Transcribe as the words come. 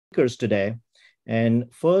speakers today. And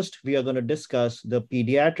first, we are going to discuss the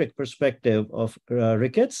pediatric perspective of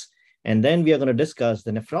rickets, and then we are going to discuss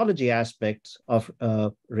the nephrology aspects of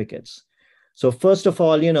rickets. So first of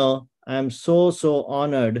all, I'm so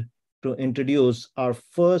honored to introduce our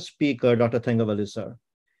first speaker, Dr. Thengavalu sir.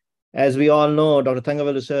 As we all know, Dr.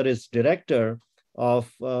 Thengavalu sir is director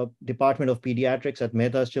of Department of Pediatrics at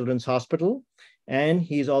Mehta's Children's Hospital, and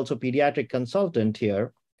he's also pediatric consultant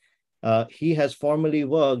here. He has formerly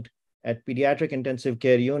worked at Pediatric Intensive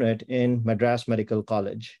Care Unit in Madras Medical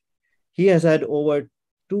College. He has had over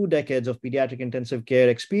 2 decades of pediatric intensive care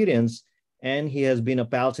experience, and he has been a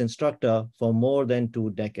PALS instructor for more than 2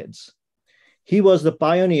 decades. He was the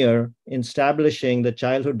pioneer in establishing the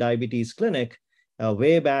Childhood Diabetes Clinic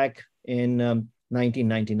way back in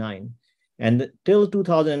 1999. And till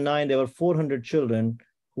 2009, there were 400 children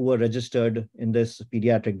who were registered in this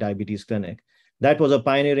pediatric diabetes clinic. That was a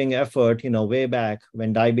pioneering effort, way back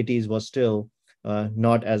when diabetes was still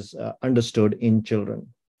not as understood in children.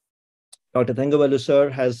 Dr. Thengavalu sir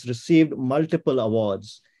has received multiple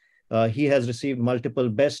awards. He has received multiple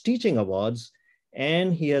Best Teaching Awards,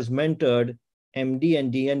 and he has mentored MD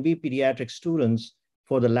and DNB pediatric students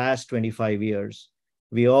for the last 25 years.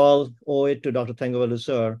 We all owe it to Dr. Thengavalu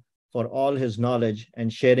sir for all his knowledge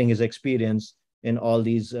and sharing his experience in all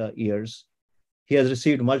these years. He has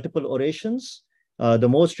received multiple orations, the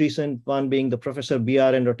most recent one being the Professor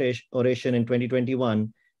BRN oration in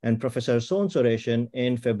 2021 and Professor Sohn's oration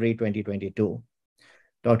in February 2022.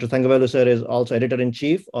 Dr. Thengavalu sir is also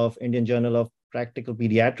editor-in-chief of Indian Journal of Practical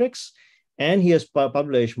Pediatrics, and he has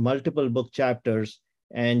published multiple book chapters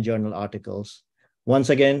and journal articles. Once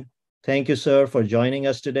again, thank you, sir, for joining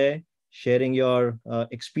us today, sharing your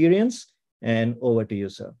experience, and over to you,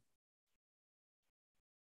 sir.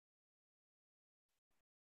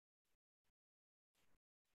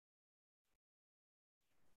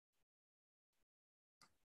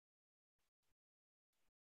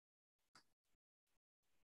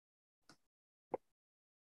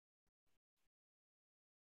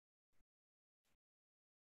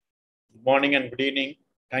 Good morning and good evening.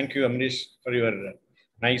 Thank you, Amrish, for your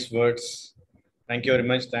nice words. Thank you very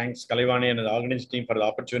much. Thanks, Kalivani and the organizing team for the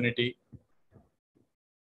opportunity.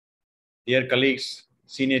 Dear colleagues,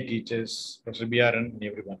 senior teachers, Professor BRN, and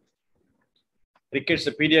everyone. Rickets,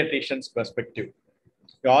 a pediatrician's perspective.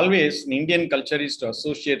 Always in Indian culture is to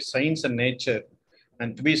associate science and nature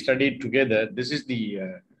and to be studied together. This is the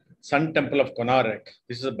Sun Temple of Konark.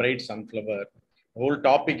 This is a bright sunflower. The whole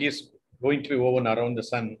topic is going to be woven around the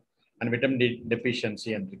sun and vitamin D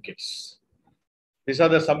deficiency and rickets. These are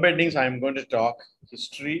the subheadings I am going to talk: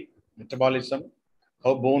 history, metabolism,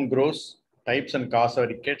 how bone grows, types and cause of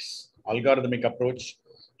rickets, algorithmic approach,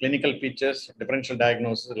 clinical features, differential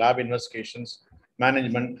diagnosis, lab investigations,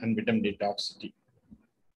 management, and vitamin D toxicity.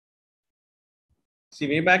 See,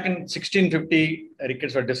 way back in 1650,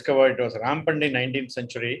 rickets were discovered. It was rampant in 19th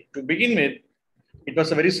century. To begin with, it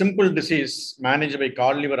was a very simple disease managed by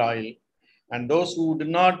cod liver oil. And those who did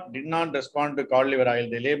not respond to cod liver oil,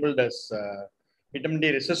 they labeled as vitamin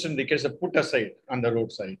D resistant rickets, are put aside on the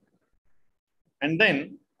roadside. And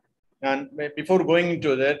then, before going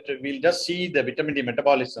into that, we'll just see the vitamin D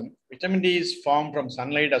metabolism. Vitamin D is formed from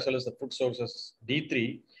sunlight as well as the food sources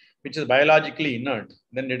D3, which is biologically inert.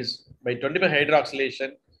 Then it is by 25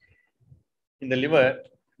 hydroxylation in the liver,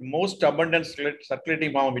 most abundant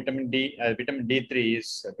circulating form of vitamin D, vitamin D3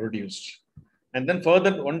 is produced. And then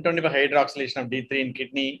further 125 hydroxylation of D3 in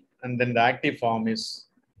kidney, and then the active form is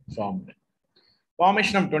formed.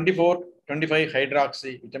 Formation of 25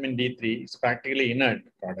 hydroxy vitamin D3 is practically inert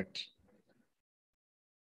product.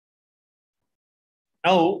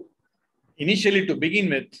 Now, initially to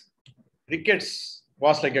begin with, rickets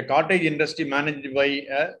was like a cottage industry managed by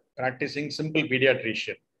a practicing simple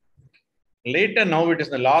pediatrician. Later, now it is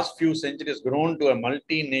in the last few centuries grown to a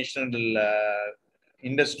multinational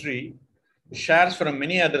industry, shares from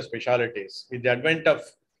many other specialties. With the advent of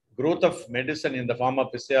growth of medicine in the form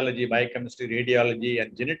of physiology, biochemistry, radiology,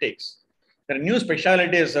 and genetics, there are new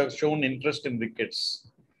specialties have shown interest in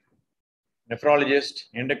rickets: nephrologist,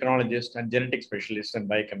 endocrinologist, and genetic specialist and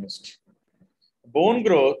biochemist. Bone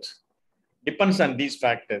growth depends on these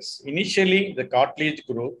factors. Initially, the cartilage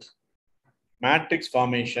growth, matrix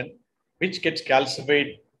formation, which gets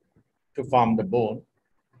calcified to form the bone.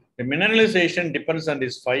 The mineralization depends on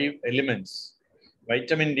these 5 elements: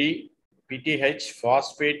 vitamin D, PTH,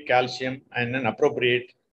 phosphate, calcium, and an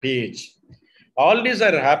appropriate pH. All these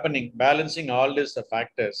are happening, balancing all these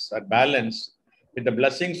factors are balanced with the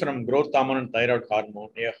blessings from growth hormone and thyroid hormone.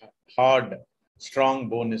 A hard, strong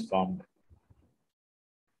bone is formed.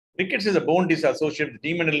 Rickets is a bone disease associated with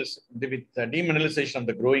demineralization of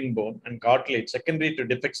the growing bone and cartilage, secondary to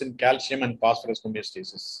defects in calcium and phosphorus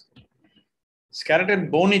homeostasis.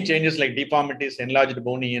 Scattered bony changes like deformities, enlarged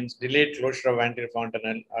bony ends, delayed closure of anterior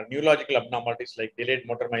fontanelle, or neurological abnormalities like delayed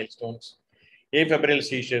motor milestones, afebrile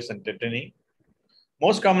seizures, and tetany.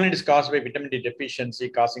 Most commonly, it is caused by vitamin D deficiency,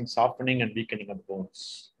 causing softening and weakening of the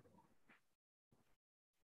bones.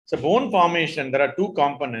 So, bone formation, there are two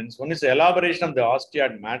components. One is the elaboration of the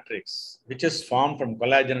osteoid matrix, which is formed from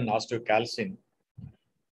collagen and osteocalcin.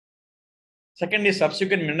 Second is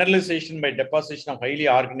subsequent mineralization by deposition of highly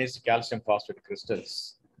organized calcium phosphate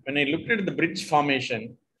crystals. When I looked at the bridge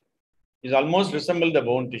formation, it almost resembles the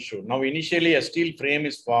bone tissue. Now, initially, a steel frame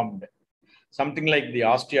is formed, something like the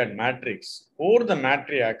osteoid matrix. Over the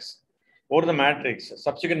matrix,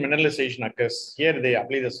 subsequent mineralization occurs. Here, they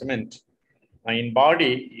apply the cement. In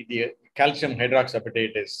body, the calcium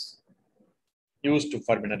hydroxyapatite is used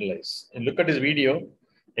for mineralize. And look at this video,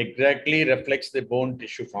 exactly reflects the bone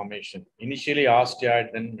tissue formation. Initially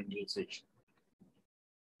osteoid, then mineralization.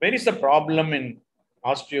 Where is the problem in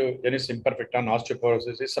osteogenesis imperfecta and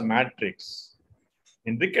osteoporosis? It's a matrix.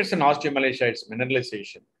 In rickets and osteomalacia, it's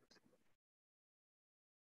mineralization.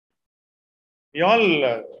 We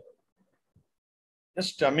all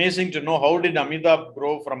just amazing to know how did Amitabh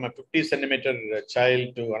grow from a 50 centimeter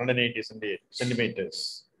child to 180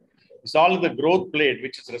 centimeters. It's all the growth plate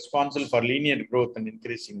which is responsible for linear growth and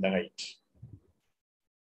increasing the height.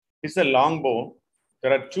 It's a long bone.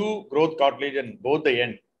 There are two growth cartilage on both the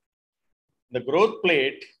end. The growth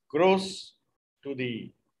plate grows to the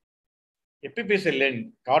epiphyseal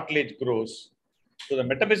end, cartilage grows. To the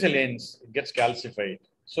metaphyseal ends, it gets calcified.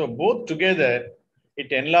 So both together,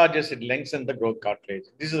 it enlarges, it lengthens the growth cartilage.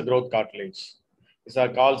 This is the growth cartilage. These are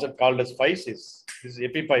called as physis. This is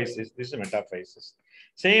epiphysis, this is metaphysis.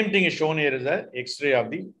 Same thing is shown here as an X-ray of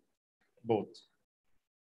the both.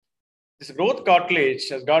 This growth cartilage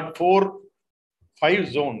has got 5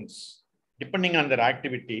 zones depending on their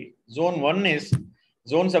activity. Zone 1 is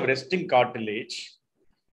zones of resting cartilage.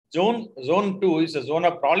 Zone 2 is a zone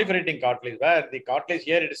of proliferating cartilage, where the cartilage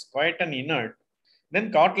here it is quite an inert.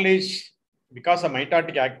 Then cartilage, because of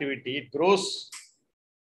mitotic activity, it grows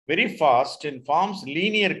very fast and forms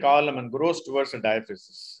linear column and grows towards the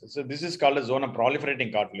diaphysis. So this is called a zone of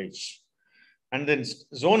proliferating cartilage. And then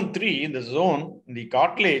zone 3, the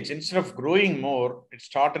cartilage, instead of growing more, it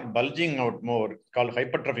started bulging out more, called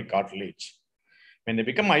hypertrophic cartilage. When they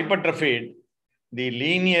become hypertrophied, the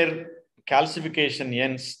linear calcification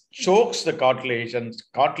ends chokes the cartilage and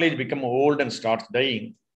cartilage become old and starts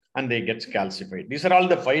dying and they get calcified. These are all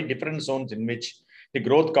the 5 different zones in which the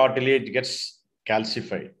growth cartilage gets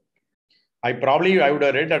calcified. I would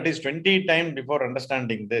have read at least 20 times before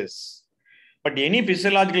understanding this. But any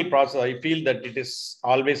physiological process, I feel that it is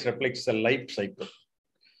always reflects the life cycle.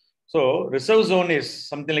 So reserve zone is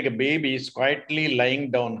something like a baby is quietly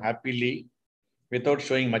lying down happily without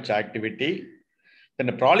showing much activity. Then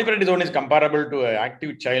the proliferative zone is comparable to an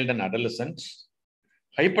active child and adolescent.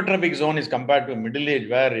 Hypertrophic zone is compared to middle age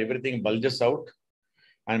where everything bulges out.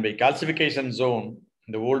 And by calcification zone,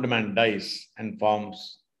 the old man dies and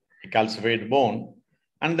forms a calcified bone.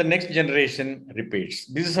 And the next generation repeats.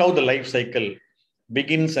 This is how the life cycle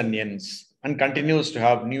begins and ends and continues to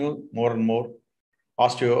have more and more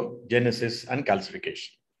osteogenesis and calcification.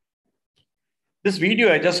 This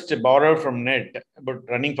video I just borrowed from net, about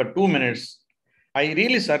running for 2 minutes. I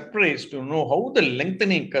really surprised to know how the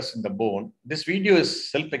lengthening occurs in the bone. This video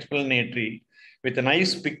is self-explanatory with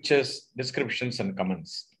nice pictures, descriptions, and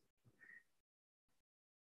comments.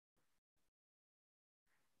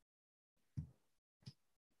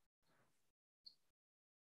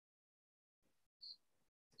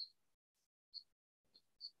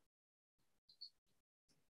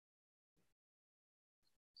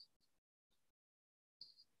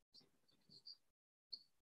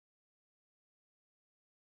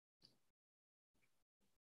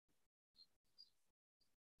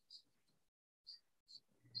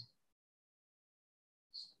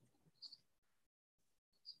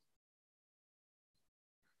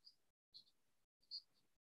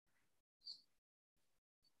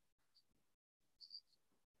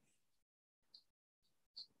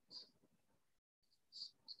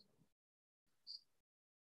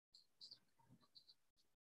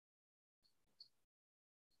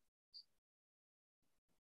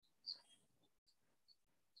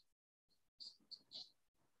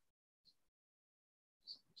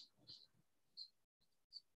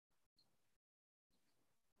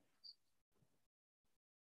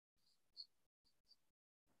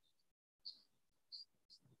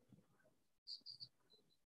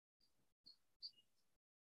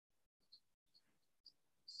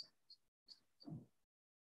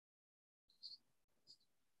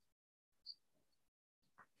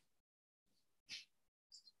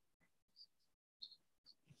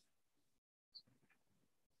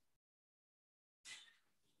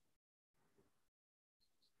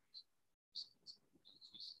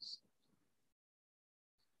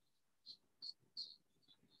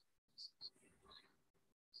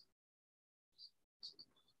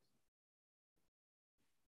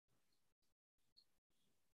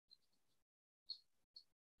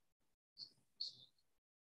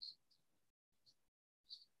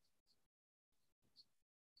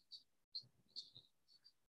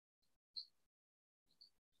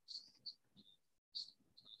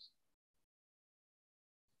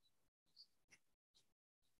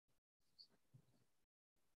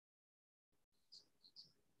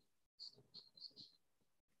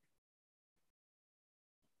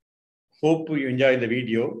 Hope you enjoy the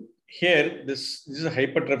video. Here, this is a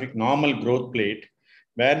hypertrophic normal growth plate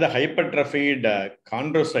where the hypertrophied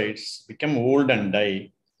chondrocytes become old and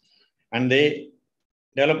die, and they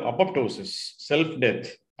develop apoptosis,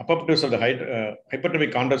 self-death. Apoptosis of the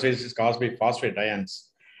hypertrophic chondrocytes is caused by phosphate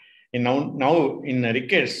ions. Now in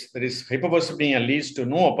rickets, there is hypophosphatemia leads to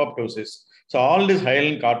no apoptosis. So all this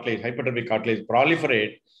hyaline cartilage, hypertrophic cartilage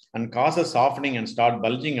proliferate and causes softening and start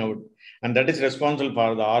bulging out. And that is responsible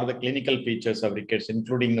for the clinical features of rickets,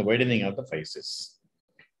 including the widening of the physis.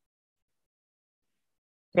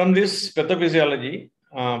 From this pathophysiology,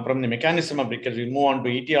 from the mechanism of rickets, we move on to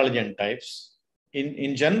etiology and types.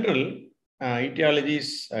 In general,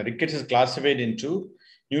 rickets is classified into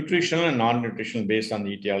nutritional and non-nutritional based on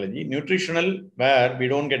the etiology. Nutritional, where we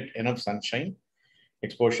don't get enough sunshine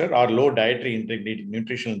exposure or low dietary intake,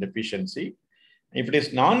 nutritional deficiency. If it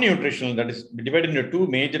is non-nutritional, that is divided into two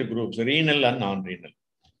major groups, renal and non-renal.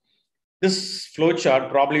 This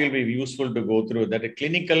flowchart probably will be useful to go through that.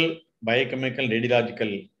 Clinical, biochemical,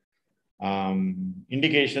 radiological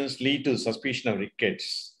indications lead to suspicion of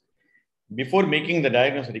rickets. Before making the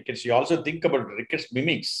diagnosis of rickets, you also think about rickets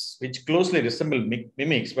mimics, which closely resemble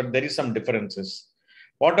mimics, but there is some differences.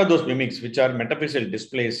 What are those mimics? Which are metaphyseal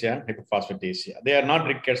dysplasia, hypophosphatasia. They are not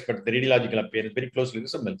rickets, but the radiological appearance very closely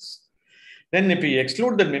resembles. Then if we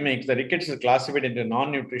exclude the mimics, the rickets is classified into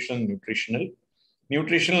non-nutritional and nutritional.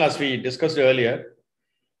 Nutritional, as we discussed earlier,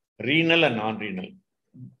 renal and non-renal.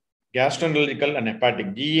 Gastroenterological and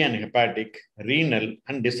hepatic, GE and hepatic, renal,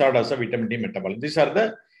 and disorders of vitamin D metabolism. These are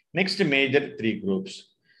the next major three groups.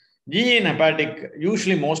 GE and hepatic,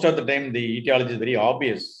 usually most of the time the etiology is very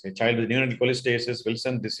obvious. A child with neuronal cholestasis,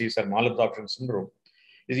 Wilson's disease, or malabsorption syndrome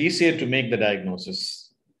is easier to make the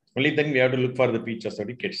diagnosis. Only then we have to look for the features of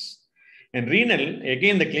rickets. And renal,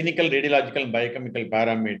 again, the clinical, radiological, and biochemical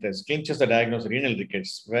parameters clinches the diagnosis of renal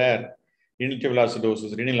rickets, where renal tubular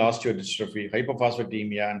acidosis, renal osteodystrophy,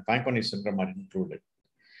 hypophosphatemia, and Fanconi syndrome are included.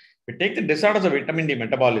 We take the disorders of vitamin D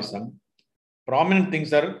metabolism. Prominent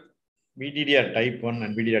things are VDDR type 1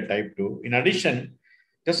 and VDDR type 2. In addition,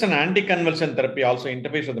 just an anticonvulsant therapy also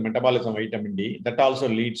interferes with the metabolism of vitamin D. That also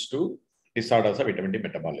leads to disorders of vitamin D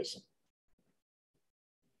metabolism.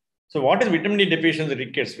 So what is vitamin D deficiency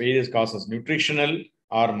rickets? Various causes: nutritional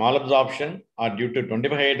or malabsorption, or due to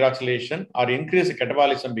 25-hydroxylation, or increased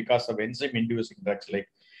catabolism because of enzyme-inducing drugs like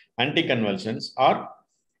anticonvulsants, or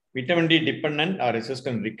vitamin D dependent or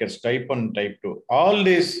resistant rickets, type 1 and type 2. All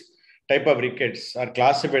these type of rickets are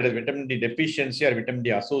classified as vitamin D deficiency or vitamin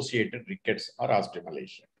D associated rickets or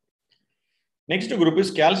osteomalacia. Next group is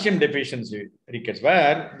calcium deficiency rickets,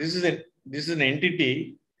 where this is an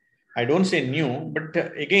entity, I don't say new, but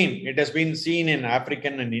again, it has been seen in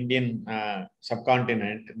African and Indian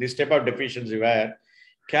subcontinent. This type of deficiency where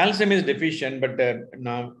calcium is deficient, but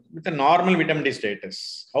with a normal vitamin D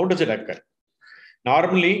status. How does it occur?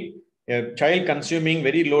 Normally, a child consuming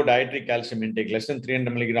very low dietary calcium intake, less than 300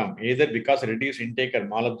 milligram, either because of reduced intake or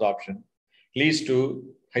malabsorption, leads to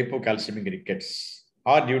hypocalcemic rickets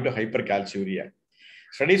or due to hypercalciuria.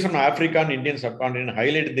 Studies from Africa and Indian subcontinent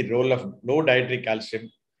highlighted the role of low dietary calcium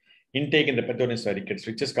intake in the pathogenesis of rickets,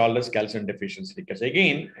 which is called as calcium deficiency rickets.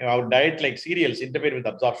 Again, our diet like cereals interfere with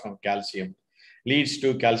absorption of calcium, leads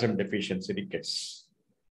to calcium deficiency rickets.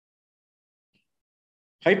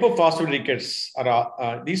 Hypophosphatemia rickets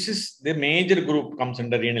are, this is the major group comes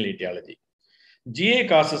under renal etiology. GA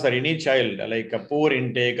causes are any child like a poor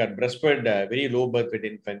intake or breastfed, very low birth weight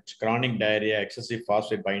infant, chronic diarrhea, excessive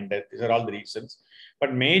phosphate binder. These are all the reasons.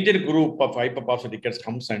 But major group of hypophosphatemia rickets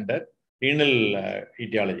comes under renal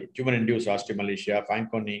etiology, tumor-induced osteomalacia,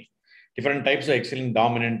 Fanconi, different types of X-linked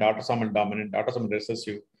dominant, autosomal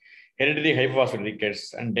recessive, hereditary hypophosphatemia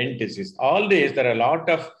rickets, and dent disease. All these, there are a lot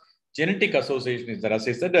of genetic associations. As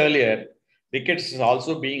I said earlier, rickets is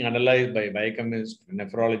also being analyzed by biochemists,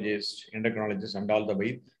 nephrologists, endocrinologists, and also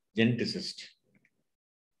by geneticists.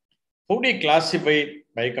 How do you classify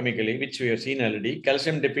biochemically, which we have seen already?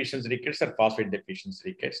 Calcium deficiency rickets or phosphate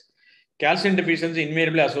deficiency rickets. Calcium deficiency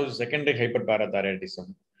invariably associated with secondary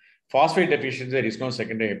hyperparathyroidism. Phosphate deficiency, there is no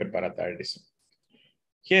secondary hyperparathyroidism.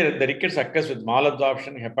 Here, the rickets occurs with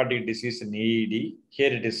malabsorption, hepatic disease, and AED.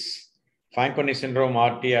 Here it is Fanconi syndrome,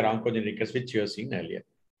 RT, or oncogenic rickets, which you have seen earlier.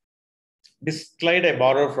 This slide I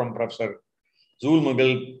borrowed from Professor Zul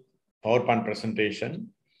Mughal PowerPoint presentation.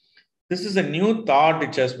 This is a new thought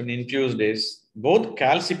which has been infused is both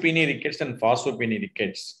calcipenia rickets and phosphopenia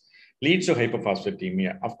rickets leads to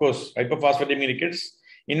hypophosphatemia. Of course, hypophosphatemia rickets,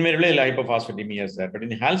 invariably hypophosphatemia is there. But in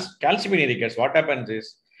calcipenia rickets, what happens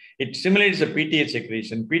is it simulates the PTH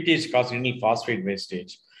secretion. PTH causes renal phosphate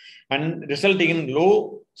wastage. and resulting in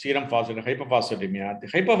low serum phosphatemia, hypophosphatemia. The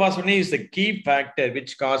hypophosphatemia is the key factor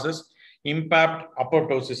which causes impact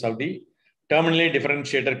apoptosis of the terminally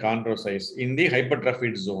differentiated chondrocytes in the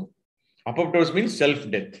hypertrophied zone. Apoptosis means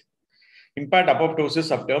self-death. Impact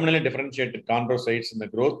apoptosis of terminally differentiated chondrocytes in the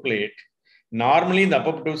growth plate. Normally, the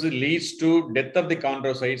apoptosis leads to death of the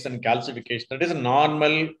chondrocytes and calcification. That is a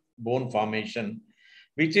normal bone formation,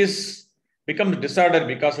 which becomes disordered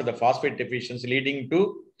because of the phosphate deficiency, leading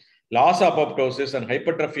to loss of apoptosis and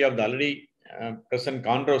hypertrophy of the already present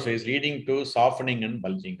chondrocytes, leading to softening and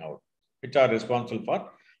bulging out, which are responsible for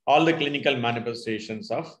all the clinical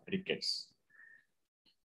manifestations of rickets.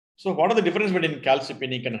 So what are the difference between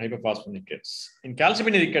calcipenic and hypophosphatemic rickets? In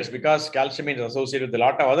calcipenic rickets, because calcium is associated with a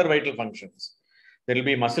lot of other vital functions, there will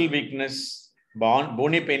be muscle weakness,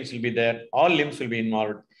 bony pains will be there, all limbs will be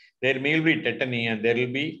involved. There may be tetany and there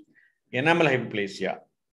will be enamel hyperplasia.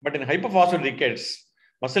 But in hypophosphatic rickets,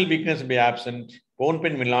 muscle weakness will be absent, bone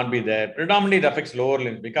pain will not be there. Predominantly it affects lower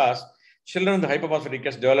limbs because children with hypophosphatic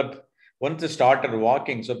rickets develop once they started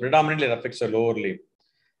walking, so predominantly it affects the lower limb.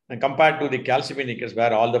 And compared to the calcipenic rickets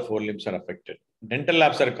where all the four limbs are affected. Dental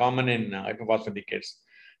labs are common in hypophosphatic rickets.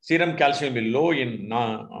 Serum calcium will be low in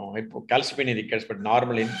calcipenic rickets, but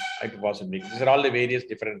normal in hypophosphatic rickets. These are all the various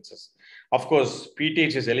differences. Of course,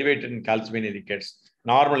 PTH is elevated in calcipenic rickets,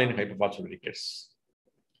 normal in hypophosphatic rickets.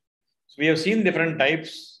 So we have seen different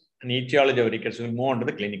types and etiology of rickets. We'll move on to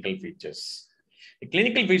the clinical features. The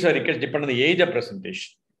clinical features of rickets depend on the age of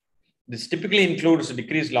presentation. This typically includes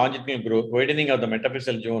decreased longitudinal growth, widening of the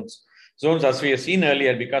metaphyseal zones as we have seen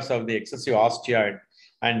earlier because of the excessive osteoid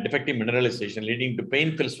and defective mineralization, leading to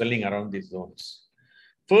painful swelling around these zones.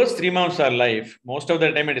 First 3 months of life, most of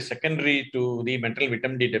the time it is secondary to the mental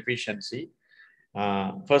vitamin D deficiency,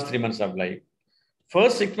 first 3 months of life.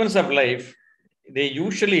 First 6 months of life, they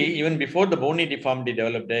usually, even before the bony deformity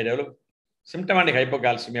develop, they develop symptomatic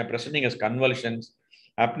hypocalcemia presenting as convulsions,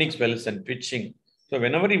 apneic spells, and twitching. So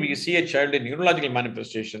whenever we see a child with neurological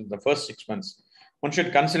manifestations, the first 6 months, one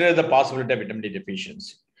should consider the possibility of vitamin D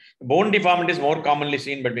deficiency. Bone deformity is more commonly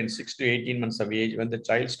seen between 6 to 18 months of age when the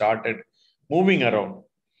child started moving around,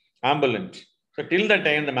 ambulant. So till that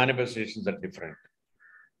time, the manifestations are different.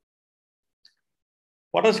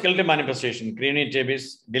 What are skeletal manifestations?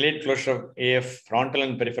 Craniotabes, delayed closure of AF, frontal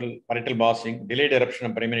and peripheral parietal bossing, delayed eruption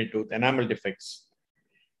of primary tooth, enamel defects.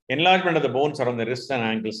 Enlargement of the bones around the wrists and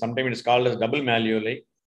ankles. Sometimes it is called as double malleoli,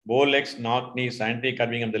 bow legs, knock knees,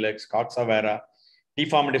 anti-curving of the legs, coxa vara,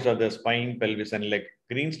 deformities of the spine, pelvis, and leg,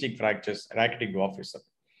 green stick fractures, rachitic dwarfism.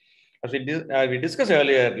 As we discussed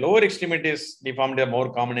earlier, lower extremities deformity are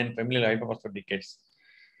more common in familial hypophosphatic rickets.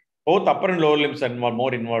 Both upper and lower limbs are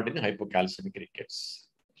more involved in hypocalcemic rickets.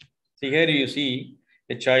 See here you see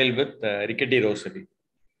a child with rickety rosary.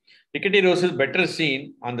 Rickety rosary is better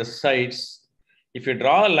seen on the sides. If you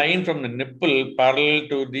draw a line from the nipple parallel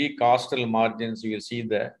to the costal margins, you will see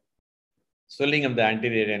the swelling of the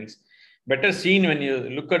anterior ends. Better seen when you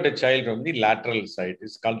look at a child from the lateral side.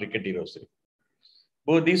 It's called rickety rosary.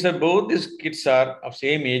 Both these kids are of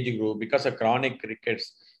same age group. Because of chronic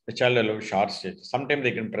rickets, the child will have short stage. Sometimes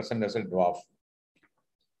they can present as a dwarf.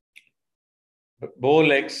 Bow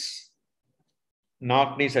legs,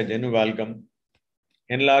 knock knees are genuvalgum,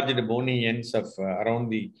 enlarged bony ends of around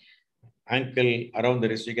the ankle, around the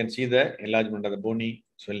wrist. You can see the enlargement of the bony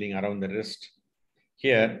swelling around the wrist.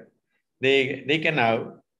 Here, they can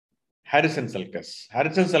have Harrison sulcus.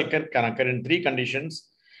 Harrison sulcus can occur in 3 conditions.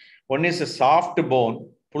 One is a soft bone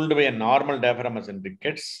pulled by a normal diaphragm as in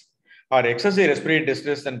rickets, or excessive respiratory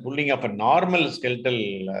distress and pulling of a normal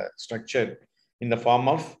skeletal structure in the form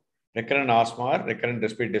of recurrent asthma or recurrent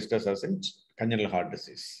respiratory distress as in congenital heart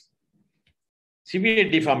disease. Severe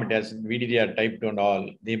deformity as in VDDR type 2 and all,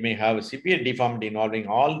 they may have a severe deformity involving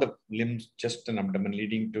all the limbs, chest and abdomen,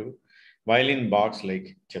 leading to violin box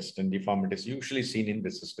like chest and deformities usually seen in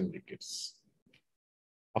resistant rickets.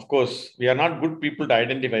 Of course, we are not good people to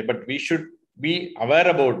identify, but we should be aware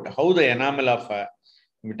about how the enamel of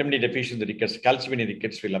vitamin D deficiency rickets, calcipenic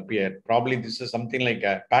rickets will appear. Probably this is something like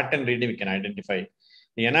a pattern reading we can identify.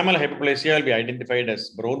 The enamel hyperplasia will be identified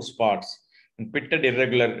as brown spots and pitted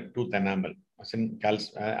irregular tooth enamel, as in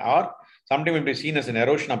or sometimes will be seen as an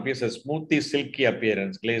erosion appears as smoothly silky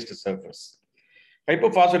appearance, glazed surface.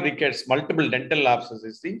 Hypophosphatic rickets, multiple dental lapses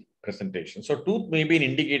is the presentation. So tooth may be an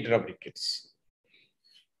indicator of rickets.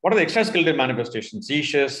 What are the extraskeletal manifestations?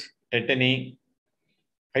 Seizures, tetany,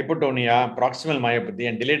 hypotonia, proximal myopathy,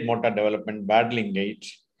 and delayed motor development, battling gait.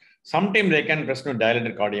 Sometimes they can present with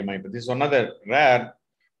dilated cardiomyopathy. This is another rare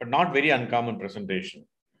but not very uncommon presentation.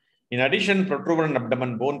 In addition, protuberant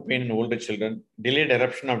abdomen, bone pain in older children, delayed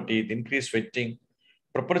eruption of teeth, increased sweating,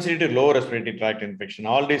 propensity to lower respiratory tract infection.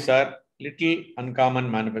 All these are little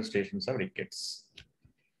uncommon manifestations of rickets.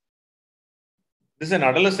 This is an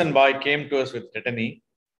adolescent boy came to us with tetany.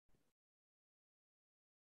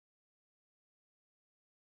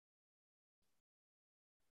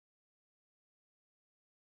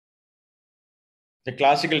 The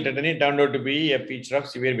classical tetany turned out to be a feature of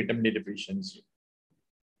severe vitamin D deficiency.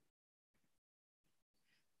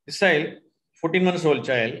 This child, 14 months old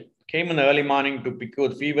child, came in the early morning to pick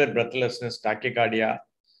with fever, breathlessness, tachycardia,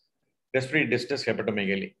 respiratory distress,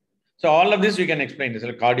 hepatomegaly. So all of this we can explain. This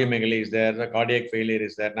cardiomegaly is there, the cardiac failure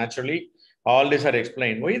is there. Naturally, all these are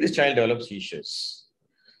explained. Why this child develops seizures?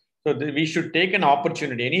 So we should take an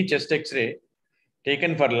opportunity. Any chest X-ray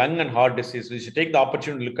taken for lung and heart disease, we should take the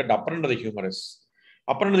opportunity to look at the upper end of the humerus.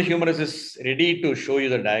 Upper end of the humerus is ready to show you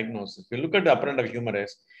the diagnosis. If you look at the upper end of the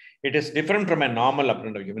humerus, it is different from a normal upper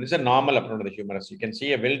end of the humerus. It's a normal upper end of the humerus. You can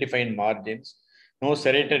see a well-defined margins, no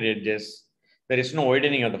serrated edges. There is no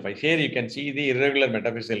widening of the face. Here you can see the irregular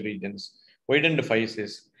metaphyseal regions, widened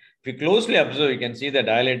physis. If you closely observe, you can see the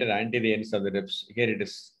dilated anterior ends of the ribs. Here it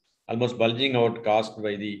is almost bulging out, caused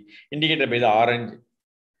by the, indicated by the orange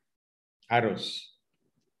arrows.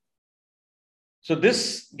 So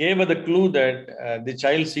this gave us the clue that the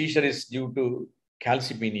child's seizure is due to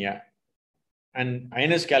calcipenia, and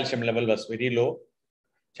ionized calcium level was very low.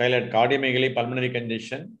 Child had cardiomegaly, pulmonary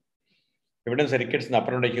congestion, evidence of rickets in the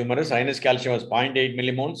upper end of the humerus. Ionized calcium was 0.8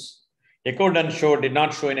 millimoles. Echo done did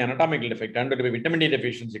not show any anatomical defect, turned to be vitamin D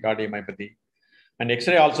deficiency cardiomyopathy. And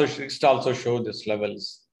X-ray also showed these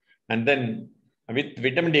levels. And then with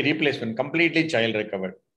vitamin D replacement, completely child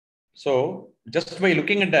recovered. So just by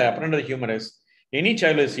looking at the upper end of the humerus, any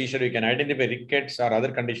child with seizure, you can identify rickets or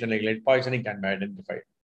other condition like lead poisoning can be identified.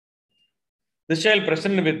 This child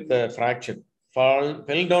presented with fracture, fell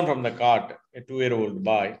down from the cart, a 2-year-old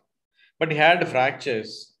boy, but he had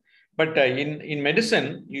fractures. But in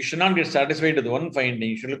medicine, you should not get satisfied with one finding.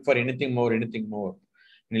 You should look for anything more, anything more.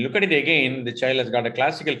 When you look at it again, the child has got a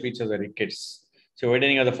classical feature of rickets. So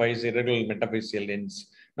widening of the face, irregular metaphyseal ends.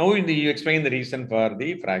 Now you explain the reason for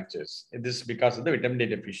the fractures. This is because of the vitamin D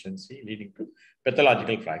deficiency leading to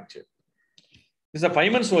pathological fracture. This is a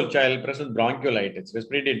 5-month-old child present with bronchiolitis,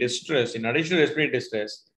 respiratory distress. In addition to respiratory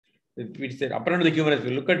distress, which the upper end of the humerus, if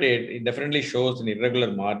you look at it, it definitely shows in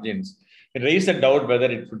irregular margins. It raises a doubt whether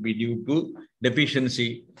it could be due to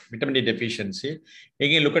deficiency, vitamin D deficiency.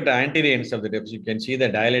 Again, look at the anterior ends of the ribs. You can see the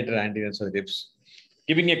dilated anterior ends of the ribs,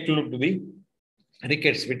 giving a clue to the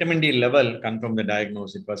rickets. Vitamin D level confirmed the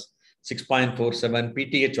diagnosis. It was 6.47.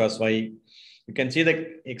 PTH was Y. You can see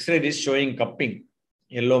the X-ray is showing cupping,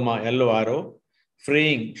 yellow arrow,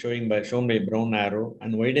 fraying shown by brown arrow,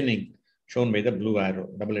 and widening shown by the blue arrow,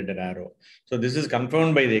 double-headed arrow. So this is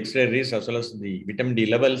confirmed by the X-ray rays as well as the vitamin D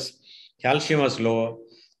levels. Calcium was low,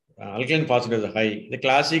 alkaline phosphate was high. The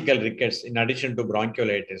classical rickets, in addition to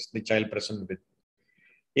bronchiolitis, the child present with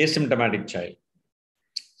asymptomatic child.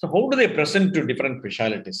 So how do they present to different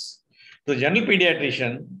specialties? So the general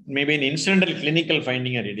pediatrician may be an incidental clinical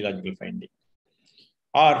finding or radiological finding.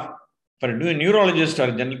 Or for a neurologist or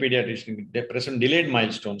a general pediatrician, they present delayed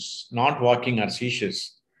milestones, not walking or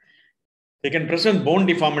seizures. They can present bone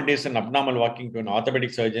deformities and abnormal walking to an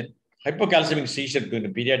orthopedic surgeon, hypocalcemic seizure to a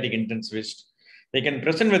pediatric intensivist. They can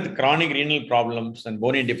present with chronic renal problems and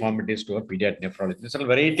bony deformities to a pediatric nephrologist. This is a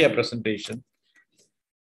variety of presentation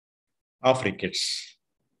of rickets.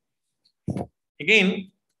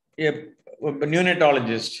 Again, a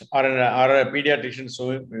neonatologist or a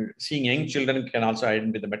pediatrician seeing young children can also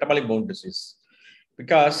identify the metabolic bone disease,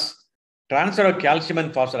 because transfer of calcium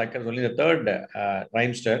and phosphorus occurs only the third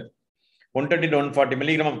trimester. 130 to 140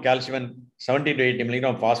 milligram of calcium and 70 to 80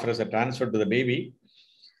 milligram of phosphorus are transferred to the baby.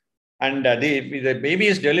 And the baby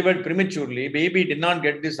is delivered prematurely. Baby did not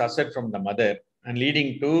get this asset from the mother, and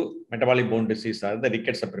leading to metabolic bone disease or the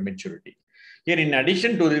rickets of prematurity. Here, in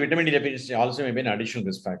addition to the vitamin D deficiency, also may be an additional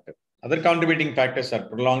risk factor. Other contributing factors are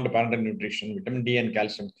prolonged parenteral nutrition, vitamin D and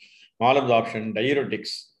calcium malabsorption,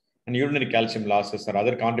 diuretics, and urinary calcium losses are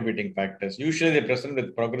other contributing factors. Usually, they present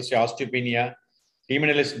with progressive osteopenia,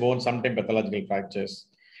 Hemolysis bone, sometimes pathological fractures.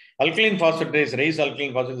 Alkaline phosphatase, raised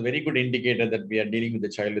alkaline phosphatase is a very good indicator that we are dealing with the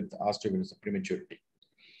child with osteoporosis of prematurity.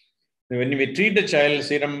 When we treat the child,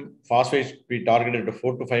 serum phosphate we targeted to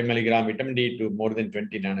 4 to 5 milligram, vitamin D to more than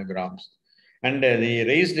 20 nanograms, and the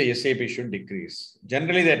raised SAP should decrease.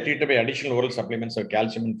 Generally, they are treated by additional oral supplements of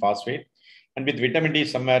calcium and phosphate, and with vitamin D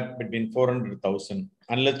somewhere between 400 to 1000,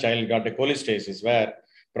 unless child got a cholestasis, where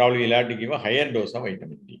probably we'll have to give a higher dose of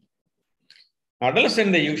vitamin D.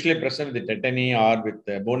 Adolescents, they usually present with tetany or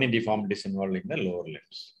with bony deformities involving the lower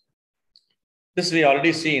limbs. This we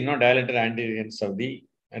already see, dilated anteriors of the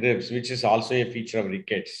ribs, which is also a feature of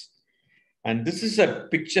rickets. And this is a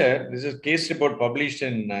picture. This is a case report published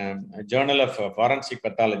in a Journal of Forensic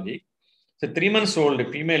Pathology. It's a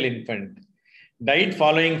 3-month-old female infant died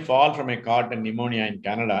following fall from a cot and pneumonia in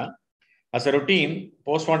Canada. As a routine,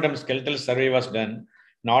 postmortem skeletal survey was done.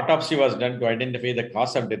 An autopsy was done to identify the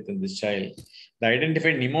cause of death in this child. They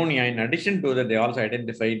identified pneumonia. In addition to that, they also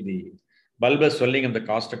identified the bulbous swelling of the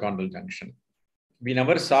costochondral junction. We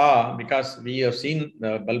never saw, because we have seen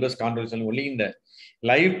the bulbous chondral swelling only in the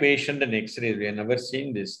live patient and X-rays. We have never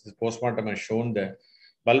seen this. The postmortem has shown the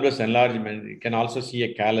bulbous enlargement. You can also see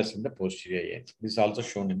a callus in the posterior edge. This is also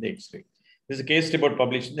shown in the X-ray. This is a case report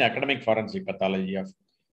published in the Academic Forensic Pathology of.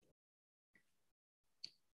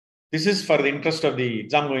 This is for the interest of the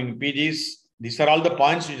exam going PGs. These are all the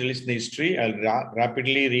points which list in the history. I'll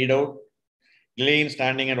rapidly read out. Delay in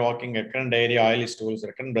standing and walking, recurrent diarrhea, oily stools,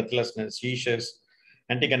 recurrent breathlessness, seizures,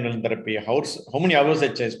 anticonvulsant therapy. How many hours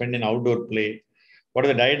a child spend in outdoor play? What is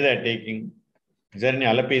the diet they are taking? Is there any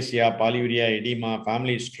alopecia, polyuria, edema,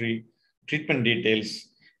 family history, treatment details,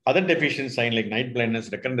 other deficient signs like night blindness,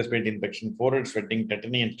 recurrent respiratory infection, forehead sweating,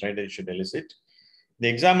 tetany, and stridor should elicit. The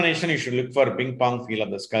examination, you should look for ping pong feel of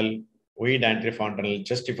the skull, wide anterofontal,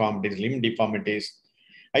 chest deformities, limb deformities,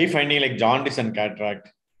 eye finding like jaundice and cataract,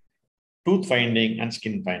 tooth finding, and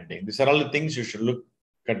skin finding. These are all the things you should look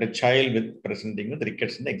at a child with presenting with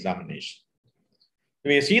rickets in the examination.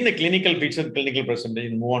 We have seen the clinical features, clinical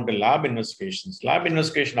presentation, move on to lab investigations. Lab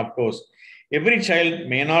investigation, of course, every child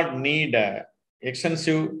may not need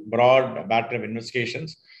extensive, broad battery of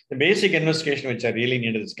investigations. The basic investigation which are really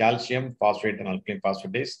needed is calcium, phosphate, and alkaline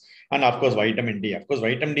phosphatase, and of course, vitamin D. Of course,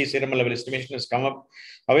 vitamin D serum level estimation has come up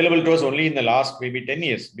available to us only in the last maybe 10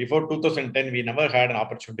 years. Before 2010, we never had an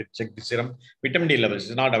opportunity to check the serum vitamin D levels.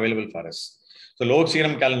 It's not available for us. So low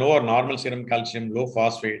low or normal serum calcium, low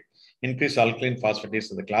phosphate, increased alkaline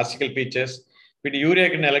phosphatase are the classical features. But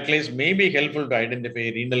urea and alkalis may be helpful to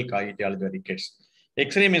identify renal etiology or rickets.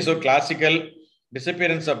 X-ray meso classical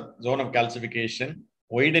disappearance of zone of calcification,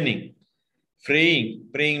 widening, fraying.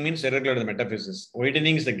 Fraying means irregular metaphysis.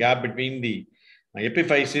 Widening is the gap between the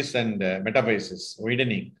epiphysis and metaphysis.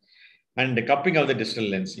 Widening. And the cupping of the distal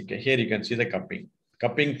lens. Here you can see the cupping.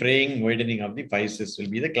 Cupping, fraying, widening of the physis will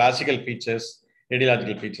be the classical features,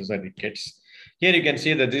 radiological features of rickets. Here you can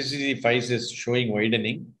see that this is the physis showing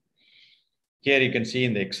widening. Here you can see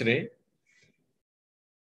in the X-ray.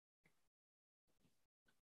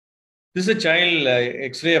 This is a child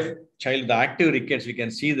X-ray of child, the active rickets. We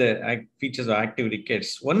can see the features of active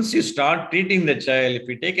rickets. Once you start treating the child, if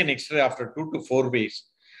we take an X-ray after 2 to 4 weeks,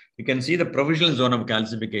 you can see the provisional zone of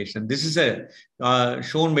calcification. This is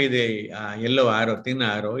shown by the yellow arrow, thin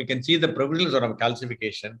arrow. You can see the provisional zone of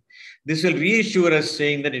calcification. This will reassure us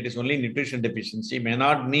saying that it is only nutrition deficiency, may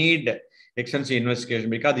not need extensive investigation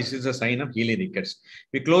because this is a sign of healing rickets.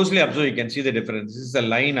 We closely observe, you can see the difference. This is a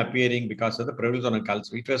line appearing because of the provisional zone of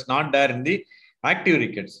calcification. It was not there in the active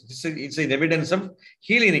rickets. It's an evidence of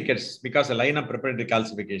healing rickets because a line of preparatory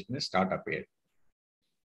calcification is start appeared.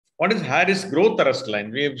 What is Harris growth thrust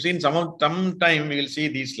line? We have seen sometime we will see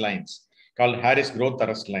these lines called Harris growth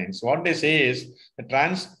thrust lines. What they say is the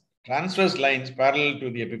transverse lines parallel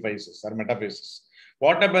to the epiphysis or metaphysis.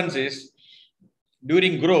 What happens is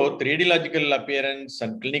during growth, radiological appearance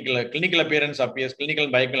and clinical appearance appears, clinical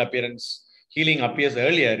and biochemical appearance, healing appears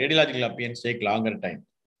earlier, radiological appearance take longer time.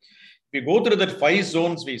 If we go through that 5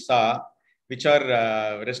 zones we saw, which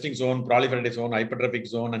are resting zone, proliferative zone, hypertrophic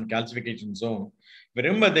zone, and calcification zone.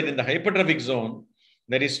 Remember that in the hypertrophic zone,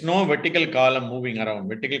 there is no vertical column moving around.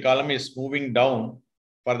 Vertical column is moving down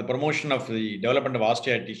for the promotion of the development of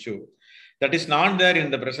osteoid tissue. That is not there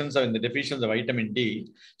in the presence of in the deficiency of vitamin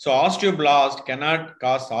D. So osteoblast cannot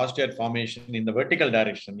cause osteoid formation in the vertical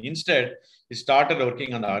direction. Instead, it started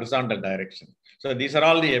working on the horizontal direction. So these are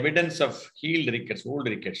all the evidence of healed rickets, old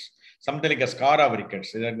rickets, something like a scar of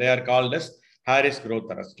rickets. They are called as Harris growth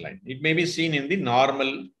thrust line. It may be seen in the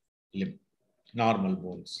normal limb, normal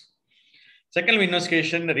bones. Second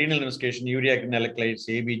investigation, renal investigation, urea and electrolytes,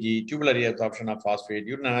 ABG, tubular reabsorption of phosphate,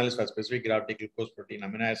 urine analysis for specific gravity, glucose protein,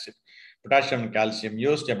 amino acid, potassium, calcium,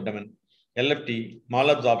 used abdomen, LFT,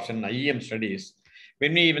 malabsorption, IEM studies.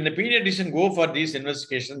 When the pediatrician go for these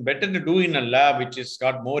investigations, better to do in a lab which has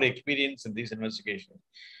got more experience in these investigations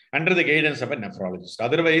under the guidance of a nephrologist.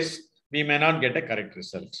 Otherwise, we may not get a correct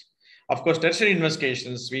result. Of course, tertiary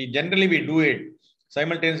investigations, we do it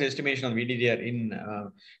simultaneous estimation of VDDR in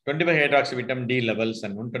 25 hydroxyvitamin D levels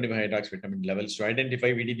and 125 hydroxyvitamin D levels to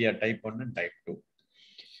identify VDDR type 1 and type 2.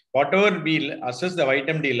 Whatever we assess the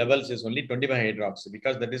vitamin D levels is only 25 hydroxy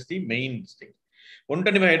because that is the main thing.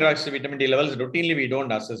 125 hydroxy vitamin D levels routinely we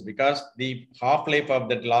don't assess because the half-life of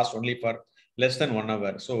that lasts only for less than 1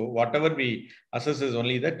 hour. So whatever we assess is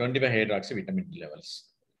only the 25 hydroxy vitamin D levels.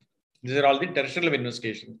 These are all the tertiary level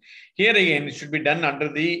investigation. Here again, it should be done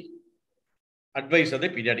under the advice of the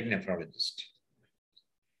pediatric nephrologist.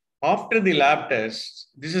 After the lab test,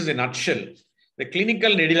 this is a nutshell. The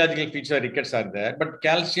clinical radiological features of rickets are there, but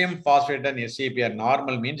calcium, phosphate, and SAP are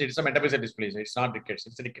normal, means it's a metaphysical dysplasia. It's not rickets,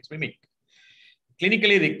 it's a rickets mimic.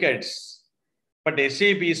 Clinically rickets, but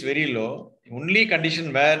SAP is very low. Only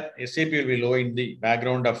condition where SAP will be low in the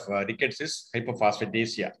background of rickets is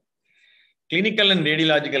hypophosphatasia. Clinical and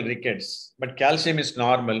radiological rickets, but calcium is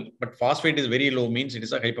normal, but phosphate is very low, means it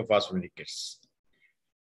is a hypophosphatic rickets.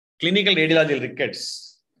 Clinical radiological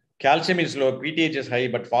rickets, calcium is low, PTH is high,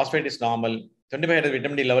 but phosphate is normal. 25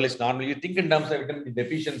 vitamin D level is normal. You think in terms of vitamin D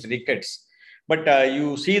deficiency rickets, but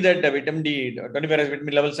you see that the vitamin D, 25 vitamin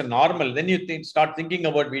D levels are normal, then you start thinking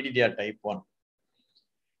about VDDR type 1.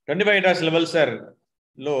 25 hydroxy levels are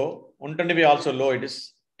low, 125 also low, it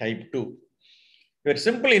is type 2. Your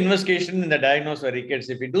simple investigation in the diagnosis of rickets,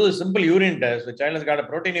 if you do a simple urine test, the child has got a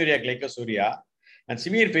proteinuria, glycosuria, and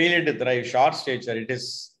severe failure to thrive, short stature, it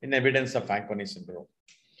is in evidence of Fanconi syndrome.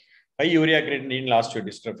 High urea creatinine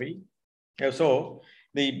osteodystrophy. So,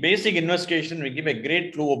 the basic investigation will give a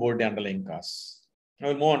great clue about the underlying cause. Now,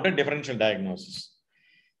 we'll move on to differential diagnosis.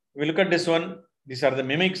 We look at this one. These are the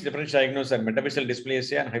mimics. Differential diagnosis are metaphyseal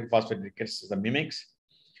dysplasia and hypophosphatic rickets. The mimics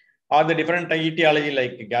are the different etiology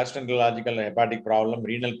like gastroenterological, hepatic problem,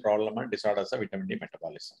 renal problem, and disorders of vitamin D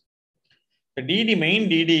metabolism. The main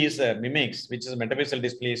DD is mimics, which is metaphyseal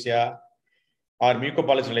dysplasia or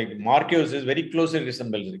mucopolysis like Marcus is very closely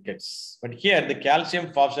resembles rickets. But here the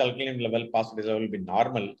calcium phosphate alkaline level, phosphate level will be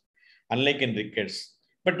normal, unlike in rickets.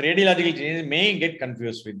 But radiological changes may get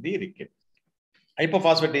confused with the rickets.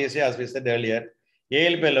 Hypophosphatasia, as we said earlier,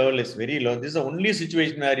 ALP level is very low. This is the only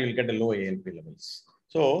situation where you will get a low ALP levels.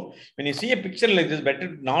 So when you see a picture like this,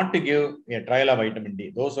 better not to give a trial of vitamin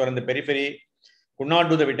D. Those who are in the periphery could not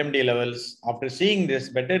do the vitamin D levels. After seeing this,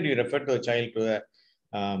 better you refer to a child to a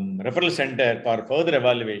referral center for further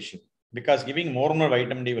evaluation, because giving more and more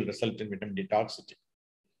vitamin D will result in vitamin D toxicity.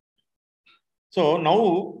 So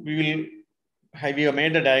now we have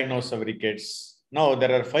made a diagnosis of rickets. Now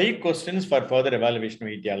there are 5 questions for further evaluation of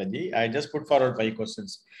etiology. I just put forward 5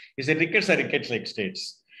 questions. Is it rickets or rickets-like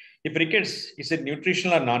states? If rickets, is it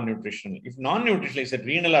nutritional or non-nutritional? If non-nutritional, is it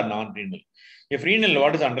renal or non-renal? If renal,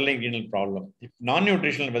 what is the underlying renal problem? If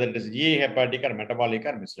non-nutritional, whether it is GI, hepatic or metabolic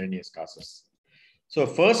or miscellaneous causes. So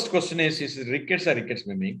first question is it rickets or rickets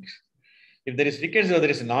mimics? If there is rickets, whether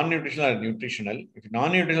it is non-nutritional or nutritional. If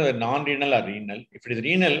non-nutritional, non-renal or renal. If it is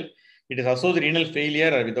renal, it is also the renal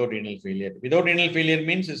failure or without renal failure. Without renal failure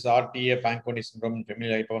means it's RTA, Fanconi syndrome,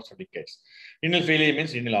 familial hypophosphatic rickets. Renal failure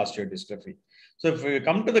means renal osteodystrophy. So if we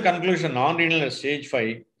come to the conclusion, non-renal is stage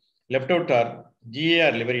 5, left out are GA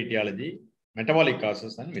or liver etiology, metabolic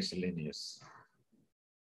causes, and miscellaneous.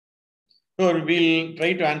 So we'll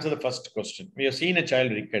try to answer the first question. We have seen a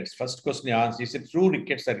child rickets. First question asked, is it true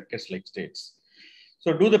rickets or rickets-like states?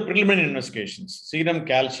 So do the preliminary investigations. Serum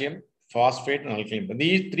calcium, phosphate, and alkaline.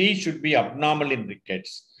 These 3 should be abnormal in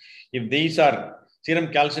rickets. If these are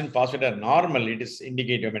serum calcium, phosphate are normal, it is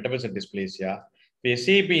indicative of metaphyseal dysplasia. If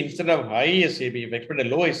SAP, instead of high SAP, if expect a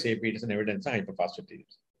low SAP, it is an evidence of hyperphosphatemia.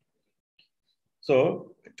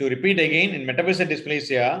 So to repeat again, in metaphyseal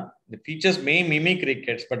dysplasia, the features may mimic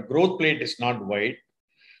rickets, but growth plate is not wide.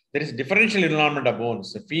 There is differential involvement of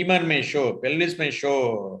bones. The femur may show, pelvis may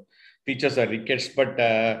show features of rickets, but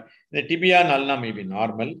the tibia and ulna may be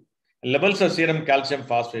normal. Levels of serum calcium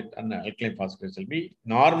phosphate and alkaline phosphate will be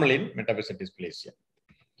normal in metaphyseal dysplasia.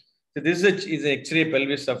 So this is an X-ray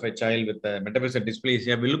pelvis of a child with metaphyseal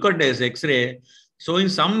dysplasia. We look at this X-ray showing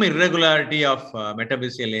some irregularity of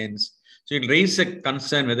metaphyseal ends. So it raises a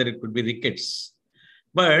concern whether it could be rickets.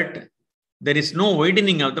 But there is no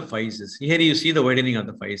widening of the physis. Here you see the widening of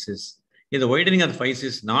the physis. Here the widening of the physis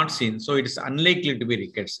is not seen, so it is unlikely to be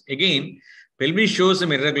rickets. Again, pelvis shows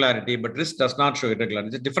some irregularity, but wrist does not show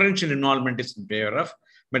irregularity. The differential involvement is in favor of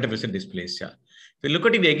metaphyseal dysplasia. If you look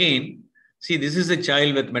at it again, see, this is a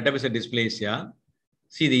child with metaphyseal dysplasia.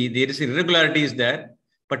 See, there is irregularities there,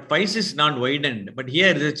 but physis is not widened. But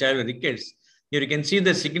here is a child with rickets. Here you can see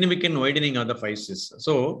the significant widening of the physis.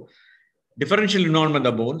 So, differential involvement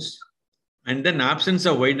of the bones, and then absence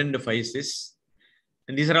of widened physis.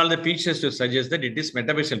 And these are all the features to suggest that it is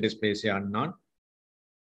metaphyseal dysplasia and not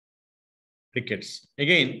rickets.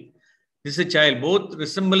 Again, this is a child, both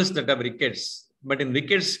resembles that of rickets, but in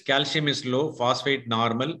rickets, calcium is low, phosphate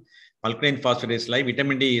normal, alkaline phosphate is high,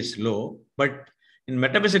 vitamin D is low. But in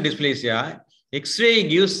metaphyseal dysplasia, X-ray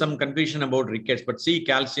gives some confusion about rickets, but see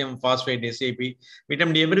calcium, phosphate, SAP,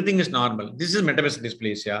 vitamin D, everything is normal. This is metaphysical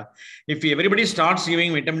dysplasia. If everybody starts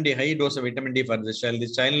giving vitamin D, high dose of vitamin D for this child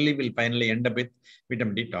will finally end up with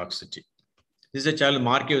vitamin D toxicity. This is a child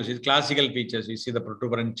markers, his classical features. You see the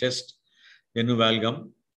protuberant chest, venu valgum.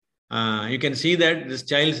 You can see that this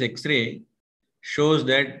child's X-ray shows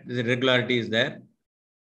that the irregularity is there,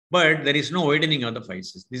 but there is no widening of the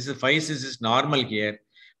physis. This is physis is normal here,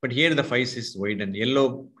 but here the physis is widened.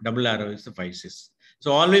 Yellow double arrow is the physis.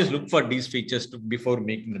 So always look for these features before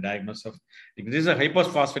making the diagnosis of. This is a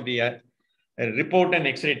hypophosphatemia. A report and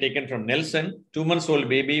X-ray taken from Nelson, 2 months old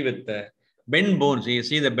baby with bent bones. You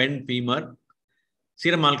see the bent femur.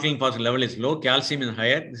 Serum alkaline phosphate level is low. Calcium is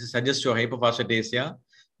higher. This is suggests to hypophosphatasia.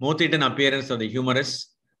 Mouth eaten appearance of the humerus.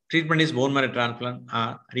 Treatment is bone marrow transplant,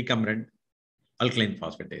 recurrent alkaline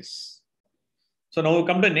phosphatase. So now we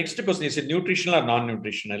come to the next question. Is it nutritional or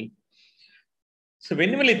non-nutritional? So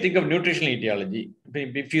when we think of nutritional etiology,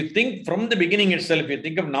 if you think from the beginning itself, you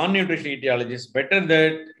think of non-nutritional etiology, it's better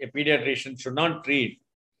that a pediatrician should not treat.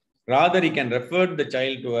 Rather, he can refer the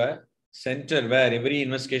child to a center where every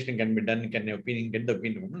investigation can be done, get the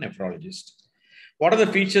opinion from a nephrologist. What are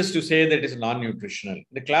the features to say that it is non-nutritional?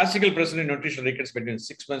 The classical present nutritional rickets between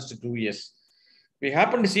 6 months to 2 years. We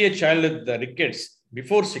happen to see a child with the rickets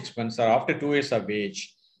before 6 months or after 2 years of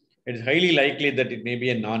age. It is highly likely that it may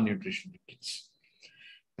be a non-nutritional rickets.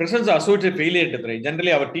 Presence associated failure to thrive.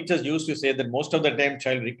 Generally, our teachers used to say that most of the time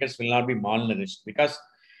child rickets will not be malnourished because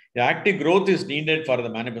the active growth is needed for the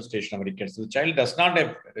manifestation of rickets. So the child does not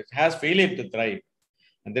have, has failure to thrive,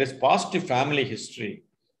 and there is positive family history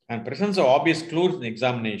and presence of obvious clues in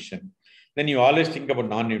examination. Then you always think about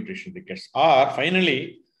non-nutritional rickets. Or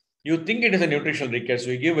finally, you think it is a nutritional rickets, so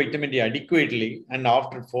you give vitamin D adequately, and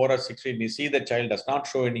after 4 or 6 weeks, you see the child does not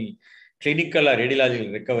show any clinical or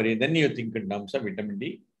radiological recovery, then you think in terms of vitamin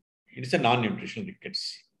D, it is a non-nutritional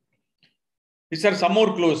rickets. These are some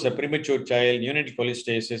more clues: a premature child, neonatal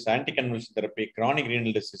cholestasis, anticonvulsant therapy, chronic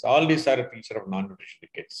renal disease. All these are a feature of non-nutritional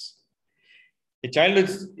rickets. A child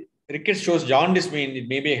with rickets shows jaundice, mean it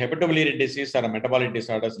may be a hepatobiliary disease or a metabolic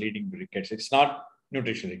disorders leading to rickets. It's not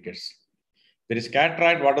nutritional rickets. There is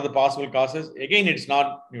cataract. What are the possible causes? Again, it's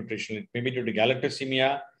not nutritional. It may be due to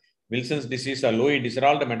galactosemia, Wilson's disease, or Lowy. These are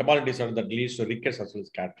all the metabolic disorders that leads to rickets as well as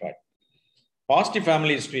cataract. Positive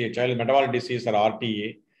family history, a child with metabolic disease or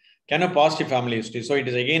RTA can have positive family history. So it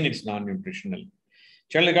is again, it's non-nutritional.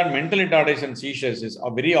 Child who got mental retardation, seizures is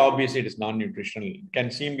very obvious it is non-nutritional. It can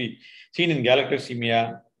be seen in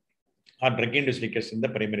galactosemia or drug-induced rickets in the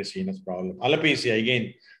primary CNS problem. Alopecia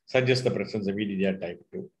again suggests the presence of VDDR type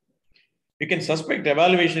 2. You can suspect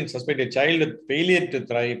evaluation, suspect a child with failure to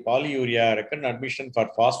thrive, polyuria, recurrent admission for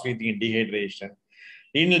fast-breathing and dehydration,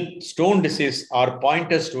 renal stone disease, or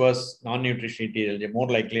pointers towards non-nutritional etiology, more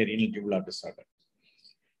likely renal tubular disorder.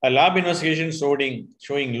 A lab investigation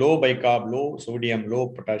showing low bicarb, low sodium, low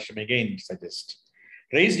potassium again suggests.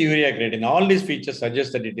 Raised urea creatinine. All these features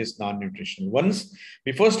suggest that it is non-nutritional. Once,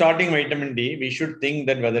 before starting vitamin D, we should think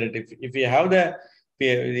that whether if we have the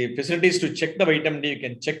facilities to check the vitamin D, you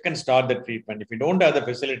can check and start the treatment. If you don't have the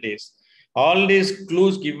facilities, all these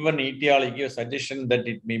clues give an etiology, give a suggestion that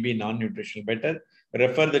it may be non-nutritional. Better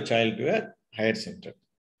refer the child to a higher center.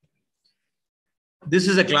 This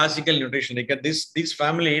is a classical nutrition. This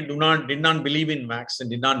family did not believe in vaccine,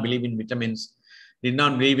 did not believe in vitamins, did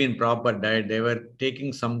not believe in proper diet. They were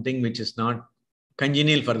taking something which is not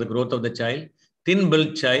congenial for the growth of the child.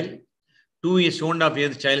 Thin-built child, 2 years, 2.5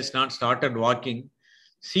 years, the child has not started walking.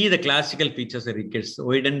 See the classical features of rickets.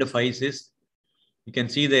 Widened physis. You can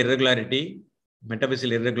see the irregularity,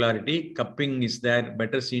 metaphyseal irregularity. Cupping is there,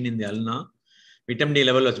 better seen in the ulna. Vitamin D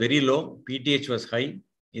level was very low. PTH was high.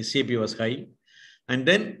 SAP was high. And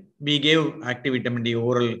then we gave active vitamin D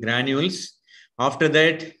oral granules. After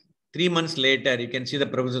that, 3 months later, you can see the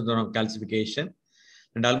presence of calcification.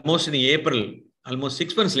 And almost in April, almost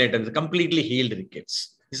 6 months later, the completely healed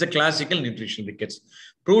rickets. This is a classical nutritional rickets,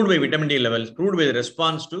 proved by vitamin D levels, proved by the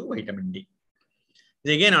response to vitamin D.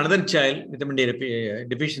 Again, another child, vitamin D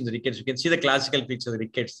deficiency rickets. You can see the classical features of the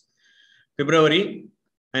rickets. February,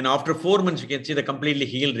 and after 4 months, you can see the completely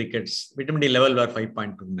healed rickets. Vitamin D level were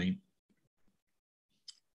 5.29.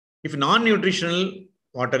 If non-nutritional,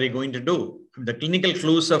 what are you going to do? The clinical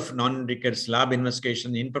clues of non-rickets, lab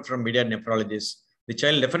investigation, input from pediatric nephrologist, the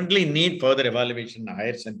child definitely need further evaluation in a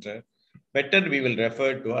higher center. Better we will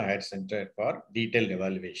refer to a higher center for detailed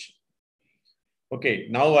evaluation. Okay,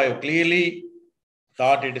 now I have clearly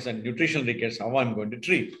thought it is a nutritional rickets, how I'm going to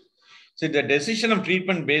treat. So the decision of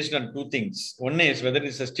treatment based on 2 things. One is whether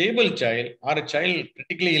it's a stable child or a child,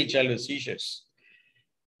 critically ill child with seizures.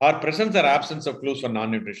 or presence or absence of clues for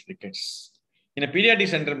non-nutrition rickets. In a pediatric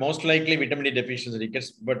center, most likely vitamin D deficiency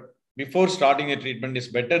rickets, but before starting the treatment, it's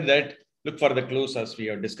better that look for the clues as we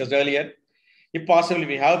have discussed earlier. If possible,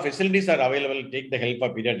 we have facilities are available, take the help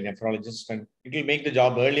of pediatric nephrologist, and it will make the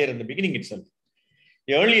job earlier in the beginning itself.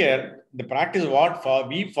 Earlier, the practice what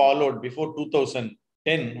we followed before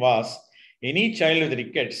 2010 was any child with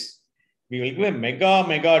rickets, we will give a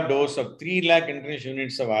mega dose of 3 lakh international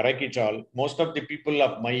units of arachichol. Most of the people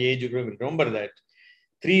of my age group will remember that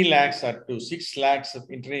 3 lakhs or to 6 lakhs of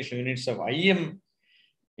international units of IM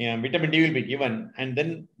vitamin D will be given, and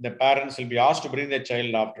then the parents will be asked to bring their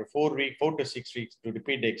child after 4 to 6 weeks to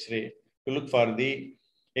repeat X-ray to look for the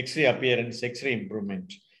X-ray appearance, X-ray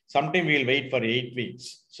improvement. Sometime we will wait for 8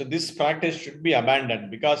 weeks. So this practice should be abandoned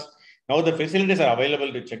because now the facilities are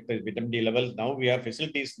available to check the vitamin D levels. Now we have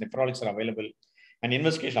facilities, nephrologists are available and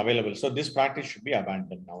investigation available. So this practice should be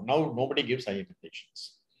abandoned now. Now nobody gives IM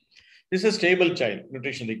injections. This is a stable child,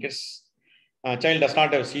 nutrition rickets. Child does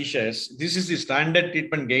not have seizures. This is the standard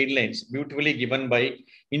treatment guidelines beautifully given by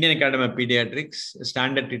Indian Academy of Pediatrics,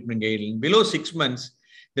 standard treatment guideline. Below 6 months,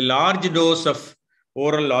 the large dose of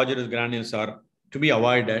oral large dose granules are to be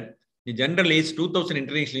avoided. The general is 2000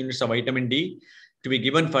 international units of vitamin D to be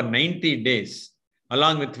given for 90 days,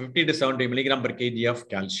 along with 50 to 70 milligram per kg of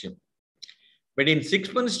calcium. But in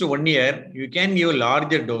 6 months to 1 year, you can give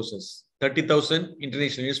larger doses, 30,000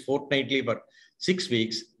 international units fortnightly for 6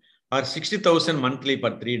 weeks, or 60,000 monthly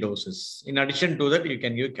per 3 doses. In addition to that, you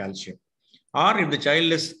can give calcium. Or if the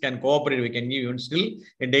child can cooperate, we can give even still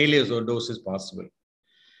a daily dose is possible.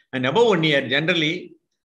 And above 1 year, generally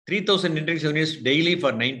 3,000 international units daily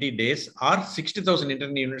for 90 days or 60,000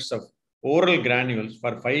 international units of oral granules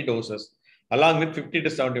for 5 doses, along with 50 to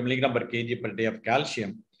 70 milligram per kg per day of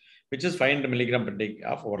calcium, which is 500 milligram per day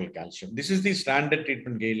of oral calcium. This is the standard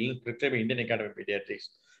treatment guideline prescribed by Indian Academy of Pediatrics,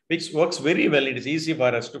 which works very well. It is easy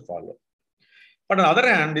for us to follow. But on the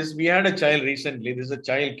other hand, we had a child recently. This is a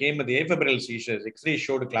child came with afebrile seizures. X-ray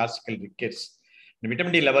showed classical rickets. The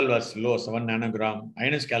vitamin D level was low, 7 nanogram.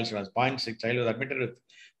 Ionized calcium was 0.6. Child was admitted with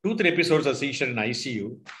 2-3 episodes of seizure in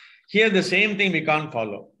ICU. Here, the same thing we can't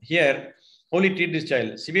follow. Here, only treat this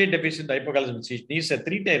child. Severe deficient hypocalcemic seizure needs a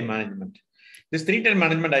 3-tier management. This 3-tier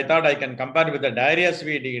management, I thought I can compare with the diarrhea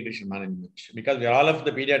severe dehydration management because we are all of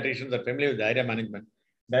the pediatricians are familiar with diarrhea management.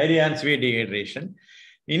 Diarrhea and severe dehydration.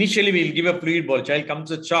 Initially, we will give a fluid bolus. Child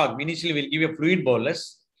comes with shock. Initially, we will give a fluid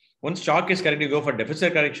bolus. Once shock is correct, you go for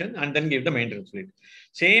deficit correction and then give the maintenance fluid.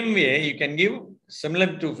 Same way, you can give,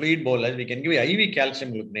 similar to fluid bolus, we can give IV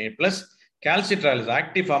calcium gluconate plus calcitriol is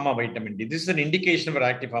active form of vitamin D. This is an indication for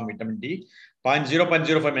active form vitamin D.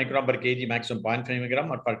 0.05 microgram per kg, maximum 0.5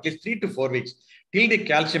 microgram, or for at least 3 to 4 weeks till the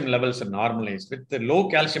calcium levels are normalized. With the low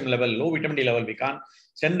calcium level, low vitamin D level, we can't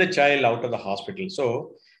send the child out of the hospital.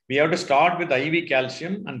 So we have to start with IV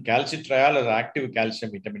calcium and calcitriol as active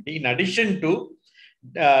calcium vitamin D. In addition to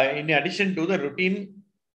the routine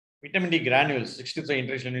vitamin D granules, 63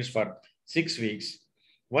 international units for 6 weeks.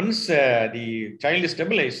 Once the child is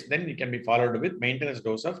stabilized, then it can be followed with maintenance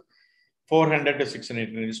dose of 400 to 600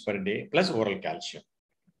 units per day plus oral calcium.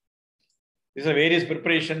 These are various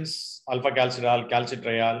preparations: alpha calcitriol,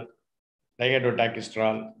 calcitriol,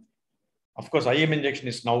 dihydrotaxisterol. Of course, IM injection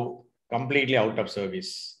is now completely out of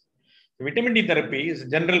service. The vitamin D therapy is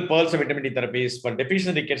general pulse of vitamin D therapy is for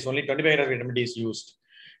deficient rickets. Only 25 hydroxy vitamin D is used.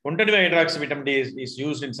 125 hydroxy vitamin D is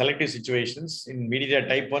used in selective situations in VDJ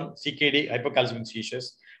type 1, CKD, hypocalcemic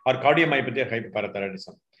seizures, or cardiomyopathy or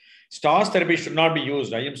hypoparathyroidism. STARS therapy should not be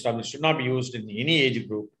used. IM STARS should not be used in any age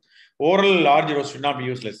group. Oral large dose should not be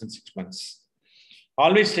used less than 6 months.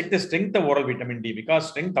 Always check the strength of oral vitamin D because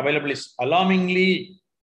strength available is alarmingly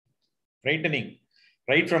frightening.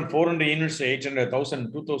 Right from 400 units to 800,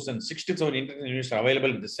 1,000, 2,000, 60,000 units are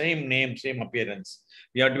available with the same name, same appearance.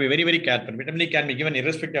 We have to be very, very careful. Vitamin D can be given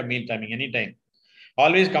irrespective of meal timing, anytime.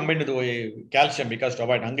 Always combined with calcium because to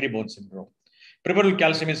avoid hungry bone syndrome. Preferable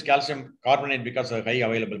calcium is calcium carbonate because of high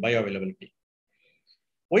bioavailability.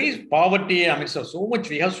 Why is poverty amidst of so much?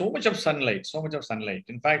 We have so much of sunlight,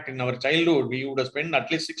 In fact, in our childhood, we would have spent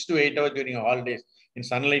at least 6 to 8 hours during our holidays in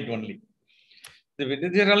sunlight only.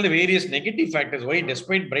 These are all the various negative factors why,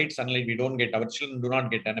 despite bright sunlight, we don't get, our children do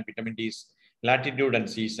not get enough vitamin D, latitude and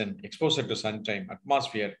season, exposure to sunshine,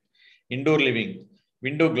 atmosphere, indoor living,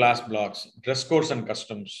 window glass blocks, dress codes and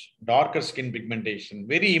customs, darker skin pigmentation.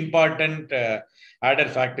 Very important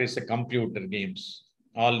added factor is the computer games.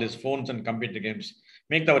 All these phones and computer games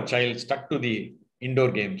make our child stuck to the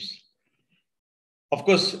indoor games. Of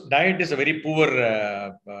course, diet is a very poor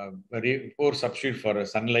substitute for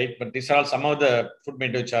sunlight, but these are some of the food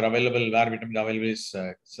methods which are available where vitamin available is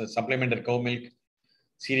supplemented cow milk,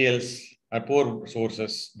 cereals are poor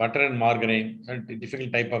sources. Butter and margarine,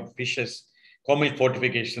 different type of fishes, common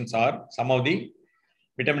fortifications are some of the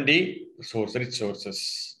vitamin D rich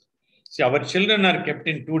sources. See, our children are kept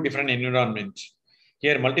in two different environments.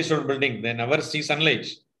 Here, multi-story building, they never see sunlight.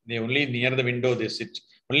 They only near the window they sit.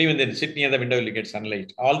 Only when they sit near the window, will get sunlight.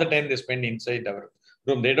 All the time they spend inside our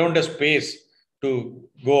room. They don't have space to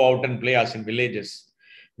go out and play as in villages.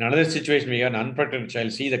 In another situation, we have an unprotected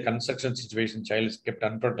child. See the construction situation, child is kept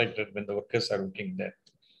unprotected when the workers are working there.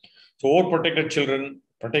 So overprotected children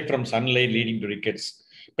protect from sunlight leading to rickets.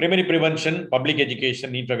 Primary prevention, public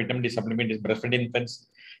education, need for vitamin D supplement is breastfed infants.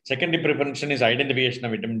 Secondary prevention is identification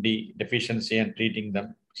of vitamin D deficiency and treating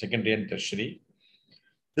them, secondary and tertiary.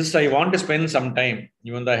 This I want to spend some time,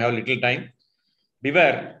 even though I have little time.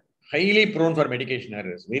 Beware, highly prone for medication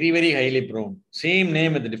errors, very, very highly prone. Same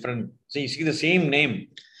name with the different, see the same name.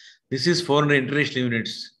 This is 400 international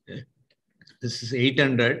units. This is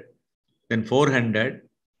 800, then 400,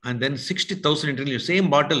 and then 60,000 international. Same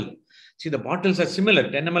bottle. See, the bottles are similar,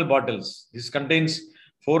 10 ml bottles. This contains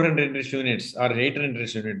 400 international units or 800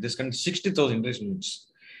 international units. This contains 60,000 international units.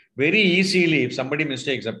 Very easily, if somebody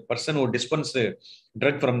mistakes, a person who dispenses the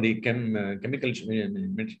drug from the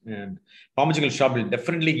pharmaceutical shop will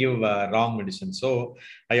definitely give wrong medicine. So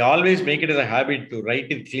I always make it as a habit to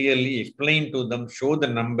write it clearly, explain to them, show the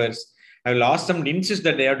numbers. I will ask them to insist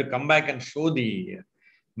that they have to come back and show the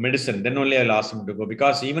medicine. Then only I'll ask them to go,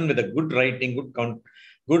 because even with a good writing,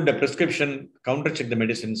 good prescription, counter check the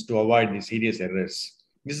medicines to avoid the serious errors.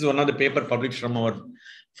 This is one of the paper published from our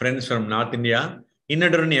friends from North India.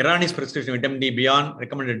 Inadvertent erroneous prescription vitamin D beyond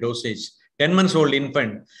recommended dosage. 10 months old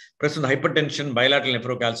infant present hypertension, bilateral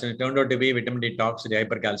nephrocalcemia turned out to be vitamin D toxic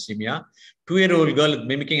hypercalcemia. 2-year-old girl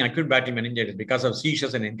mimicking acute bacterial meningitis because of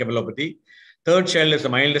seizures and encephalopathy. Third child is the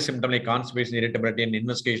mildest symptom like constipation, irritability, and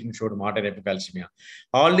investigation showed moderate hypercalcemia.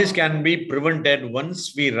 All this can be prevented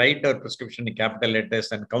once we write our prescription in capital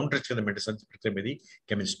letters and counter check the medicines prescribed by the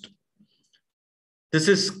chemist. This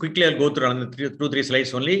is quickly, I'll go through another 2-3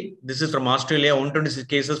 slides only. This is from Australia, 126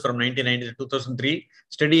 cases from 1990 to 2003.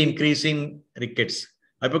 Steady increasing rickets.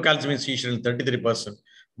 Hypocalcemic seizure 33%,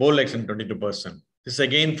 bowel action 22%. This is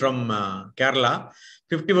again from Kerala,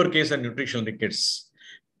 54 cases of nutritional rickets.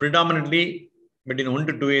 Predominantly between 1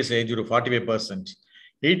 to 2 years age group, 45%.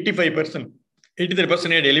 85%,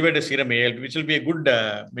 83% had elevated serum ALP, which will be a good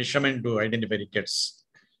measurement to identify rickets.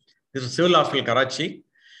 This is Civil Hospital, Karachi.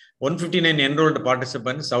 159 enrolled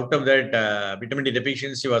participants. Out of that, vitamin D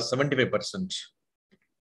deficiency was 75%.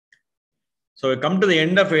 So we come to the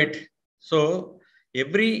end of it. So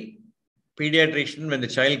every pediatrician, when the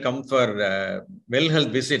child comes for well health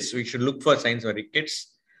visits, we should look for signs of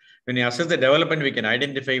rickets. When we assess the development, we can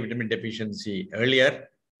identify vitamin deficiency earlier.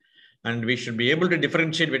 And we should be able to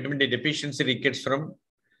differentiate vitamin D deficiency rickets from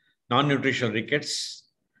non-nutritional rickets.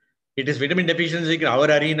 It is vitamin deficiency, our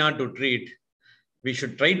arena to treat. We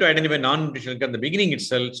should try to identify non-nutritional at the beginning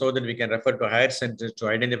itself so that we can refer to higher centers to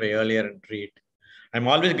identify earlier and treat. I'm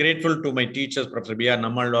always grateful to my teachers, Professor B.R.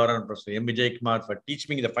 Nammaldwara and Professor M. Vijay Kumar, for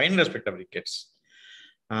teaching me the fine aspect of rickets.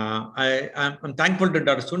 I'm thankful to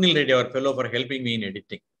Dr. Sunil Reddy, our fellow, for helping me in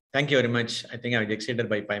editing. Thank you very much. I think I've exceeded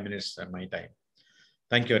by 5 minutes my time.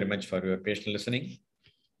 Thank you very much for your patient listening.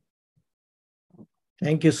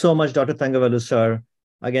 Thank you so much, Dr. Thangavelu, sir.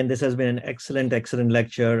 Again, this has been an excellent, excellent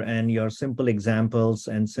lecture, and your simple examples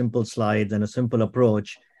and simple slides and a simple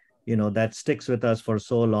approach, you know, that sticks with us for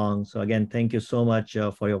so long. So again, thank you so much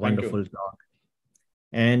for your wonderful talk.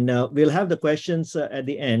 And we'll have the questions at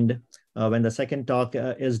the end when the second talk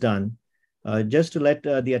is done. Just to let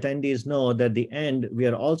the attendees know that at the end, we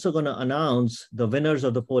are also going to announce the winners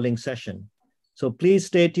of the polling session. So please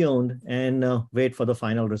stay tuned and wait for the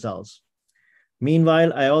final results.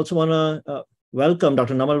 Meanwhile, I also want to welcome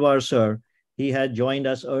Dr. Nammaldwara, sir. He had joined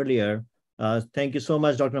us earlier. Thank you so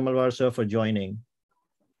much, Dr. Nammaldwara, sir, for joining.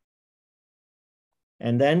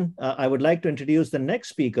 And then I would like to introduce the next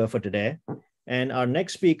speaker for today. And our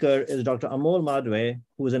next speaker is Dr. Amol Madhve,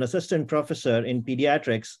 who is an assistant professor in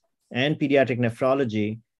pediatrics and pediatric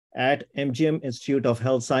nephrology at MGM Institute of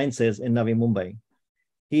Health Sciences in Navi Mumbai.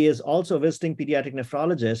 He is also a visiting pediatric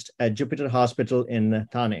nephrologist at Jupiter Hospital in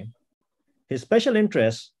Thane. His special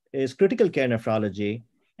interest is critical care nephrology,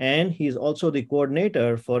 and he's also the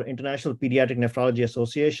coordinator for International Pediatric Nephrology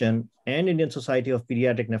Association and Indian Society of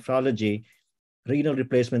Pediatric Nephrology Renal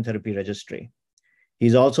Replacement Therapy Registry.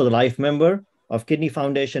 He's also the life member of Kidney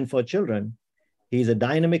Foundation for Children. He's a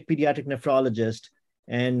dynamic pediatric nephrologist,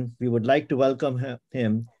 and we would like to welcome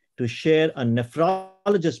him to share a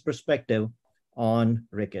nephrologist perspective on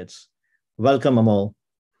rickets. Welcome, Amol.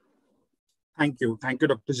 Thank you. Thank you,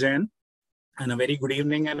 Dr. Jain. And a very good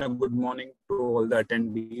evening and a good morning to all the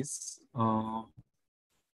attendees.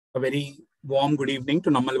 A very warm good evening to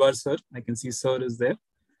Namalwar sir. I can see sir is there.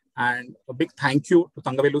 And a big thank you to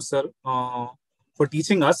Thangavelu sir for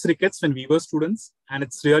teaching us Rickets when we were students. And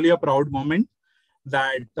it's really a proud moment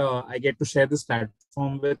that I get to share this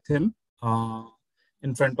platform with him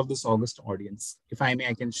in front of this August audience. If I may,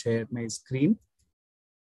 I can share my screen.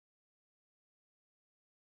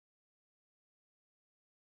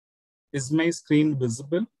 Is my screen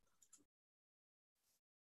visible?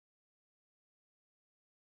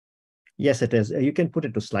 Yes, it is. You can put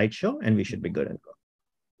it to slideshow and we should be good and go.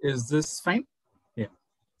 Is this fine? Yeah.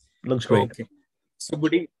 Looks great. Okay. So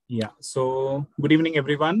good evening,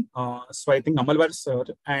 everyone. So I think Namalwar sir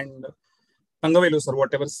and Thangavelu sir,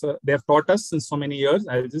 whatever sir, they have taught us in so many years.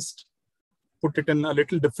 I'll just put it in a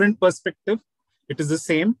little different perspective. It is the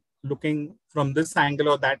same, looking from this angle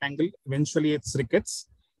or that angle. Eventually, it's rickets.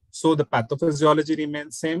 So the pathophysiology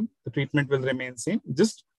remains same. The treatment will remain same.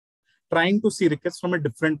 Just trying to see rickets from a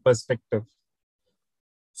different perspective.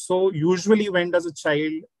 So usually, when does a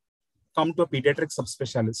child come to a pediatric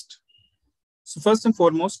subspecialist? So first and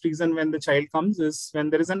foremost reason when the child comes is when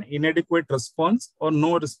there is an inadequate response or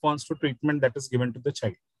no response to treatment that is given to the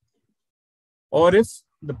child. Or if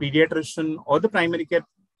the pediatrician or the primary care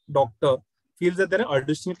doctor feels that there are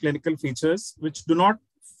additional clinical features which do not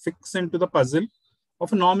fix into the puzzle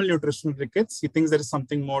of a normal nutritional rickets, he thinks there is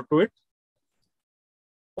something more to it.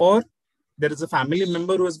 Or there is a family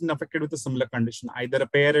member who has been affected with a similar condition, either a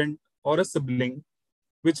parent or a sibling,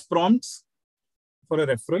 which prompts for a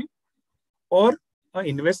referral or an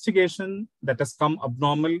investigation that has come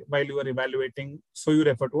abnormal while you are evaluating, so you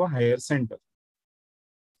refer to a higher center.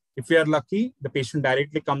 If we are lucky, the patient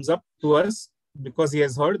directly comes up to us because he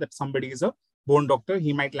has heard that somebody is a bone doctor.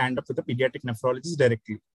 He might land up with a pediatric nephrologist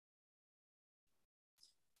directly.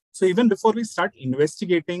 So even before we start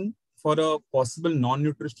investigating for a possible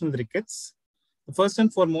non-nutritional rickets, the first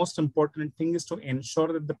and foremost important thing is to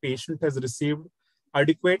ensure that the patient has received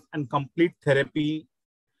adequate and complete therapy,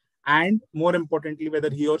 and more importantly, whether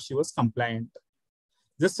he or she was compliant.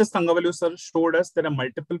 Just as Thangavelu sir showed us, there are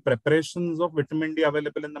multiple preparations of vitamin D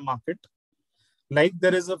available in the market. Like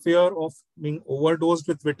there is a fear of being overdosed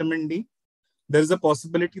with vitamin D, there is a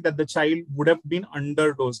possibility that the child would have been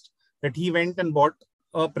underdosed, that he went and bought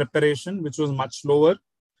a preparation which was much lower,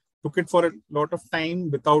 took it for a lot of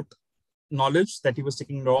time without knowledge that he was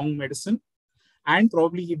taking wrong medicine, and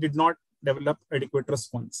probably he did not develop adequate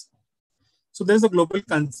response. So there's a global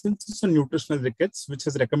consensus on nutritional rickets, which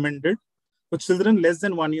has recommended for children less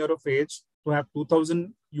than 1 year of age to have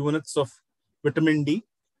 2000 units of vitamin D.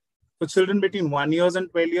 For children between 1 year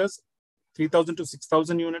and 12 years, 3000 to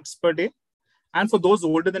 6000 units per day. And for those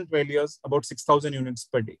older than 12 years, about 6000 units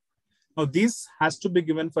per day. Now, this has to be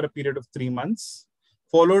given for a period of 3 months,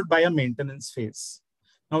 followed by a maintenance phase.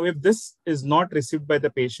 Now, if this is not received by the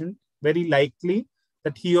patient, very likely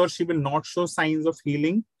that he or she will not show signs of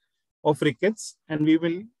healing of rickets, and we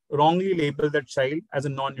will wrongly label that child as a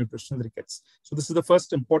non-nutritional rickets. So this is the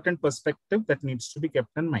first important perspective that needs to be kept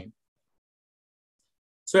in mind.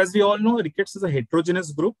 So as we all know, rickets is a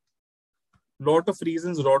heterogeneous group. Lot of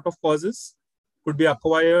reasons, lot of causes, could be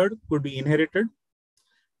acquired, could be inherited.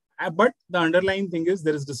 But the underlying thing is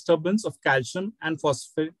there is disturbance of calcium and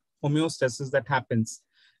phosphate homeostasis that happens.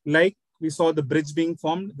 Like we saw the bridge being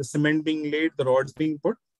formed, the cement being laid, the rods being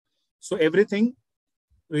put. So everything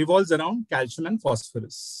revolves around calcium and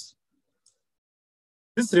phosphorus.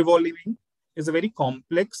 This revolving is a very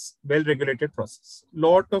complex, well-regulated process.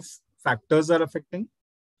 Lot of factors are affecting.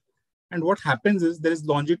 And what happens is there is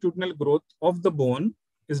longitudinal growth of the bone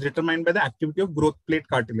is determined by the activity of growth plate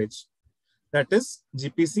cartilage. That is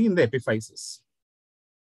GPC in the epiphysis.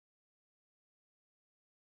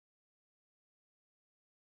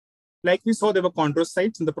 Like we saw, there were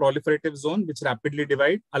chondrocytes in the proliferative zone, which rapidly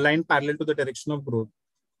divide, aligned parallel to the direction of growth.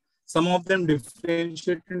 Some of them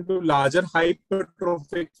differentiate into larger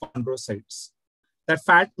hypertrophic chondrocytes. That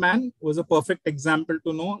fat man was a perfect example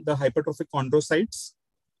to know the hypertrophic chondrocytes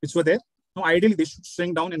which were there. Now, ideally, they should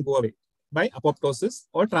shrink down and go away by apoptosis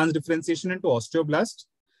or transdifferentiation into osteoblast,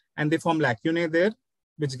 and they form lacunae there,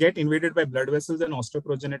 which get invaded by blood vessels and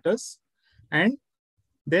osteoprogenitors, and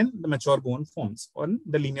then the mature bone forms or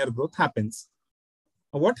the linear growth happens.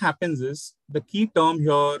 Now, what happens is the key term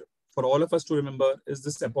here for all of us to remember is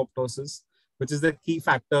this apoptosis, which is the key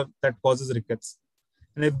factor that causes rickets.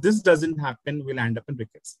 And if this doesn't happen, we'll end up in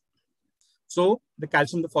rickets. So the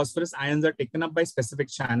calcium, the phosphorus ions are taken up by specific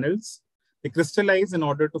channels. They crystallize in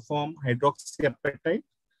order to form hydroxyapatite,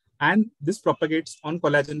 and this propagates on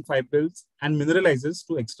collagen fibrils and mineralizes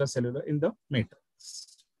to extracellular in the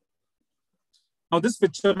matrix. Now, this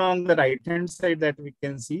picture on the right-hand side that we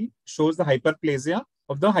can see shows the hyperplasia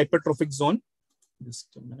of the hypertrophic zone. Just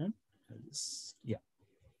a minute. Yeah.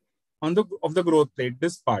 Of the growth plate,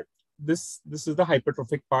 this part. This is the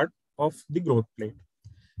hypertrophic part of the growth plate.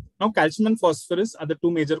 Now, calcium and phosphorus are the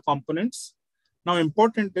two major components. Now,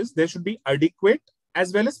 important is there should be adequate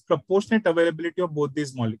as well as proportionate availability of both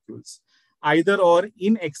these molecules. Either or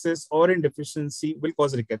in excess or in deficiency will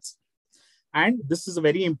cause rickets. And this is a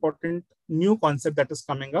very important new concept that is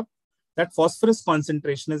coming up, that phosphorus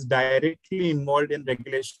concentration is directly involved in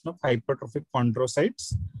regulation of hypertrophic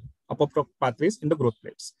chondrocytes, apoptotic pathways in the growth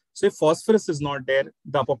plates. So if phosphorus is not there,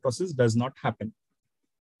 the apoptosis does not happen.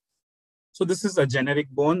 So this is a generic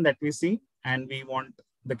bone that we see, and we want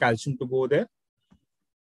the calcium to go there.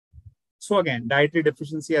 So again, dietary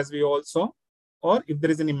deficiency, as we all saw, or if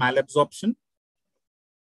there is any malabsorption,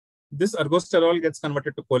 this ergosterol gets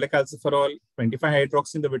converted to cholecalciferol,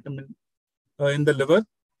 25-hydroxy in the vitamin in the liver,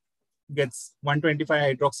 gets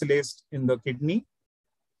 125-hydroxylase in the kidney,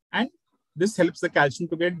 and this helps the calcium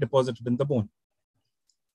to get deposited in the bone.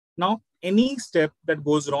 Now, any step that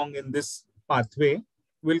goes wrong in this pathway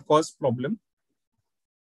will cause problem.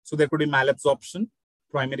 So there could be malabsorption,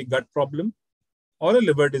 primary gut problem, or a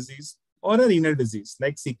liver disease, or a renal disease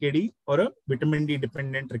like CKD or a vitamin D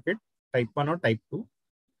dependent ricket, type 1 or type 2.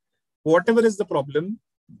 Whatever is the problem,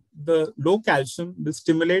 the low calcium will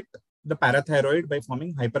stimulate the parathyroid by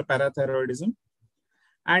forming hyperparathyroidism.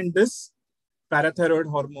 And this parathyroid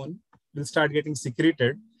hormone will start getting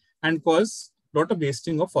secreted and cause a lot of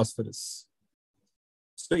wasting of phosphorus.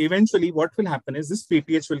 So eventually what will happen is this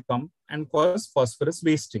PTH will come and cause phosphorus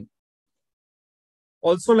wasting.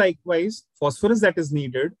 Also likewise, phosphorus that is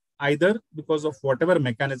needed either because of whatever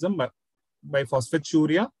mechanism by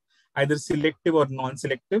phosphaturia, either selective or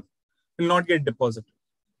non-selective, will not get deposited.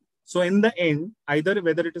 So in the end, either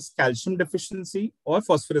whether it is calcium deficiency or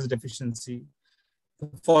phosphorus deficiency, the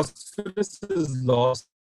phosphorus is lost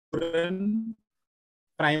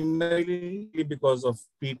primarily because of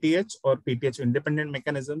PTH or PTH independent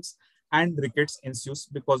mechanisms, and rickets ensues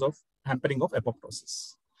because of hampering of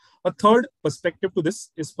apoptosis. A third perspective to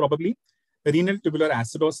this is probably renal tubular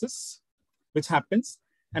acidosis, which happens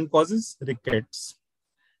and causes rickets.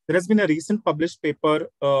 There has been a recent published paper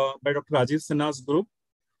by Dr. Rajiv Sinha's group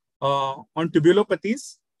on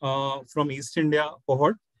tubulopathies from East India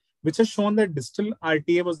cohort, which has shown that distal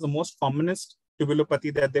RTA was the most commonest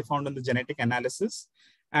tubulopathy that they found in the genetic analysis.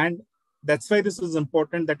 And that's why this is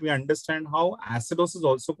important that we understand how acidosis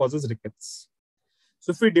also causes rickets.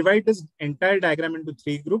 So if we divide this entire diagram into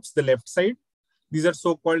three groups, the left side, these are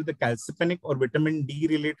so-called the calcipenic or vitamin D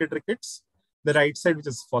related rickets. The right side, which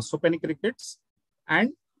is phosphopenic rickets,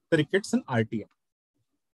 and the rickets in RTA.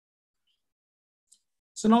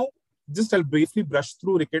 So now just I'll briefly brush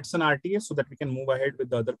through rickets and RTA so that we can move ahead with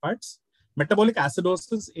the other parts. Metabolic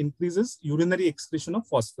acidosis increases urinary excretion of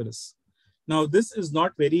phosphorus. Now, this is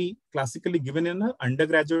not very classically given in our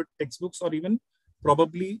undergraduate textbooks or even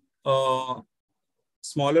probably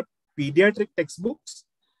smaller pediatric textbooks.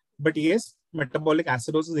 But yes, metabolic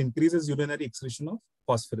acidosis increases urinary excretion of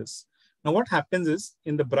phosphorus. Now, what happens is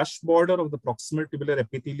in the brush border of the proximal tubular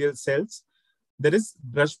epithelial cells, there is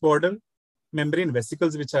brush border membrane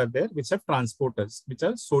vesicles which are there, which have transporters, which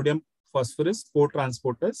are sodium phosphorus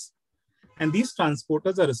co-transporters. And these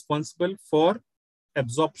transporters are responsible for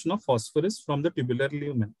absorption of phosphorus from the tubular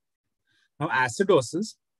lumen. Now,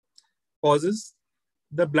 acidosis causes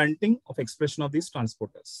the blunting of expression of these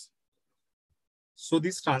transporters. So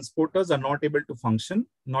these transporters are not able to function,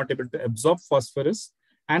 not able to absorb phosphorus,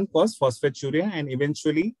 and cause phosphaturia and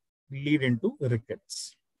eventually lead into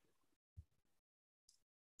rickets.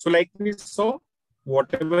 So like we saw,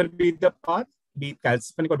 whatever be the path, be it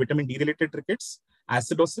calcipenic or vitamin D related rickets,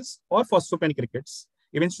 acidosis or phosphopenic rickets,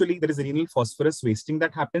 eventually there is renal phosphorus wasting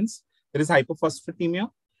that happens. There is hypophosphatemia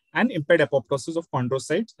and impaired apoptosis of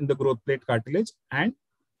chondrocytes in the growth plate cartilage, and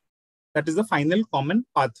that is the final common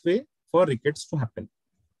pathway for rickets to happen.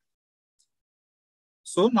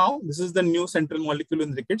 So now this is the new central molecule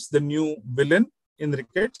in rickets, the new villain in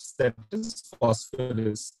rickets, that is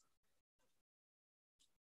phosphorus.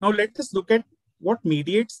 Now let us look at what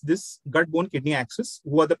mediates this gut-bone-kidney axis.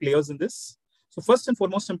 Who are the players in this? So first and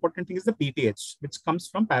foremost important thing is the PTH, which comes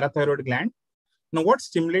from parathyroid gland. Now what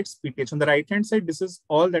stimulates PTH? On the right-hand side, this is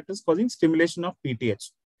all that is causing stimulation of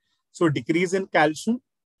PTH. So decrease in calcium,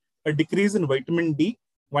 a decrease in vitamin D,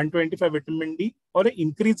 125 vitamin D, or an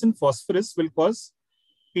increase in phosphorus will cause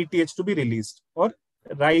PTH to be released, or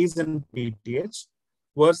rise in PTH,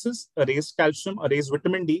 versus a raised calcium, a raised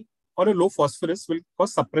vitamin D, or a low phosphorus will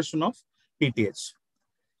cause suppression of PTH.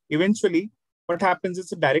 Eventually, what happens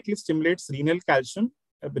is it directly stimulates renal calcium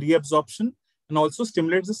reabsorption and also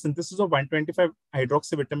stimulates the synthesis of 125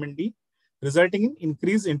 hydroxyvitamin D, resulting in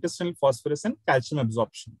increased intestinal phosphorus and calcium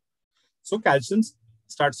absorption. So calcium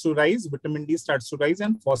starts to rise, vitamin D starts to rise,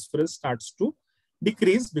 and phosphorus starts to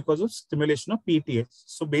decrease because of stimulation of PTH.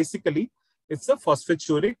 So basically, it's a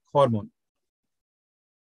phosphaturic hormone.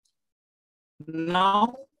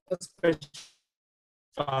 Now, a special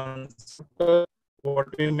transporter, what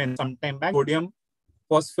we mentioned sometime back, sodium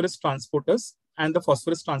phosphorus transporters and the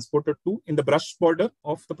phosphorus transporter 2 in the brush border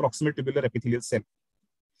of the proximal tubular epithelial cell.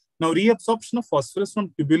 Now, reabsorption of phosphorus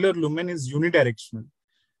from tubular lumen is unidirectional.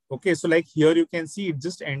 Okay, so like here you can see it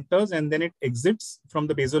just enters and then it exits from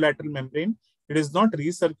the basolateral membrane. It is not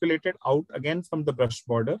recirculated out again from the brush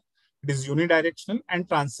border. It is unidirectional and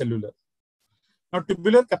transcellular. Now,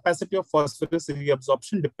 tubular capacity of phosphorus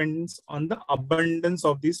reabsorption depends on the abundance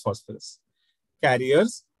of these phosphorus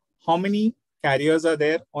carriers, how many carriers are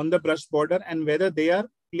there on the brush border, and whether they are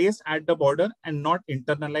placed at the border and not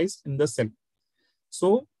internalized in the cell.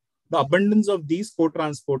 So, the abundance of these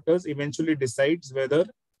co-transporters eventually decides whether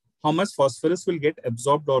how much phosphorus will get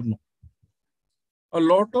absorbed or not. A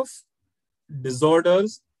lot of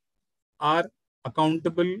disorders are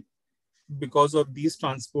accountable because of these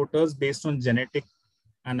transporters based on genetic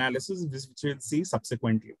analysis, which we'll see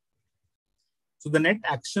subsequently. So the net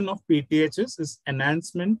action of PTHs is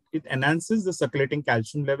enhancement. It enhances the circulating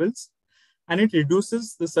calcium levels and it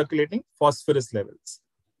reduces the circulating phosphorus levels.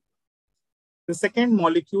 The second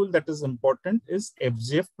molecule that is important is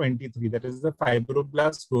FGF23, that is the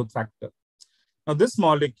fibroblast growth factor. Now this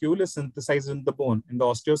molecule is synthesized in the bone, in the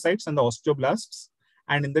osteocytes and the osteoblasts,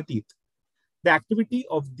 and in the teeth. The activity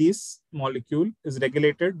of this molecule is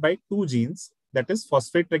regulated by two genes, that is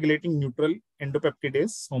phosphate regulating neutral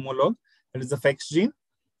endopeptidase homolog, that is the FEX gene,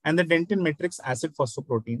 and the dentin matrix acid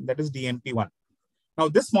phosphoprotein, that is DMP1. Now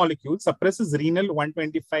this molecule suppresses renal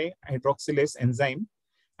 125 hydroxylase enzyme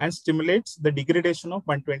and stimulates the degradation of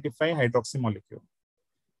 125 hydroxy molecule.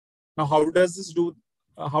 Now how does this do?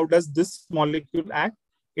 How does this molecule act?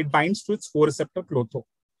 It binds to its co-receptor Klotho.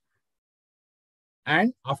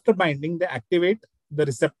 And after binding, they activate the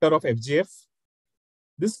receptor of FGF.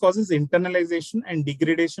 This causes internalization and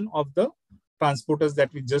degradation of the transporters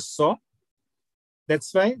that we just saw.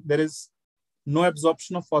 That's why there is no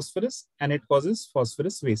absorption of phosphorus and it causes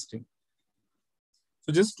phosphorus wasting.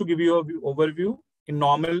 So just to give you an overview, in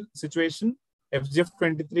normal situation,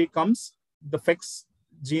 FGF23 comes, the FEX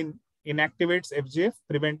gene inactivates FGF,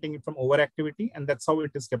 preventing it from overactivity, and that's how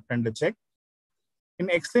it is kept under check. In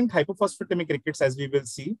X-linked hypophosphatemic rickets, as we will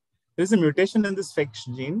see, there is a mutation in this FEX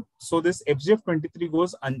gene. So this FGF23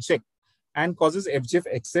 goes unchecked and causes FGF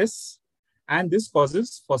excess, and this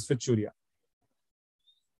causes phosphaturia.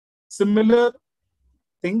 Similar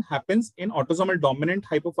thing happens in autosomal dominant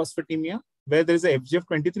hypophosphatemia, where there is a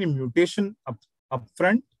FGF23 mutation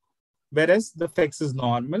upfront, whereas the FEX is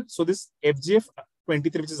normal. So this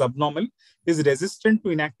FGF23, which is abnormal, is resistant to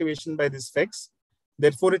inactivation by this FEX.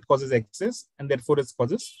 Therefore, it causes excess, and therefore it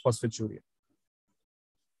causes phosphaturia.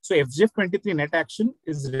 So FGF23 net action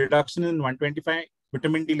is reduction in 125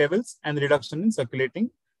 vitamin D levels and reduction in circulating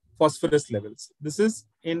phosphorus levels. This is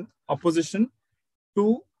in opposition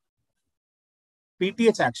to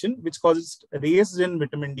PTH action, which causes raise in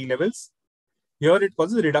vitamin D levels. Here it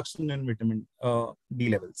causes reduction in vitamin D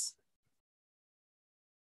levels.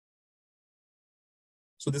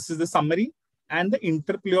 So this is the summary and the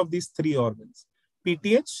interplay of these three organs.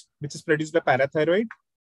 PTH, which is produced by parathyroid,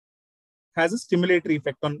 has a stimulatory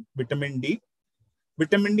effect on vitamin D.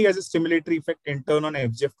 Vitamin D has a stimulatory effect in turn on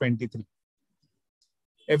FGF23.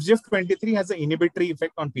 FGF23 has an inhibitory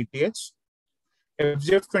effect on PTH.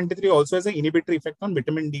 FGF23 also has an inhibitory effect on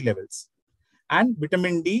vitamin D levels. And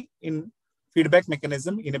vitamin D in feedback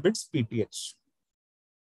mechanism inhibits PTH.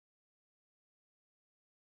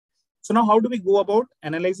 So now how do we go about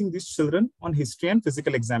analyzing these children on history and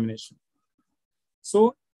physical examination?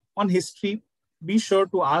 So on history, be sure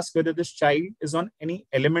to ask whether this child is on any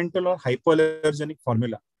elemental or hypoallergenic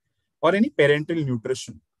formula or any parental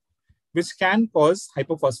nutrition, which can cause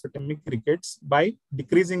hypophosphatemic rickets by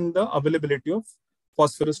decreasing the availability of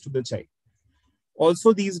phosphorus to the child.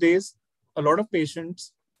 Also these days, a lot of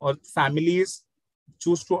patients or families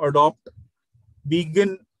choose to adopt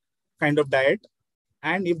vegan kind of diet.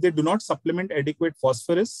 And if they do not supplement adequate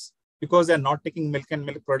phosphorus because they're not taking milk and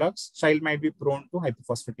milk products, child might be prone to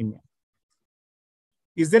hypophosphatemia.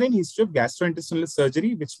 Is there any history of gastrointestinal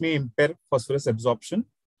surgery which may impair phosphorus absorption?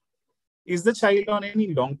 Is the child on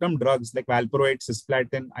any long-term drugs like valproate,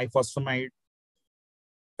 cisplatin, ifosfamide?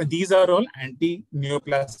 These are all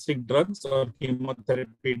anti-neoplastic drugs or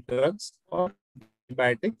chemotherapy drugs or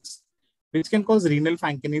antibiotics, which can cause renal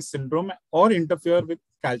Fanconi syndrome or interfere with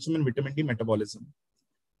calcium and vitamin D metabolism?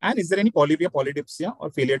 And is there any polyuria, polydipsia, or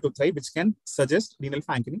failure to thrive which can suggest renal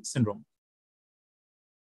Fanconi syndrome?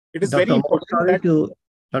 It is very important that...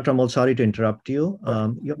 Dr. Amol, sorry to interrupt you.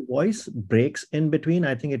 Your voice breaks in between.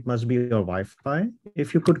 I think it must be your Wi-Fi.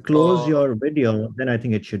 If you could close your video, then I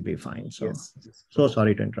think it should be fine. So, yes. So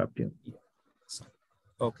sorry to interrupt you.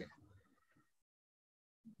 Okay.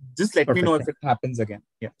 Just let me know if it happens again.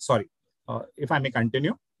 Yeah, sorry. If I may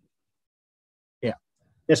continue. Yeah.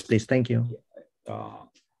 Yes, please. Thank you.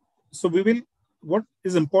 So what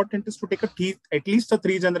is important is to take at least a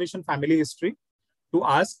 3-generation family history to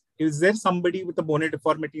ask, is there somebody with a bony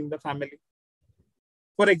deformity in the family?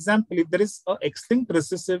 For example, if there is an X-linked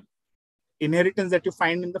recessive inheritance that you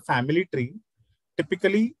find in the family tree,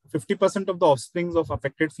 typically 50% of the offsprings of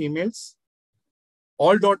affected females,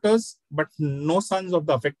 all daughters, but no sons of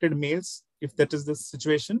the affected males, if that is the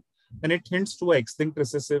situation, then it hints to an X-linked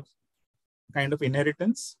recessive kind of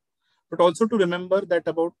inheritance. But also to remember that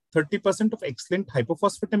about 30% of X-linked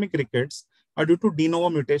hypophosphatemic rickets are due to de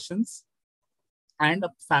novo mutations, and a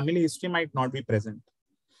family history might not be present.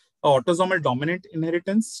 Autosomal dominant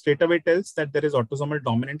inheritance straight away tells that there is autosomal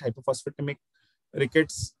dominant hypophosphatemic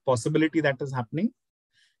rickets possibility that is happening.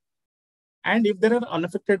 And if there are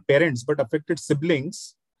unaffected parents but affected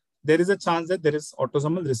siblings, there is a chance that there is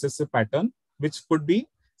autosomal recessive pattern, which could be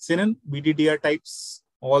seen in BDDR types,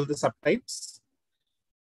 all the subtypes.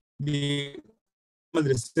 The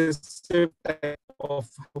recessive type of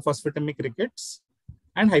hypophosphatemic rickets,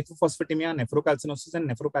 and hypophosphatemia, nephrocalcinosis, and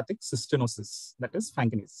nephropathic cystinosis, that is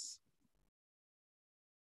Fanconi's.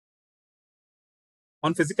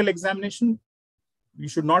 On physical examination, we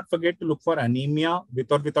should not forget to look for anemia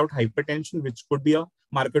with or without hypertension, which could be a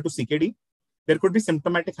marker to CKD. There could be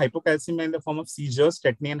symptomatic hypocalcemia in the form of seizures,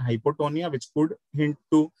 tetany, and hypotonia, which could hint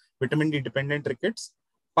to vitamin D dependent rickets.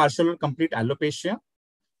 Partial or complete alopecia,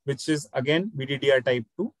 which is again BDDR type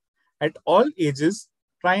 2. At all ages,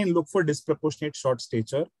 try and look for disproportionate short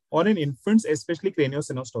stature, or in infants, especially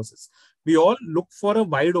craniosynostosis. We all look for a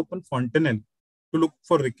wide open fontanelle to look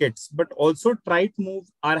for rickets, but also try to move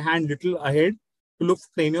our hand little ahead to look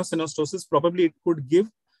for craniosynostosis. Probably it could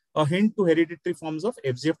give a hint to hereditary forms of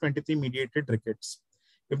FGF23 mediated rickets.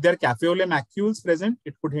 If there are caffeole macules present,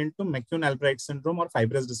 it could hint to McCune-Albright syndrome or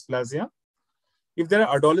fibrous dysplasia. If there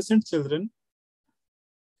are adolescent children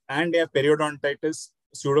and they have periodontitis,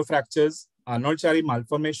 pseudofractures, Arnold-Chiari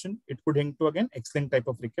malformation, it could hint to again X-linked type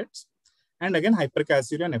of rickets, and again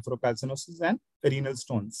hypercalciuria, nephrocalcinosis, and renal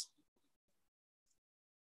stones.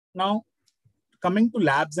 Now, coming to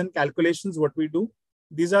labs and calculations, what we do,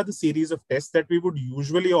 these are the series of tests that we would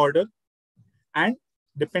usually order, and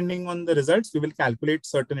depending on the results, we will calculate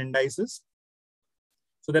certain indices.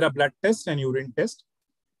 So there are blood tests and urine tests.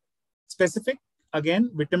 Specific, again,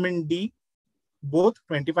 vitamin D, both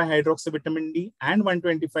 25-hydroxyvitamin D and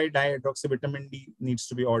 125-dihydroxyvitamin D needs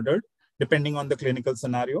to be ordered, depending on the clinical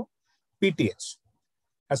scenario. PTH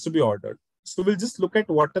has to be ordered. So we'll just look at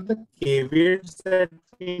what are the caveats that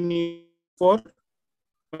we need for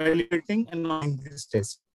evaluating and knowing this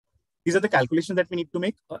test. These are the calculations that we need to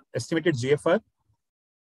make. Estimated GFR.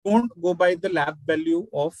 Don't go by the lab value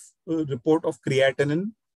of report of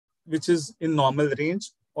creatinine, which is in normal range.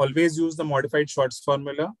 Always use the modified Schwartz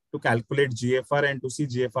formula to calculate GFR and to see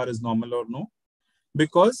GFR is normal or no.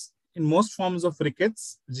 Because in most forms of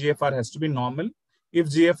rickets, GFR has to be normal. If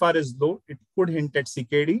GFR is low, it could hint at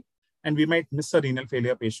CKD, and we might miss a renal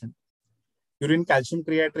failure patient. Urine calcium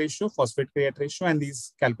create ratio, phosphate create ratio, and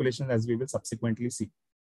these calculations as we will subsequently see.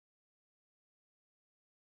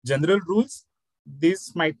 General rules,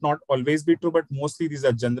 these might not always be true, but mostly these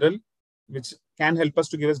are general, which can help us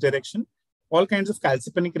to give us direction. All kinds of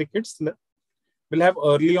calcipenic rickets will have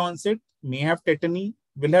early onset, may have tetany,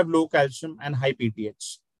 will have low calcium and high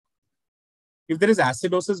PTH. If there is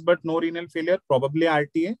acidosis but no renal failure, probably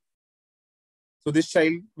RTA. So this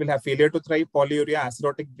child will have failure to thrive, polyuria,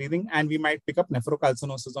 acidotic breathing, and we might pick up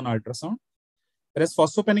nephrocalcinosis on ultrasound. Whereas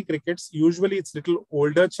phosphopenic rickets, usually it's little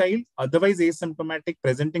older child, otherwise asymptomatic,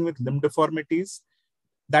 presenting with limb deformities,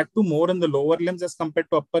 that too more in the lower limbs as compared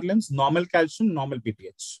to upper limbs, normal calcium, normal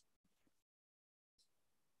PTH.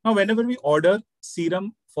 Now, whenever we order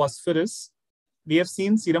serum phosphorus, we have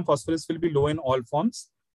seen serum phosphorus will be low in all forms.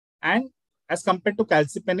 And as compared to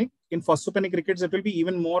calcipenic, in phosphopenic rickets, it will be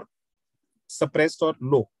even more suppressed or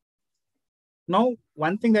low. Now,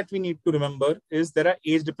 one thing that we need to remember is there are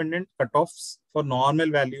age-dependent cutoffs for normal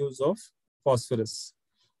values of phosphorus.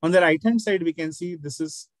 On the right-hand side, we can see this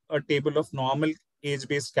is a table of normal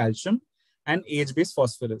age-based calcium and age-based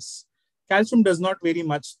phosphorus. Calcium does not vary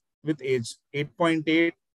much with age,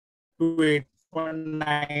 8.8 to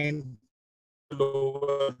 8.9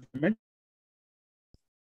 lower limit.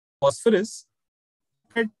 Phosphorus,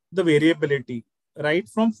 at the variability, right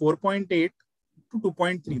from 4.8 to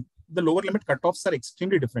 2.3. The lower limit cutoffs are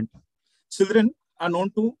extremely different. Children are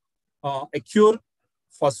known to accrue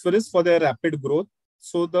phosphorus for their rapid growth.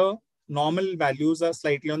 So the normal values are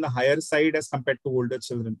slightly on the higher side as compared to older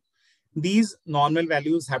children. These normal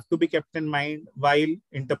values have to be kept in mind while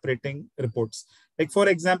interpreting reports. Like for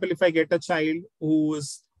example, if I get a child who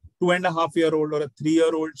is 2.5-year-old or a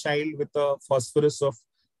 3-year-old child with a phosphorus of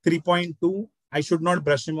 3.2, I should not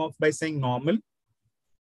brush him off by saying normal,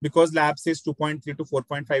 because lab says 2.3 to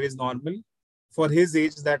 4.5 is normal. For his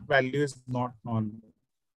age, that value is not normal.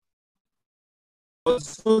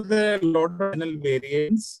 Also, there are a lot of general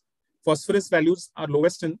variants. Phosphorus values are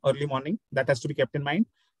lowest in early morning. That has to be kept in mind.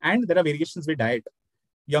 And there are variations with diet.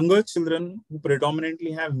 Younger children who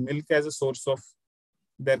predominantly have milk as a source of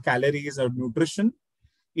their calories or nutrition,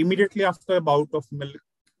 immediately after a bout of milk,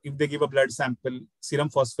 if they give a blood sample, serum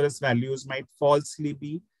phosphorus values might falsely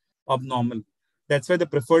be abnormal. That's why the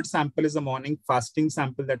preferred sample is a morning fasting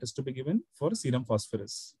sample that is to be given for serum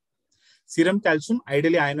phosphorus. Serum calcium,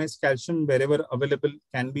 ideally ionized calcium, wherever available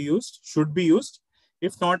can be used, should be used.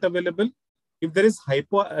 If not available, if there is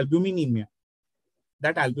hypoalbuminemia,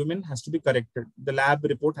 that albumin has to be corrected. The lab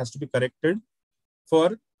report has to be corrected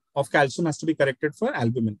of calcium has to be corrected for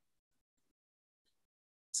albumin.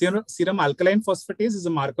 Serum alkaline phosphatase is a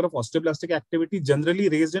marker of osteoblastic activity generally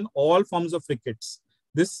raised in all forms of rickets.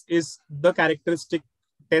 This is the characteristic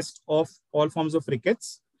test of all forms of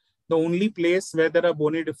rickets. The only place where there are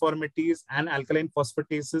bony deformities and alkaline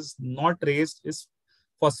phosphatase is not raised is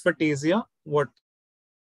phosphatasia, what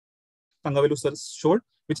Tangavelu sir showed,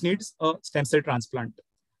 which needs a stem cell transplant.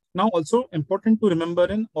 Now, also important to remember,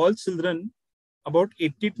 in all children, about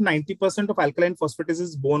 80 to 90% of alkaline phosphatase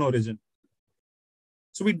is bone origin.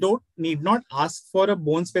 So we need not ask for a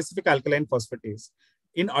bone-specific alkaline phosphatase.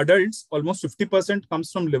 In adults, almost 50%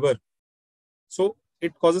 comes from liver. So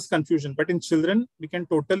it causes confusion. But in children, we can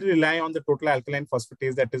totally rely on the total alkaline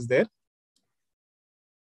phosphatase that is there.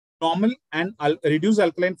 Normal and reduced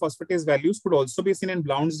alkaline phosphatase values could also be seen in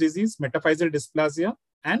Blount's disease, metaphyseal dysplasia,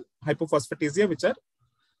 and hypophosphatasia, which are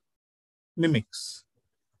mimics.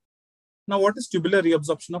 Now, what is tubular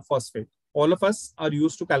reabsorption of phosphate? All of us are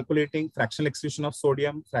used to calculating fractional excretion of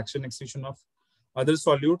sodium, fractional excretion of other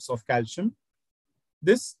solutes of calcium.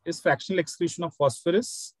 This is fractional excretion of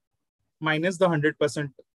phosphorus minus the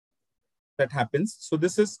 100% that happens. So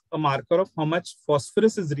this is a marker of how much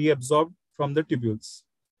phosphorus is reabsorbed from the tubules.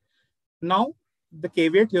 Now, the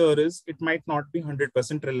caveat here is it might not be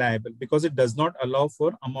 100% reliable because it does not allow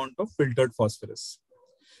for amount of filtered phosphorus.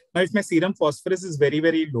 Now, if my serum phosphorus is very,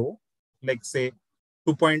 very low, like say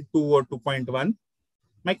 2.2 or 2.1,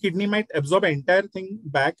 my kidney might absorb the entire thing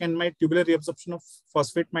back and my tubular reabsorption of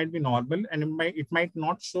phosphate might be normal and it might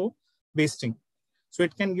not show wasting. So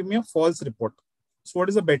it can give me a false report. So what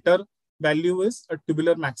is a better value is a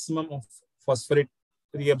tubular maximum of phosphate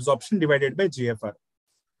reabsorption divided by GFR.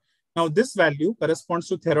 Now this value corresponds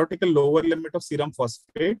to theoretical lower limit of serum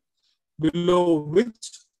phosphate below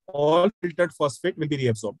which all filtered phosphate will be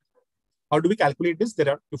reabsorbed. How do we calculate this? There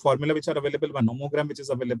are two formulas which are available, one nomogram which is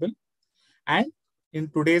available. And in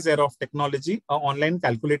today's era of technology, an online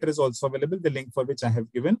calculator is also available, the link for which I have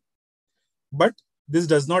given. But this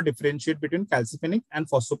does not differentiate between calcipenic and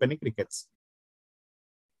phosphopenic rickets.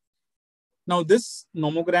 Now this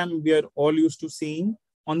nomogram we are all used to seeing.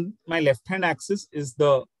 On my left-hand axis is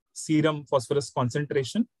the serum phosphorus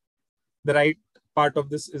concentration. The right part of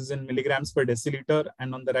this is in milligrams per deciliter,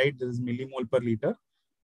 and on the right there is millimole per liter.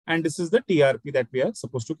 And this is the TRP that we are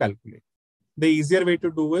supposed to calculate. The easier way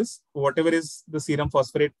to do is whatever is the serum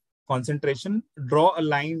phosphate concentration, draw a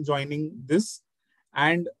line joining this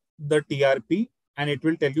and the TRP, and it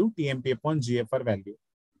will tell you TMP upon GFR value.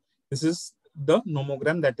 This is the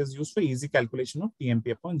nomogram that is used for easy calculation of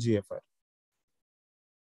TMP upon GFR.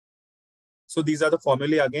 So these are the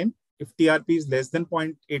formulae again. If TRP is less than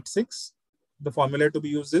 0.86, the formula to be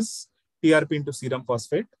used is TRP into serum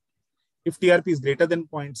phosphate. If TRP is greater than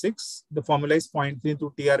 0.6, the formula is 0.3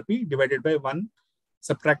 into TRP divided by 1,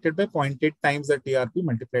 subtracted by 0.8 times the TRP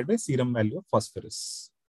multiplied by serum value of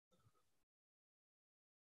phosphorus.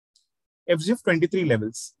 FGF23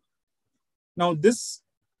 levels. Now this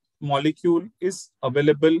molecule is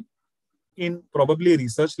available in probably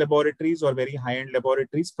research laboratories or very high-end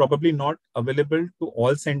laboratories, probably not available to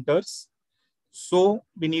all centers. So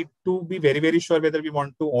we need to be very, very sure whether we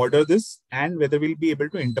want to order this and whether we'll be able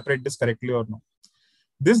to interpret this correctly or not.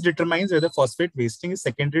 This determines whether phosphate wasting is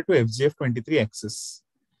secondary to FGF23 axis.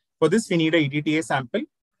 For this, we need a EDTA sample,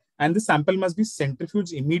 and the sample must be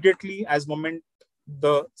centrifuged immediately as moment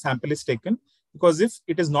the sample is taken, because if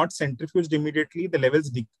it is not centrifuged immediately, the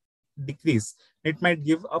levels decrease. It might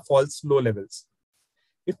give a false low levels.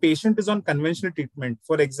 If patient is on conventional treatment,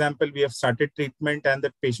 for example, we have started treatment and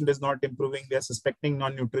the patient is not improving, we are suspecting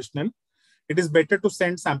non-nutritional, it is better to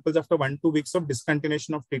send samples after 1-2 weeks of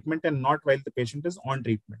discontinuation of treatment and not while the patient is on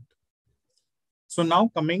treatment. So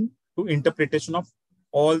now coming to interpretation of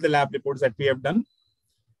all the lab reports that we have done.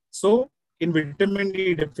 So in vitamin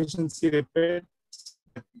D deficiency reports,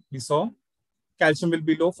 we saw calcium will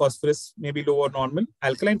be low, phosphorus may be low or normal,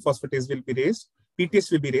 alkaline phosphatase will be raised,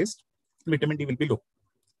 PTH will be raised, vitamin D will be low.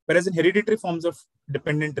 Whereas in hereditary forms of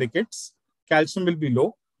dependent rickets, calcium will be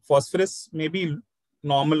low, phosphorus may be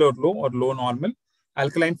normal or low normal,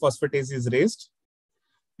 alkaline phosphatase is raised.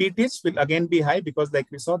 PTH will again be high because like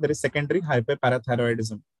we saw, there is secondary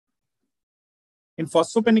hyperparathyroidism. In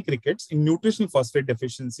phosphopenic rickets, in nutritional phosphate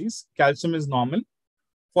deficiencies, calcium is normal,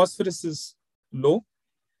 phosphorus is low,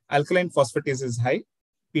 alkaline phosphatase is high,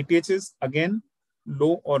 PTH is again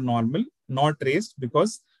low or normal, not raised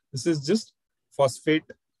because this is just phosphate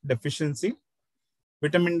deficiency.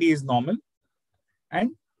 Vitamin D is normal,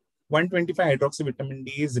 and 125 hydroxy vitamin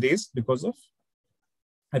D is raised because of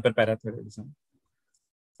hyperparathyroidism.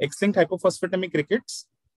 X-linked hypophosphatemic rickets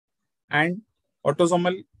and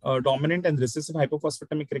autosomal dominant and recessive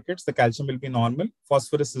hypophosphatemic rickets, the calcium will be normal.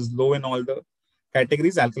 Phosphorus is low in all the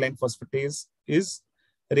categories. Alkaline phosphatase is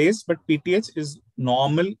raised, but PTH is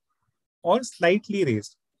normal or slightly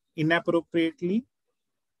raised, inappropriately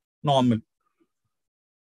normal.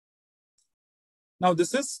 Now,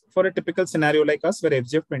 this is for a typical scenario like us where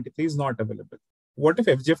FGF23 is not available. What if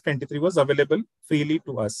FGF23 was available freely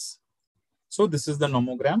to us? So this is the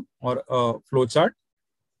nomogram or flow chart.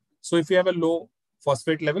 So if you have a low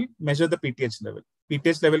phosphate level, measure the PTH level.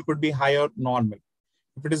 PTH level could be high or normal.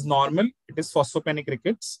 If it is normal, it is phosphopenic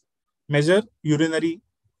rickets. Measure urinary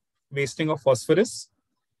wasting of phosphorus.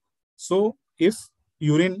 So if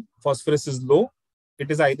urine phosphorus is low,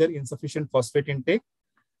 it is either insufficient phosphate intake,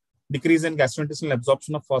 decrease in gastrointestinal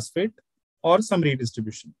absorption of phosphate, or some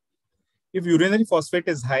redistribution. If urinary phosphate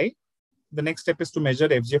is high, the next step is to measure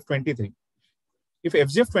FGF23. If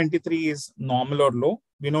FGF23 is normal or low,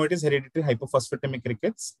 we know it is hereditary hypophosphatemic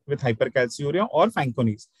rickets with hypercalciuria or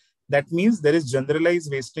Fanconi's. That means there is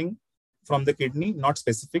generalized wasting from the kidney, not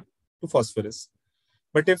specific to phosphorus.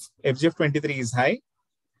 But if FGF23 is high,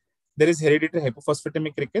 there is hereditary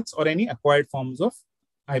hypophosphatemic rickets or any acquired forms of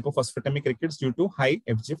hypophosphatemic rickets due to high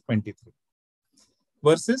FGF23.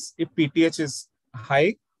 Versus if PTH is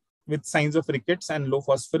high with signs of rickets and low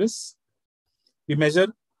phosphorus, we measure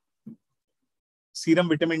serum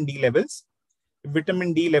vitamin D levels. If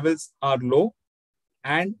vitamin D levels are low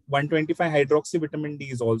and 125 hydroxy vitamin D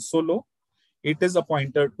is also low, it is a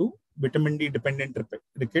pointer to vitamin D dependent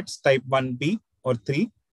rickets type 1B or 3.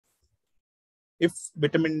 If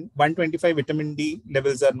 125 vitamin D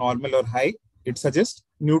levels are normal or high, it suggests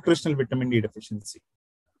nutritional vitamin D deficiency.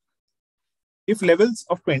 If levels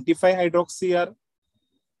of 25 hydroxy are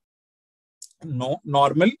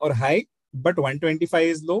normal or high, but 125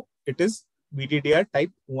 is low, it is VDDR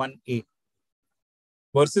type 1A.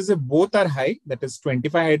 Versus if both are high, that is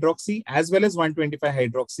 25 hydroxy as well as 125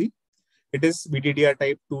 hydroxy, it is VDDR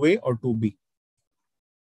type 2A or 2B.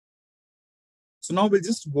 So now we'll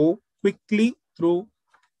just go quickly through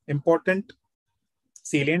important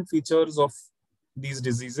salient features of these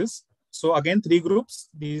diseases. So again, 3 groups.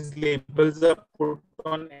 These labels are put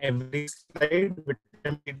on every slide: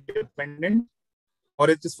 vitamin D dependent, or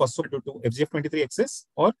it is phosphorylated to FGF23 excess,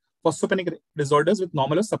 or phosphopenic disorders with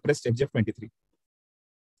normal or suppressed FGF23.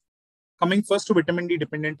 Coming first to vitamin D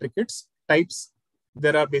dependent rickets types,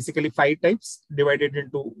 there are basically 5 types divided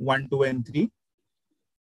into 1, 2, and 3.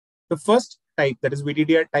 The first type, that is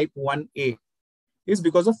VDDR type 1A, is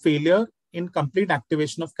because of failure in complete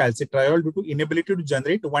activation of calcitriol due to inability to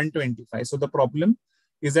generate 125. So the problem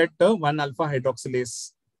is at the 1-alpha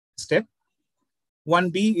hydroxylase step.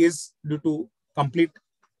 1B is due to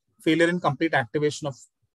failure in complete activation of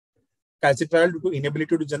calcitriol due to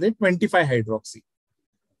inability to generate 25 hydroxy.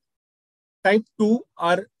 Type 2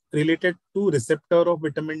 are related to receptor of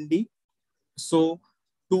vitamin D. So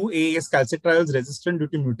 2A is calcitriol is resistant due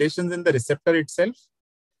to mutations in the receptor itself.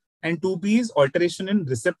 And 2B is alteration in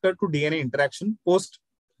receptor to DNA interaction post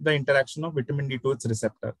the interaction of vitamin D to its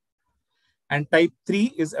receptor. And type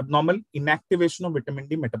 3 is abnormal inactivation of vitamin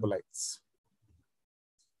D metabolites.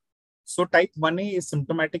 So type 1A is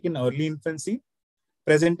symptomatic in early infancy,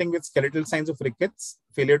 presenting with skeletal signs of rickets,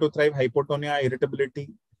 failure to thrive, hypotonia, irritability,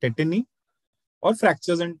 tetany, or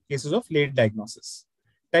fractures in cases of late diagnosis.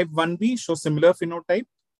 Type 1b shows similar phenotype,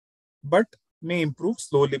 but may improve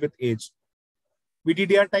slowly with age.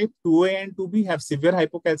 VDDR type 2A and 2B have severe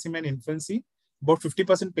hypocalcemia in infancy. About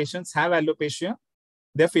 50% patients have alopecia.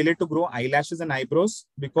 They have failure to grow eyelashes and eyebrows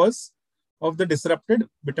because of the disrupted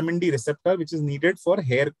vitamin D receptor, which is needed for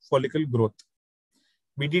hair follicle growth.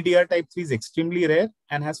 VDDR type 3 is extremely rare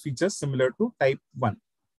and has features similar to type 1.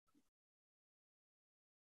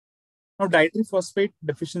 Now, dietary phosphate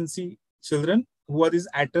deficiency children who are this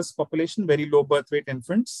at-risk population, very low birth weight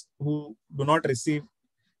infants who do not receive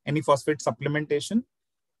any phosphate supplementation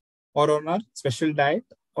or on a special diet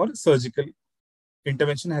or surgical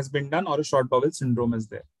intervention has been done or a short bowel syndrome is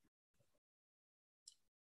there.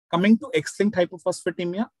 Coming to X-linked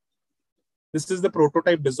hypophosphatemia, this is the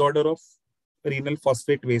prototype disorder of renal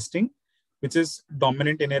phosphate wasting, which is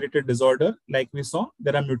dominant inherited disorder. Like we saw,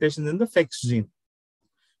 there are mutations in the FEX gene.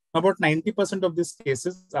 About 90% of these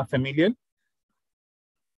cases are familial.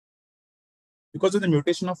 Because of the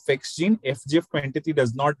mutation of FEX gene, FGF23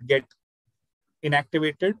 does not get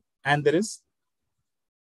inactivated and there is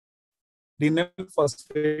renal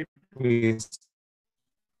phosphate waste.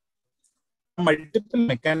 Multiple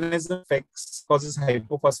mechanisms FEX causes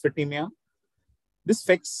hypophosphatemia. This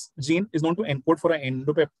FEX gene is known to encode for an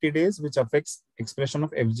endopeptidase, which affects expression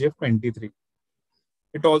of FGF23.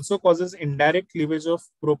 It also causes indirect cleavage of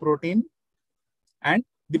proprotein, and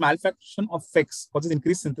the malfunction of FEX causes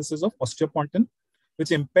increased synthesis of osteopontin,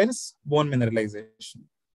 which impairs bone mineralization.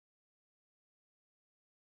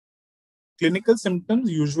 Clinical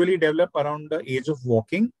symptoms usually develop around the age of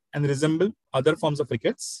walking and resemble other forms of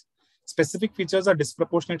rickets. Specific features are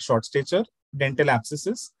disproportionate short stature, dental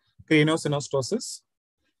abscesses, craniosynostosis,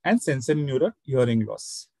 and sensorineural hearing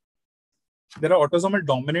loss. There are autosomal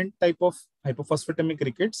dominant type of hypophosphatemic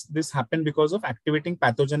rickets. This happened because of activating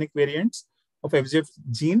pathogenic variants of FGF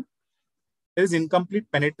gene. There is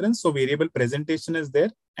incomplete penetrance, so variable presentation is there,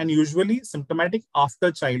 and usually symptomatic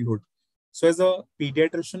after childhood. So as a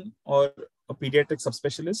pediatrician or a pediatric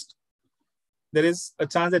subspecialist, there is a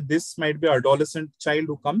chance that this might be an adolescent child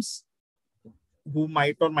who comes, who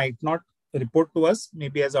might or might not report to us,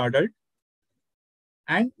 maybe as an adult.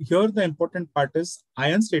 And here the important part is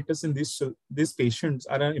iron status in these patients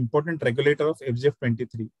are an important regulator of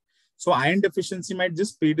FGF23. So iron deficiency might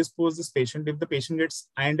just predispose this patient. If the patient gets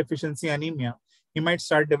iron deficiency anemia, he might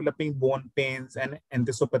start developing bone pains and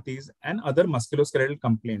enthesopathies and other musculoskeletal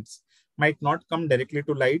complaints. Might not come directly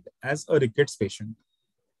to light as a rickets patient.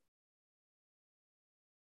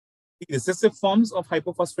 The recessive forms of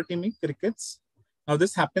hypophosphatemic rickets. Now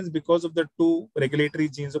this happens because of the two regulatory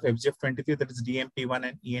genes of FGF23, that is DMP1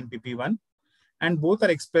 and ENPP1, and both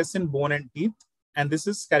are expressed in bone and teeth, and this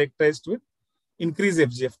is characterized with increased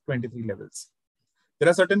FGF23 levels. There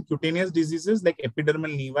are certain cutaneous diseases like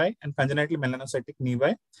epidermal nevi and congenital melanocytic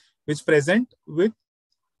nevi, which present with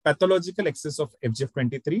pathological excess of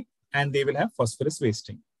FGF23, and they will have phosphorus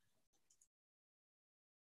wasting.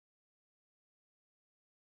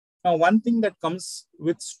 Now, one thing that comes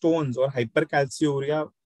with stones or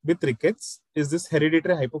hypercalciuria with rickets is this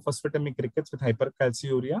hereditary hypophosphatemic rickets with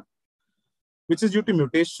hypercalciuria, which is due to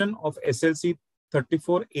mutation of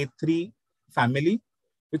SLC34A3 family,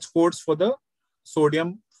 which codes for the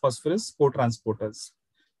sodium phosphorus cotransporters.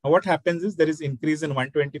 Now, what happens is there is increase in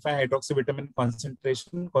 125 hydroxyvitamin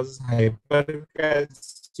concentration, causes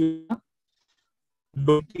hypercalciuria,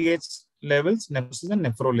 low pH levels, nephrosis, and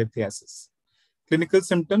nephrolithiasis. Clinical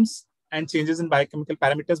symptoms and changes in biochemical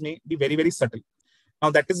parameters may be very, very subtle. Now,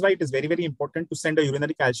 that is why it is very, very important to send a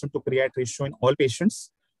urinary calcium to create ratio in all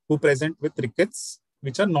patients who present with rickets,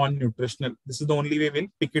 which are non-nutritional. This is the only way we'll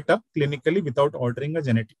pick it up clinically without ordering a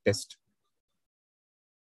genetic test.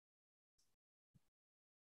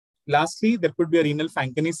 Lastly, there could be a renal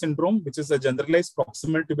Fanconi syndrome, which is a generalized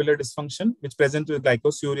proximal tubular dysfunction, which presents with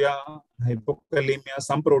glycosuria, hypokalemia,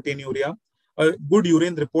 some proteinuria. A good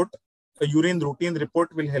urine report, a urine routine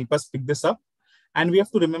report will help us pick this up. And we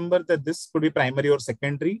have to remember that this could be primary or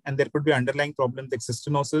secondary, and there could be underlying problems like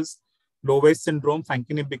cystinosis, low waist syndrome,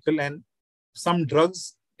 Fanconi-Bickel, and some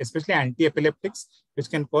drugs, especially anti-epileptics,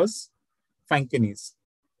 which can cause Fanconi's.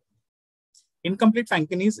 Incomplete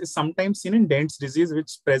Fanconi's is sometimes seen in Dent's disease,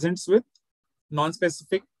 which presents with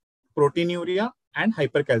non-specific proteinuria and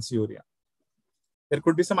hypercalciuria. There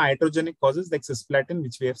could be some iatrogenic causes like cisplatin,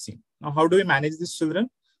 which we have seen. Now, how do we manage these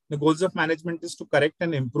children? The goals of management is to correct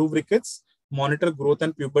and improve rickets, monitor growth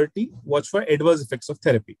and puberty, watch for adverse effects of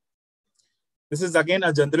therapy. This is again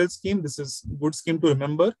a general scheme. This is a good scheme to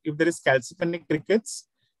remember. If there is calcipenic rickets,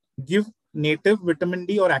 give native vitamin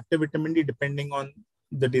D or active vitamin D depending on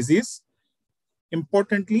the disease.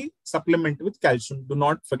 Importantly, supplement with calcium. Do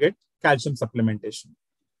not forget calcium supplementation.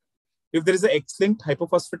 If there is an X-linked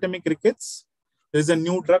hypophosphatemic rickets, there is a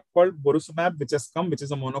new drug called borusumab which has come, which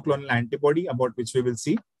is a monoclonal antibody about which we will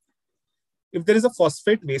see. If there is a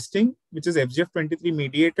phosphate wasting, which is FGF23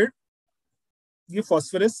 mediated, give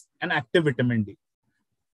phosphorus and active vitamin D.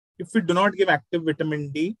 If we do not give active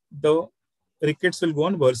vitamin D, the rickets will go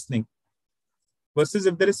on worsening. Versus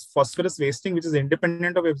if there is phosphorus wasting, which is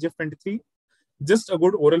independent of FGF23, just a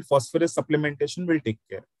good oral phosphorus supplementation will take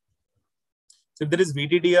care. So if there is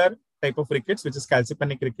VDDR type of rickets, which is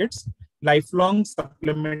calcipanic rickets, lifelong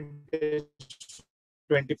supplementation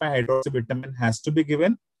 25 hydroxy vitamin has to be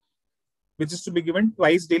given, which is to be given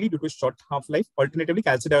twice daily due to short half-life. Alternatively,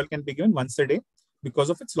 calcidiol can be given once a day because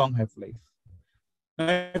of its long half-life.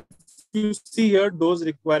 Now, if you see here, those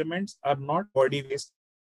requirements are not body waste.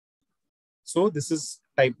 So this is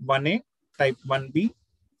type 1A, type 1B,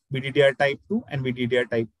 VDDR type 2, and VDDR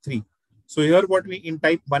type 3. So here what we in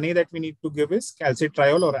type 1A that we need to give is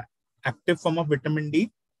calcitriol or active form of vitamin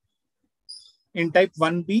D. In type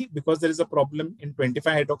 1B, because there is a problem in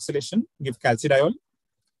 25 hydroxylation, give calcidiol.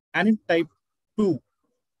 And in type 2,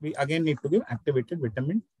 we again need to give activated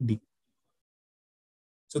vitamin D.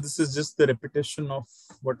 So this is just the repetition of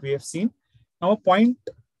what we have seen. Now a point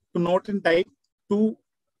to note in type 2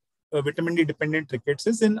 vitamin D dependent rickets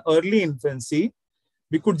is in early infancy,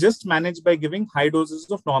 we could just manage by giving high doses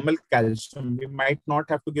of normal calcium. We might not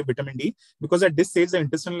have to give vitamin D because at this stage, the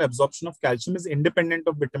intestinal absorption of calcium is independent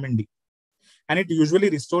of vitamin D. And it usually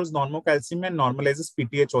restores normocalcium and normalizes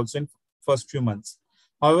PTH also in first few months.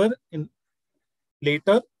 However, in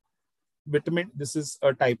later, this is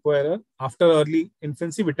a typo error. After early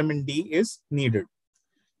infancy, vitamin D is needed.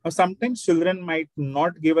 Now, sometimes children might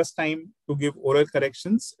not give us time to give oral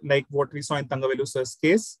corrections, like what we saw in Tangavelu sir's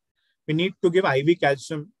case. We need to give IV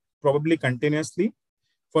calcium probably continuously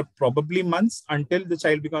for probably months until the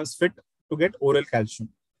child becomes fit to get oral calcium.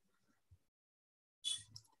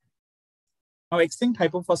 Now, extinct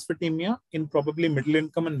hypophosphatemia in probably middle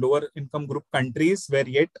income and lower income group countries where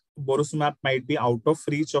yet borusumab might be out of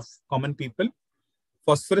reach of common people.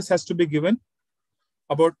 Phosphorus has to be given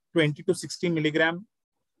about 20 to 60 milligram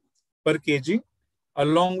per kg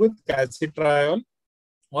along with calcitriol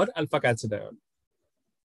or alpha calcidiol.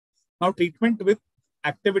 Now, treatment with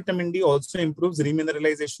active vitamin D also improves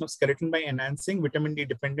remineralization of skeleton by enhancing vitamin D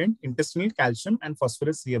dependent intestinal calcium and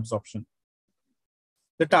phosphorus reabsorption.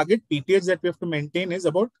 The target PTH that we have to maintain is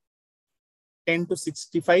about 10 to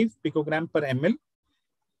 65 picogram per ml.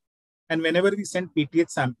 And whenever we send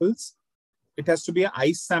PTH samples, it has to be an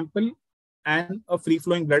ice sample and a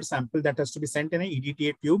free-flowing blood sample that has to be sent in an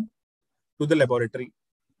EDTA tube to the laboratory.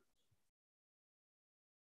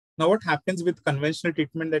 Now, what happens with conventional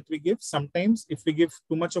treatment that we give? Sometimes if we give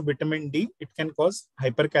too much of vitamin D, it can cause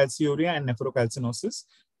hypercalciuria and nephrocalcinosis,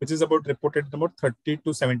 which is reported in about 30 to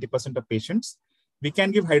 70% of patients. We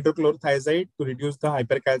can give hydrochlorothiazide to reduce the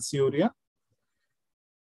hypercalciuria.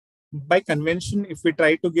 By convention, if we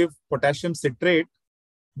try to give potassium citrate,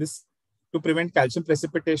 this to prevent calcium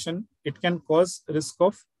precipitation, it can cause risk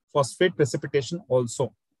of phosphate precipitation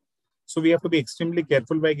also. So we have to be extremely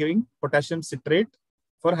careful by giving potassium citrate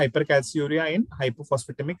for hypercalciuria in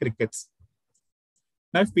hypophosphatemic rickets.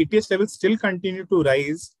 Now, if PTH levels still continue to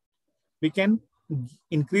rise, we can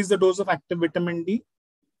increase the dose of active vitamin D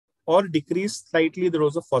or decrease slightly the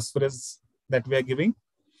dose of phosphorus that we are giving.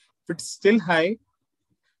 If it's still high,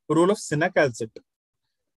 role of cinacalcet,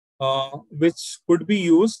 which could be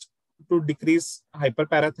used to decrease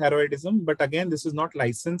hyperparathyroidism, but again, this is not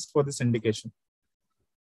licensed for this indication.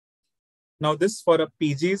 Now, this for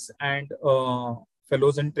PGs and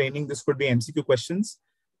fellows in training, this could be MCQ questions.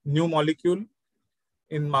 New molecule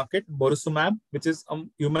in market, borusumab, which is a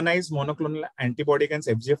humanized monoclonal antibody against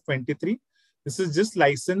FGF23. This is just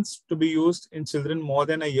licensed to be used in children more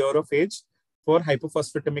than a year of age for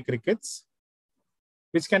hypophosphatemic rickets,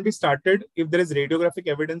 which can be started if there is radiographic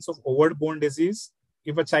evidence of overt bone disease,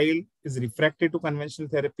 if a child is refractory to conventional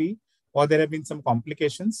therapy, or there have been some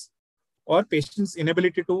complications, or patient's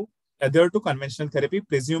inability to adhere to conventional therapy,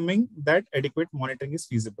 presuming that adequate monitoring is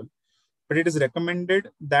feasible. But it is recommended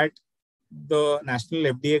that the national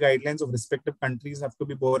FDA guidelines of respective countries have to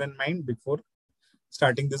be borne in mind before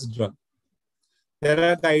starting this drug. There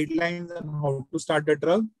are guidelines on how to start the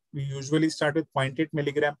drug. We usually start with 0.8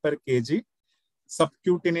 milligram per kg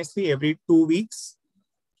subcutaneously every 2 weeks,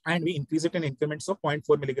 and we increase it in increments of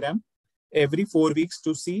 0.4 milligram every 4 weeks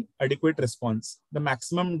to see adequate response. The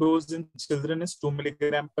maximum dose in children is 2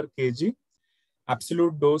 milligram per kg.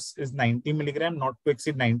 Absolute dose is 90 milligram, not to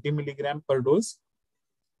exceed 90 milligram per dose.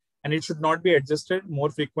 And it should not be adjusted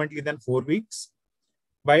more frequently than 4 weeks.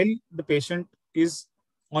 While the patient is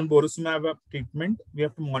on borusumab treatment, we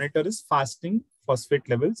have to monitor is fasting phosphate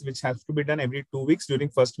levels, which has to be done every 2 weeks during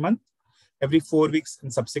first month, every 4 weeks in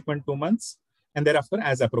subsequent 2 months, and thereafter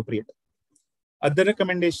as appropriate. Other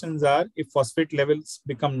recommendations are if phosphate levels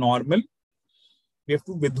become normal, we have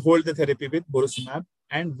to withhold the therapy with borusumab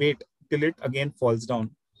and wait till it again falls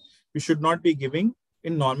down. We should not be giving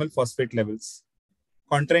in normal phosphate levels.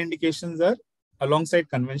 Contraindications are alongside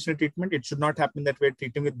conventional treatment, it should not happen that we're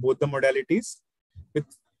treating with both the modalities. With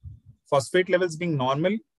phosphate levels being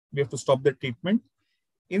normal, we have to stop the treatment.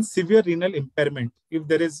 In severe renal impairment, if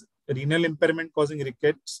there is renal impairment causing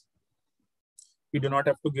rickets, we do not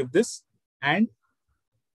have to give this. And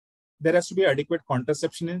there has to be adequate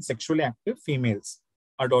contraception in sexually active females,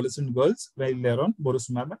 adolescent girls, while they're on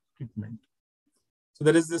borusumab treatment. So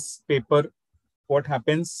there is this paper, what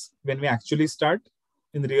happens when we actually start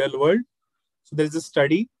in the real world. So there is a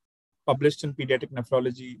study published in Pediatric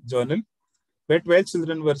Nephrology Journal, where 12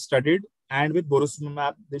 children were studied, and with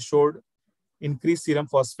borusumab, they showed increased serum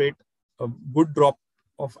phosphate, a good drop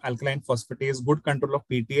of alkaline phosphatase, good control of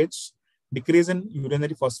PTH, decrease in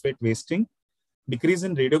urinary phosphate wasting, decrease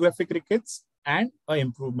in radiographic rickets, and an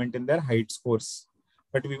improvement in their height scores.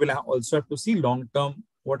 But we will also have to see long-term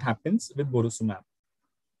what happens with borusumab.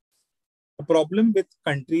 The problem with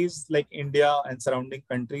countries like India and surrounding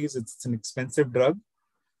countries, it's an expensive drug.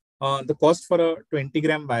 The cost for a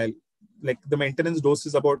 20-gram vial, like the maintenance dose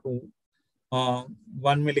is about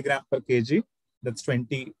 1 milligram per kg. That's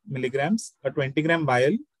 20 milligrams. A 20-gram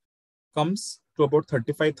vial comes to about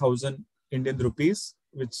 35,000 Indian rupees,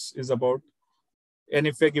 which is about, and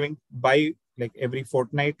if we're giving by like every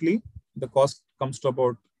fortnightly, the cost comes to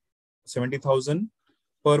about 70,000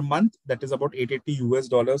 per month. That is about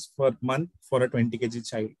 $880 per month for a 20 kg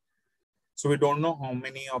child. So we don't know how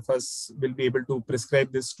many of us will be able to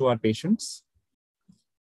prescribe this to our patients.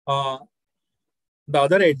 The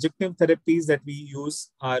other adjunctive therapies that we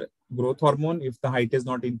use are growth hormone if the height is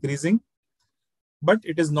not increasing, but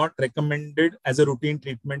it is not recommended as a routine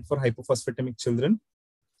treatment for hypophosphatemic children.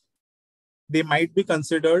 They might be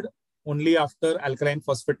considered only after alkaline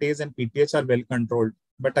phosphatase and PTH are well controlled.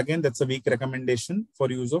 But again, that's a weak recommendation for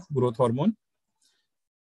use of growth hormone.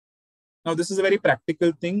 Now, this is a very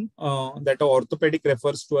practical thing that an orthopedic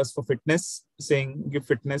refers to us for fitness, saying give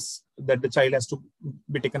fitness that the child has to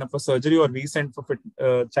be taken up for surgery, or we send for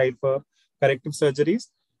child for corrective surgeries.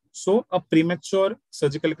 So a premature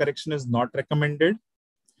surgical correction is not recommended.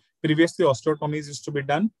 Previously, osteotomies used to be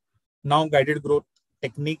done. Now, guided growth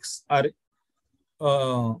techniques are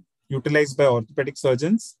utilized by orthopedic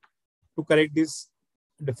surgeons to correct these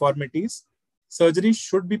deformities. Surgery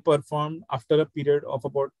should be performed after a period of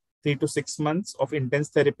about 3 to 6 months of intense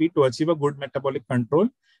therapy to achieve a good metabolic control,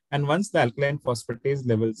 and once the alkaline phosphatase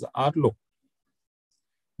levels are low.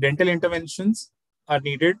 Dental interventions are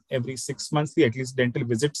needed every 6 monthly, at least dental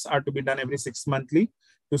visits are to be done every 6 monthly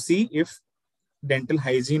to see if dental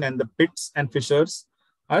hygiene and the pits and fissures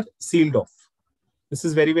are sealed off. This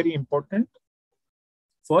is very, very important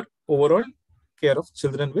for overall care of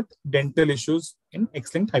children with dental issues in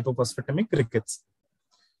X-linked hypophosphatemic rickets.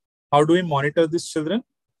 How do we monitor these children?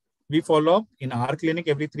 We follow up in our clinic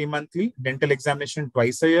every 3 monthly, dental examination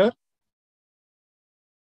twice a year,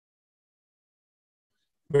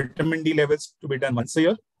 vitamin D levels to be done once a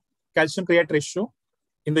year, calcium create ratio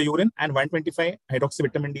in the urine and 125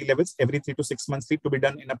 hydroxyvitamin D levels every 3 to 6 months to be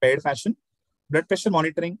done in a paired fashion. Blood pressure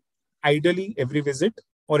monitoring, ideally every visit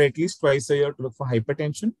or at least twice a year to look for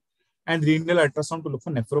hypertension, and renal ultrasound to look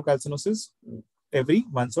for nephrocalcinosis every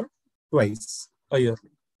once or twice a year.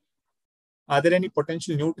 Are there any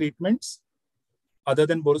potential new treatments other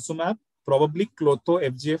than borusumab? Probably Klotho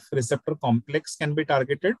FGF receptor complex can be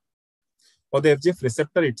targeted, or the FGF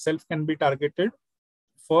receptor itself can be targeted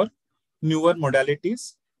for newer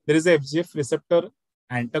modalities. There is a FGF receptor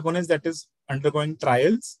antagonist that is undergoing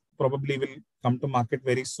trials, probably will come to market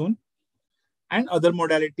very soon, and other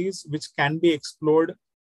modalities which can be explored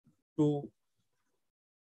to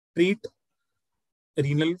treat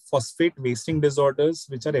renal phosphate wasting disorders,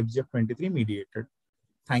 which are FGF23 mediated.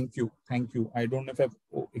 Thank you. Thank you. I don't know if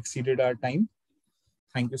I've exceeded our time.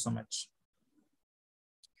 Thank you so much.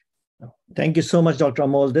 Thank you so much, Dr.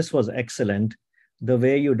 Amol. This was excellent. The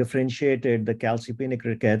way you differentiated the calcipenic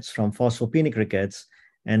rickets from phosphopenic rickets,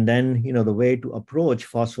 and then, the way to approach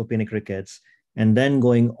phosphopenic rickets, and then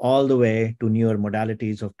going all the way to newer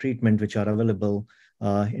modalities of treatment, which are available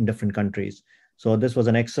in different countries. So this was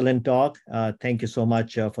an excellent talk. Thank you so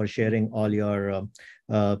much for sharing all your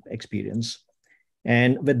experience.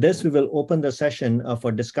 And with this, we will open the session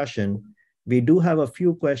for discussion. We do have a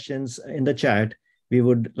few questions in the chat. We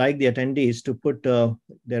would like the attendees to put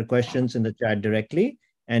their questions in the chat directly,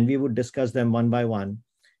 and we would discuss them one by one.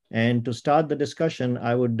 And to start the discussion,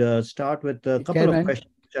 I would start with a couple of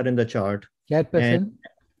questions which are in the chart. Chairperson.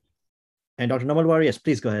 And Dr. Namalwar, yes,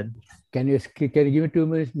 please go ahead. Can you give me 2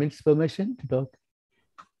 minutes permission to talk?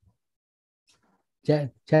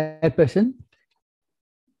 Chairperson?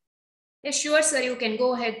 Yes, sure, sir. You can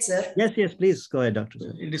go ahead, sir. Yes, please go ahead, Doctor.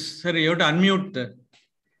 It is, sir, you have to unmute.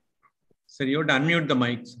 Sir, you have to unmute the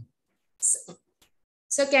mic.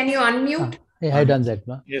 Sir, can you unmute? I have done that.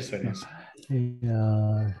 Yes, sir. Yes.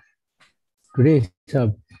 Today's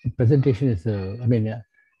presentation is,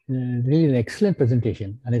 really an excellent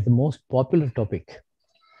presentation, and it's the most popular topic.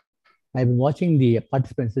 I've been watching the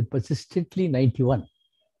participants persistently 91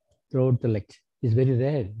 throughout the lecture. It's very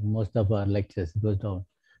rare in most of our lectures. It goes down.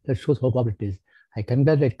 That shows how popular it is. I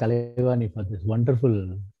congratulate Kalevani for this wonderful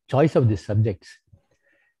choice of these subjects.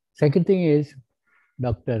 Second thing is,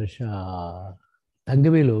 Dr.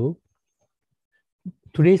 Thangavelu,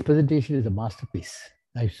 today's presentation is a masterpiece.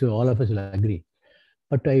 I'm sure all of us will agree.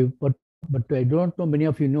 But I don't know, many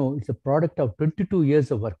of you know, it's a product of 22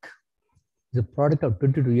 years of work. It's a product of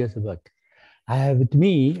 22 years of work. I have with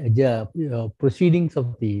me proceedings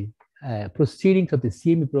of the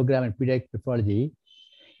CME program in pediatric nephrology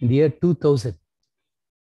in the year 2000.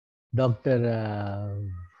 Dr.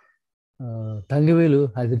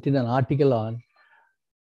 Thangavelu has written an article on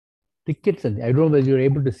rickets. I don't know whether you're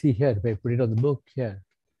able to see here, if I put it on the book here,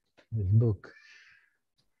 this book.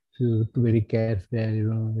 So very careful,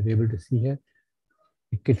 you're able to see here.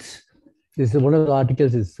 Rickets. This is one of the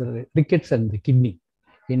articles is rickets and the kidney.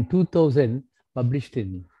 In 2000, published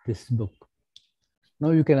in this book.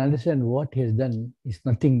 Now you can understand what he has done is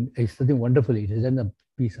nothing wonderful. He has done a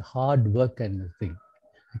piece of hard work and thing.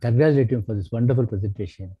 I congratulate him for this wonderful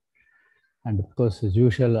presentation. And of course, as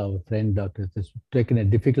usual, our friend Dr. has taken a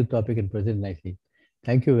difficult topic and present nicely.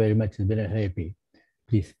 Thank you very much. It's been a happy.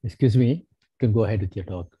 Please, excuse me. You can go ahead with your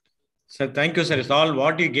talk. Sir, thank you, sir. It's all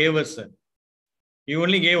what you gave us, sir. You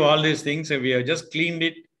only gave all these things, and we have just cleaned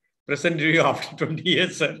it, presented to you after 20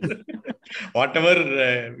 years, sir.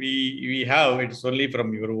 Whatever we have, it's only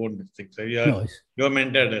from your own things. So you are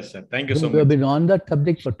mentored us, sir. Thank you so much. We have been on that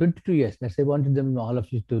subject for 22 years. That's why I wanted them, all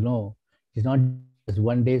of you, to know. It's not just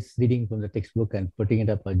one day's reading from the textbook and putting it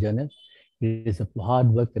up a journal. It is a hard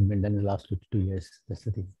work that has been done in the last 22 years. That's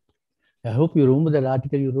the thing. I hope you remember that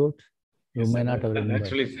article you wrote. You may not have remembered.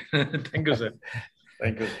 Actually, thank you, sir.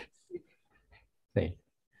 Thank you. Right.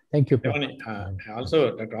 Thank you.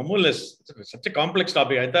 Also, Dr. Amol is such a complex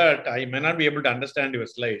topic. I thought I may not be able to understand your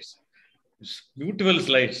slides. It's beautiful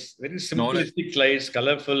slides, very simplistic slides,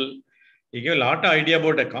 colorful. You give a lot of idea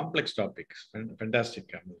about a complex topic. Fantastic,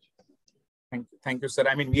 Amol. Thank you, sir.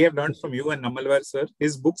 I mean, we have learned from you and Namalwar, sir.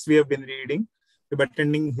 His books we have been reading. We've been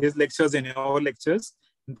attending his lectures and our lectures.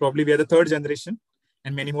 And probably we are the third generation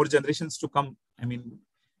and many more generations to come. I mean,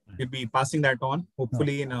 we'll be passing that on,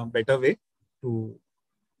 hopefully in a better way to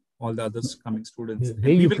all the others coming students. The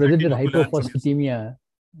way you presented hypophosphatemia.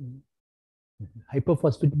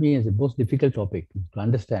 Hypophosphatemia is the most difficult topic to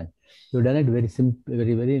understand. You've done it very simple,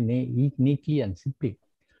 very neatly and simply.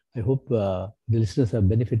 I hope the listeners have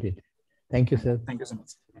benefited. Thank you, sir. Thank you so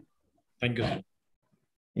much. Thank you, sir.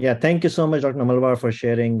 Yeah, thank you so much, Dr. Namalwar, for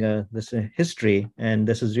sharing this history. And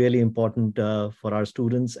this is really important for our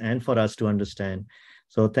students and for us to understand.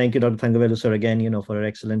 So thank you, Dr. Thangavelu, sir, again, for an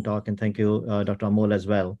excellent talk. And thank you, Dr. Amol, as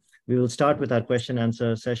well. We will start with our question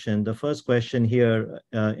answer session. The first question here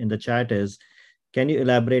in the chat is, can you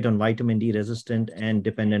elaborate on vitamin D resistant and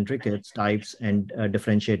dependent rickets types and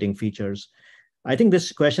differentiating features? I think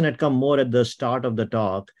this question had come more at the start of the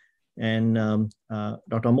talk. And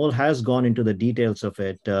Dr. Amol has gone into the details of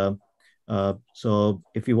it. So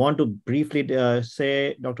if you want to briefly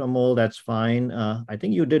say, Dr. Amol, that's fine. I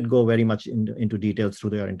think you did go very much into details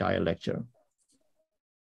through your entire lecture.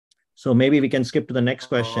 So maybe we can skip to the next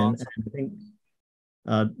question. I think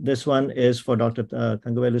this one is for Dr.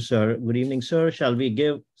 Thangavelu, sir. Good evening, sir. Shall we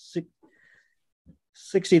give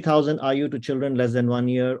 60,000 IU to children less than 1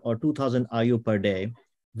 year or 2,000 IU per day,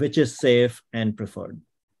 which is safe and preferred?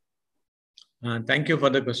 Thank you for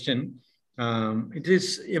the question.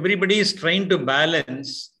 Everybody is trying to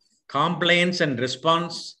balance compliance and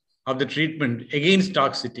response of the treatment against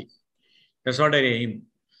toxicity. That's what I aim.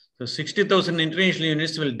 So 60,000 international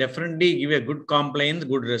units will definitely give a good compliance,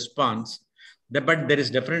 good response, but there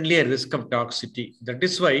is definitely a risk of toxicity. That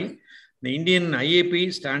is why the Indian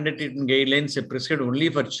IAP standard treatment guidelines are prescribed only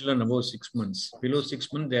for children above 6 months. Below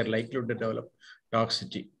 6 months, they are likely to develop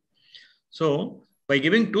toxicity. So by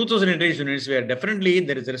giving 2,000 international units, where definitely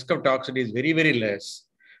there is a risk of toxicity is very, very less,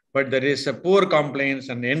 but there is a poor compliance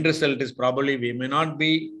and the end result is probably we may not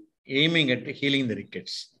be aiming at healing the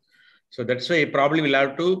rickets. So that's why probably we'll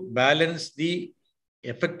have to balance the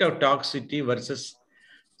effect of toxicity versus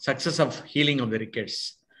success of healing of the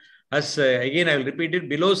rickets. As again, I will repeat it,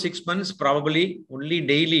 below 6 months, probably only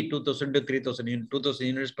daily 2,000 to 3,000 2,000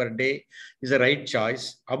 units per day is the right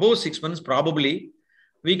choice. Above 6 months, probably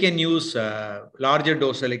we can use larger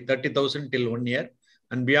dose like 30,000 till 1 year,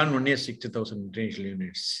 and beyond 1 year, 60,000 international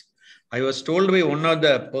units. I was told by one of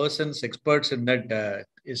the persons, experts in that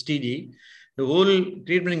STG, the whole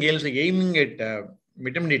treatment scale is aiming at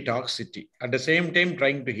vitamin D toxicity, at the same time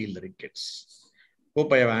trying to heal the rickets.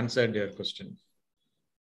 Hope I have answered your question.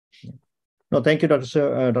 No, thank you, Dr.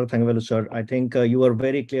 Sir, Dr. Thangavelu, sir. I think you were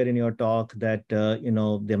very clear in your talk that,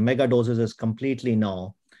 the mega doses is completely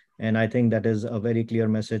no. And I think that is a very clear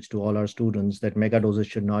message to all our students that mega doses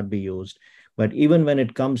should not be used. But even when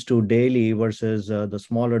it comes to daily versus the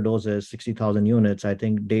smaller doses, 60,000 units, I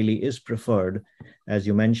think daily is preferred, as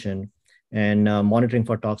you mentioned, and monitoring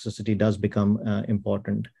for toxicity does become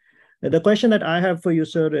important. The question that I have for you,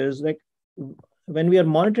 sir, is like, when we are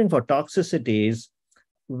monitoring for toxicities,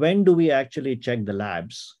 when do we actually check the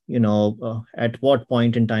labs? At what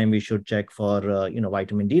point in time we should check for,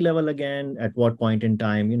 vitamin D level again? At what point in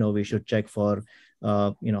time, we should check for,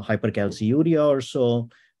 hypercalciuria or so?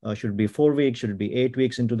 Should it be 4 weeks? Should it be 8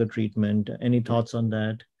 weeks into the treatment? Any thoughts on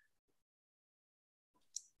that?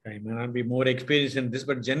 I may not be more experienced in this,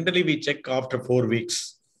 but generally we check after 4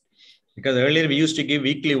 weeks. Because earlier we used to give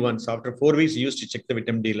weekly ones. After 4 weeks, we used to check the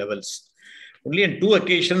vitamin D levels. Only on 2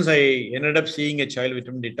 occasions, I ended up seeing a child with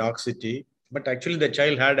vitamin D toxicity. But actually,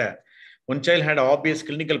 one child had obvious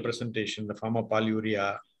clinical presentation in the form of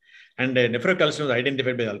polyuria, and nephrocalcium was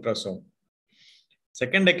identified by ultrasound.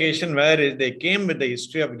 Second occasion, where they came with the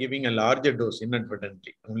history of giving a larger dose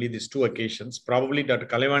inadvertently. Only these 2 occasions. Probably Dr.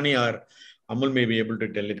 Kalevani or Amul may be able to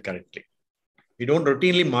tell it correctly. We don't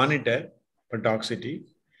routinely monitor for toxicity.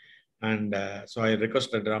 And so I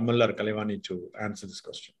request Dr. Amul or Kalevani to answer this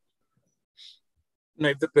question. Now,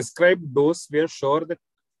 if the prescribed dose, we are sure that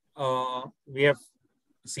we have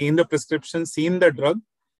seen the prescription, seen the drug,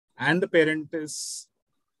 and the parent is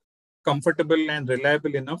comfortable and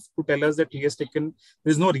reliable enough to tell us that he has taken, there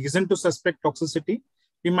is no reason to suspect toxicity,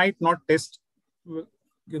 we might not test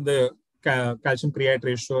the calcium create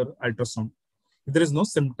ratio or ultrasound. If there is no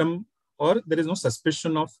symptom or there is no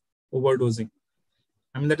suspicion of overdosing.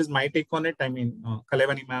 I mean, that is my take on it. I mean,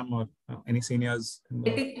 Kalevani ma'am or any seniors? I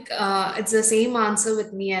think it's the same answer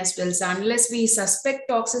with me as well. So unless we suspect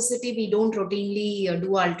toxicity, we don't routinely do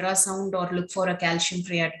ultrasound or look for a calcium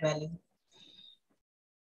create value.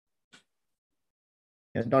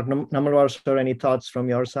 Yeah, Dr. Namalwar, sir, any thoughts from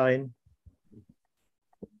your side?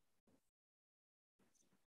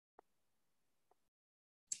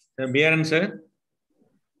 Biaran, sir?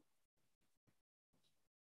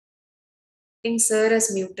 I think sir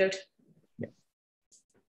is muted. Yeah.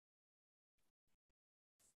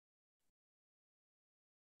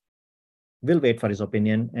 We'll wait for his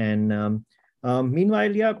opinion. And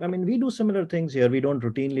meanwhile, yeah, I mean, we do similar things here. We don't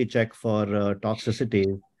routinely check for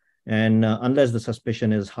toxicity, and unless the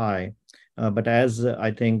suspicion is high. But as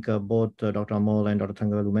I think both Dr. Amol and Dr.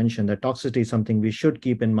 Thangavelu mentioned, that toxicity is something we should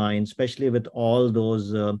keep in mind, especially with all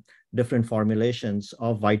those different formulations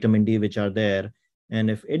of vitamin D which are there. And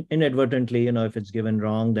if inadvertently, if it's given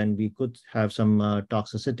wrong, then we could have some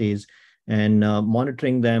toxicities, and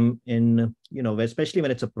monitoring them in, especially when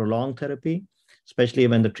it's a prolonged therapy, especially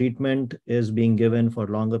when the treatment is being given for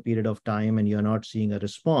a longer period of time and you're not seeing a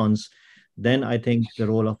response, then I think the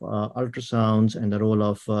role of ultrasounds and the role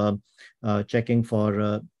of checking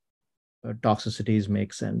for toxicities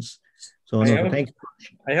makes sense. So thank you.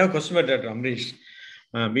 I have a question about Dr. Amrish.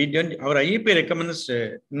 Our IEP recommends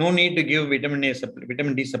no need to give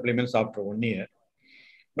vitamin D supplements after 1 year.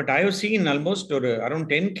 But I have seen almost around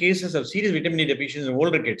 10 cases of serious vitamin D deficiency in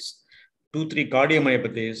older kids, 2-3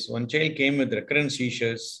 cardiomyopathies. One child came with recurrent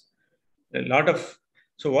seizures. A lot of.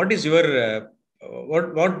 So, what is your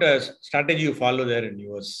what strategy you follow there in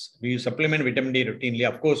yours? Do you supplement vitamin D routinely?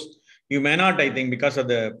 Of course, you may not, I think, because of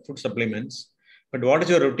the food supplements. But what is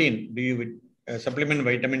your routine? Do you supplement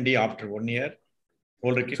vitamin D after 1 year?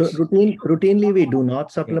 Older kids? So routinely, we do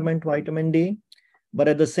not supplement vitamin D. But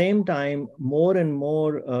at the same time, more and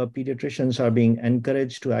more pediatricians are being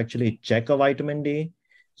encouraged to actually check a vitamin D.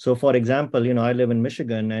 So for example, I live in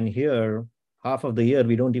Michigan, and here, half of the year,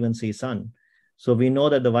 we don't even see sun. So we know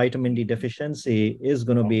that the vitamin D deficiency is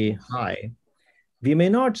going to be high. We may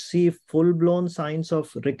not see full-blown signs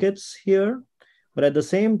of rickets here, but at the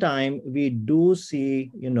same time, we do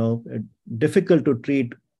see, difficult to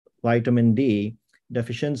treat vitamin D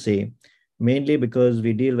deficiency, mainly because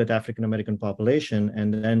we deal with African-American population,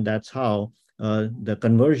 and then that's how the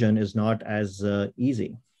conversion is not as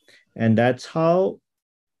easy. And that's how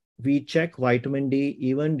we check vitamin D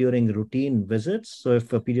even during routine visits. So if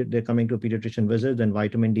they're coming to a pediatrician visit, then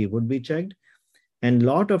vitamin D would be checked. And a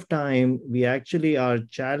lot of time, we actually are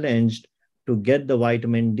challenged to get the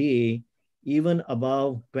vitamin D even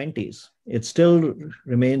above 20s. It still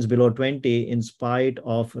remains below 20 in spite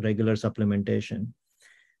of regular supplementation.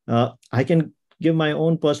 I can give my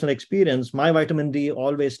own personal experience. My vitamin D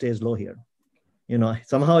always stays low here.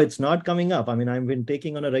 Somehow it's not coming up. I mean, I've been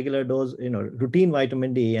taking on a regular dose, routine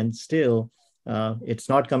vitamin D, and still it's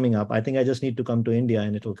not coming up. I think I just need to come to India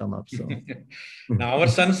and it will come up. So now our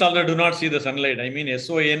sons also do not see the sunlight. I mean,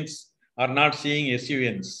 SONs are not seeing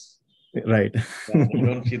SUNs. Right. Yeah, they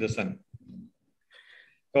don't see the sun.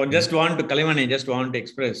 So Kalimani, just want to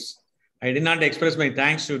express, I did not express my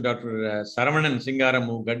thanks to Dr. Saravanan Singaram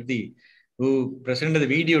who presented the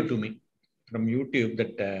video to me from YouTube,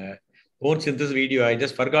 that bone synthesis video. I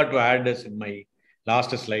just forgot to add this in my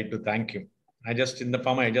last slide to thank him. I just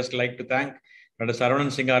like to thank Dr. Saravanan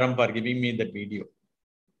Singaram for giving me that video.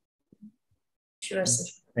 Sure, sir.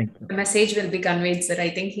 Thank you. The message will be conveyed, sir.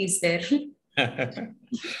 I think he's there.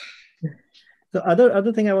 The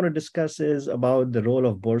other thing I want to discuss is about the role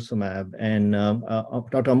of borsumab, and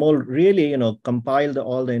Dr. Amol really, compiled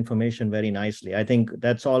all the information very nicely. I think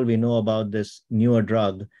that's all we know about this newer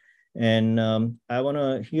drug, and I want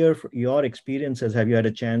to hear your experiences. Have you had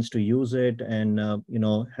a chance to use it, and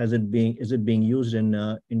is it being used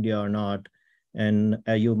in India or not? And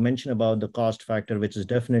you mentioned about the cost factor, which is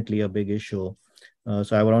definitely a big issue.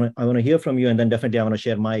 So I want to hear from you, and then definitely I want to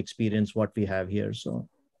share my experience, what we have here. So.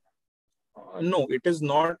 No, it is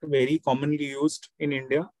not very commonly used in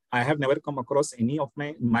India. I have never come across any of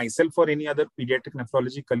myself or any other pediatric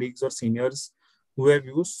nephrology colleagues or seniors who have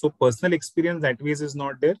used. So personal experience that ways is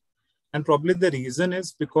not there. And probably the reason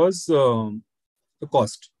is because the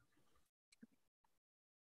cost.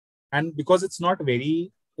 And because it's not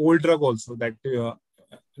very old drug also, that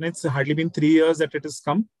it's hardly been 3 years that it has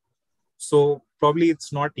come. So probably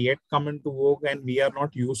it's not yet come into vogue and we are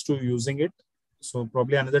not used to using it. So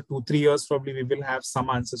probably another 2-3 years, probably we will have some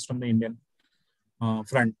answers from the Indian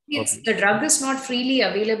front. The drug is not freely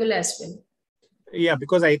available as well. Yeah,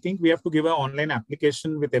 because I think we have to give an online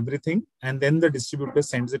application with everything, and then the distributor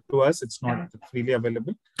sends it to us. It's not freely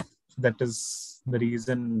available. So that is the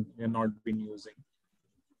reason we have not been using.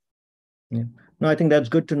 Yeah. No, I think that's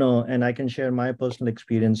good to know. And I can share my personal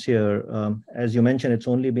experience here. As you mentioned, it's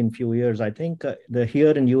only been a few years. I think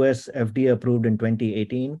here in US, FDA approved in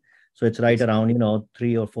 2018. So it's right around,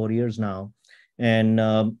 3 or 4 years now. And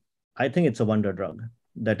I think it's a wonder drug.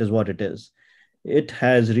 That is what it is. It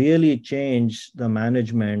has really changed the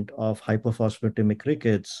management of hypophosphatemic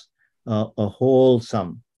rickets a whole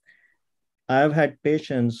sum. I've had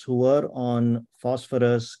patients who were on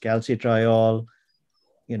phosphorus, calcitriol,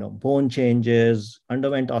 bone changes,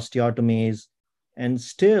 underwent osteotomies, and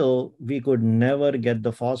still we could never get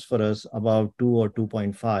the phosphorus above 2 or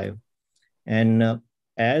 2.5. And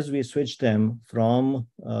as we switch them from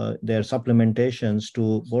their supplementations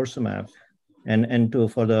to borsumab, and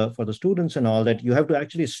for the students and all that, you have to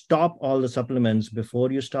actually stop all the supplements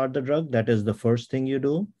before you start the drug. That is the first thing you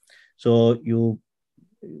do. So you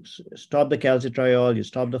stop the calcitriol, you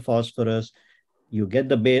stop the phosphorus, you get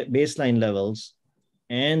the baseline levels,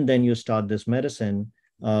 and then you start this medicine,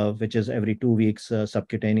 which is every 2 weeks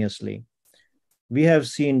subcutaneously. We have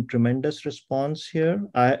seen tremendous response here.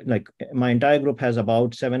 My entire group has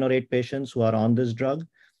about 7 or 8 patients who are on this drug.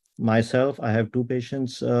 Myself, I have 2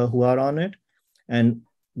 patients who are on it. And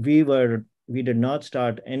we did not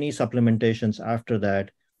start any supplementations after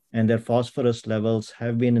that. And their phosphorus levels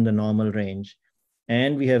have been in the normal range.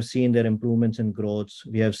 And we have seen their improvements in growths.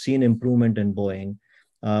 We have seen improvement in bowing.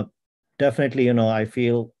 Definitely, I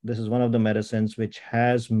feel this is one of the medicines which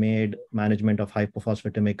has made management of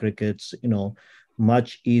hypophosphatemic rickets,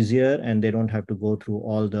 much easier, and they don't have to go through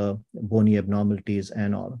all the bony abnormalities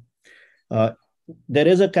and all. There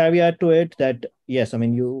is a caveat to it that, yes,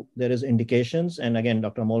 there is indications. And again,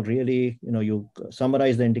 Dr. Amol really, you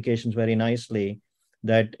summarize the indications very nicely,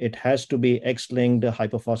 that it has to be X-linked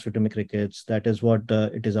hypophosphatemic rickets. That is what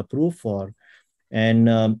it is approved for. And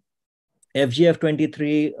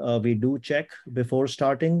FGF23, we do check before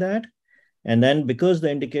starting that. And then because the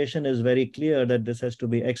indication is very clear that this has to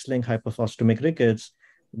be X-linked hypophosphatemic rickets,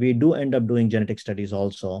 we do end up doing genetic studies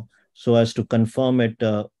also, so as to confirm it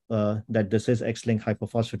that this is X-linked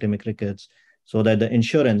hypophosphatemic rickets, so that the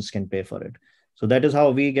insurance can pay for it. So that is how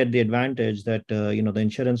we get the advantage that, the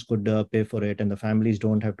insurance could pay for it and the families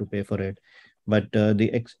don't have to pay for it. But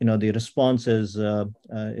the response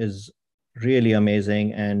is really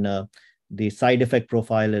amazing, and the side effect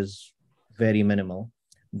profile is very minimal.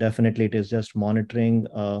 Definitely, it is just monitoring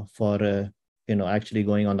for actually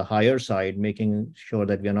going on the higher side, making sure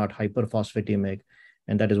that we are not hyperphosphatemic.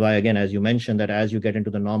 And that is why, again, as you mentioned, that as you get into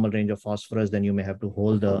the normal range of phosphorus, then you may have to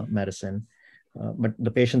hold the medicine. But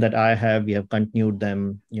the patient that I have, we have continued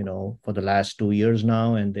them, for the last 2 years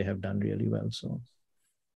now, and they have done really well. So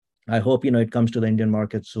I hope, it comes to the Indian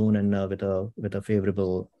market soon and with a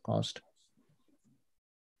favorable cost.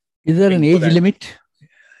 Is there an age limit?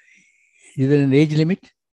 Is there an age limit?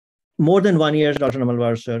 More than 1 year, Dr.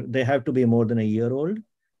 Namalwar, sir. They have to be more than a year old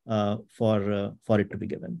for it to be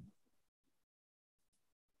given.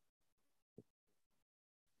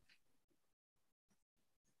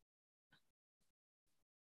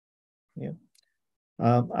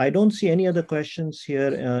 Yeah. I don't see any other questions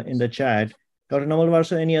here in the chat. Dr. Namalwar,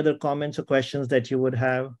 sir, any other comments or questions that you would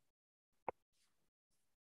have?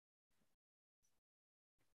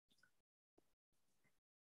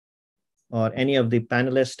 Or any of the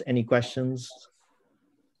panelists, any questions?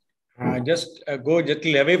 Just go just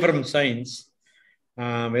away from science.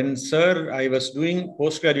 When, sir, I was doing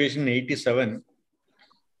post-graduation in 87,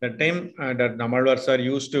 that time that Namalwar sir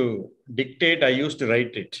used to dictate, I used to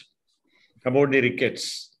write it about the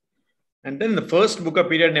rickets. And then the first book of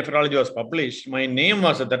pediatric nephrology was published. My name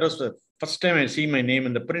was, that was the first time I see my name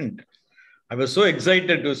in the print. I was so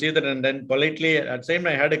excited to see that, and then politely, at the same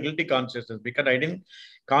time, I had a guilty consciousness because I didn't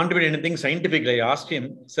contribute anything scientifically. I asked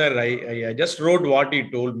him, sir, I just wrote what he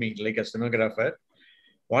told me, like a stenographer.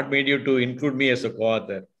 What made you to include me as a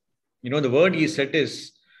co-author? The word he said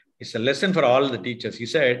is a lesson for all the teachers. He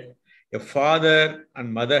said, a father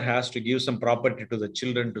and mother has to give some property to the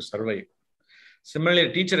children to survive. Similarly,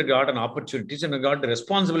 a teacher got an opportunity, teacher got the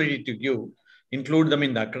responsibility to give, include them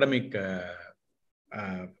in the academic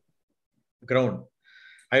ground.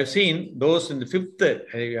 I've seen those in the fifth,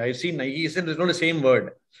 I've seen, he said it's not the same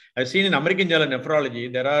word. I've seen in American Journal of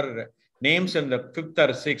Nephrology, there are names in the fifth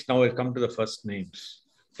or sixth, now have come to the first names.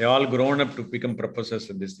 They all grown up to become professors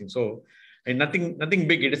in this thing. So, and nothing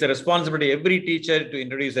big. It is a responsibility every teacher to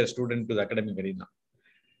introduce a student to the academic arena.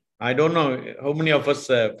 I don't know how many of us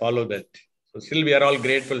follow that. So still we are all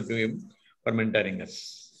grateful to him for mentoring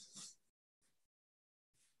us.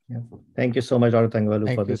 Yeah. Thank you so much, Dr.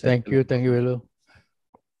 Thangavellu, for this. Thank you, Velu.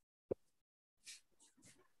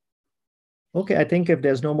 Okay, I think if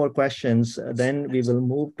there's no more questions, then we will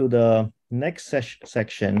move to the next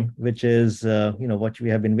section, which is what we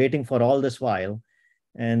have been waiting for all this while,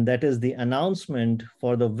 and that is the announcement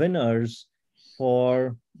for the winners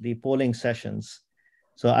for the polling sessions.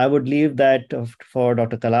 So I would leave that for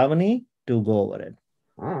Dr. Kalavani to go over it.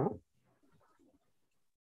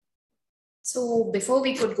 So before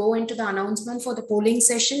we could go into the announcement for the polling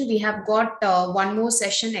session, we have got one more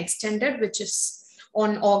session extended, which is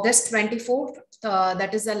on August 24th.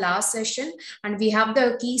 That is the last session. And we have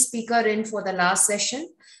the key speaker in for the last session.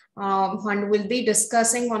 And we'll be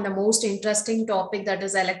discussing on the most interesting topic, that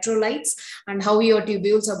is electrolytes and how your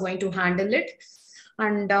tubules are going to handle it.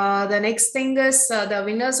 And the next thing is the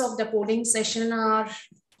winners of the polling session are,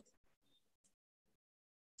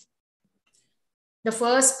 the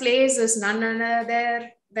first place is none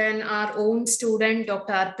other than our own student,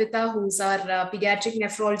 Dr. Arpita, who's our pediatric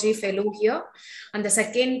nephrology fellow here. And the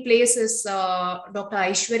second place is Dr.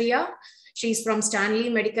 Aishwarya. She's from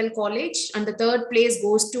Stanley Medical College. And the third place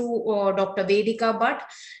goes to Dr. Vedika Bhatt.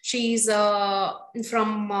 She's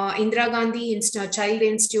from Indira Gandhi Child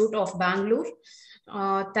Institute of Bangalore.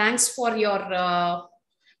 Thanks for your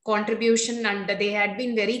contribution, and they had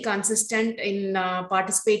been very consistent in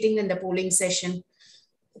participating in the polling session.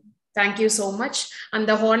 Thank you so much. And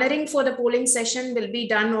the honoring for the polling session will be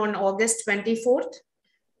done on August 24th.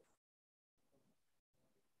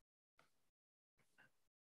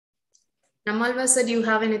 Namalwar sir, do you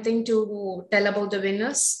have anything to tell about the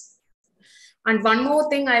winners? And one more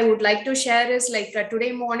thing I would like to share is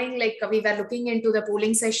today morning, we were looking into the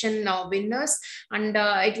polling session winners, and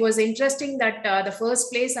it was interesting that the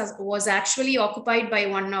first place was actually occupied by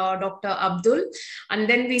one Dr. Abdul, and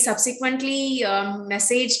then we subsequently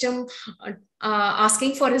messaged him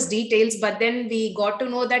asking for his details, but then we got to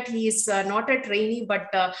know that he is not a trainee but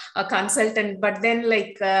a consultant. But then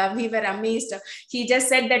we were amazed. He just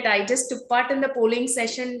said that I just took part in the polling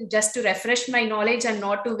session just to refresh my knowledge and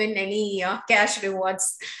not to win any cash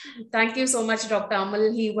rewards. Thank you so much, Dr.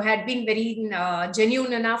 Amal. He had been very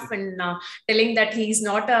genuine enough in telling that he is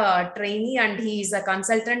not a trainee and he is a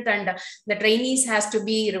consultant, and the trainees has to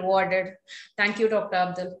be rewarded. Thank you, Dr.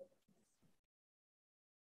 Abdul.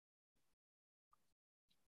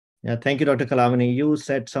 Yeah, thank you, Dr. Kalamani. You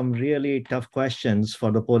set some really tough questions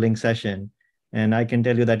for the polling session. And I can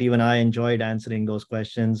tell you that even I enjoyed answering those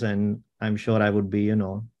questions, and I'm sure I would be,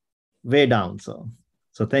 way down. So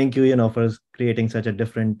thank you, for creating such a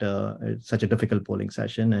difficult polling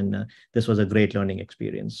session. And this was a great learning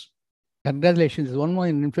experience. Congratulations. One more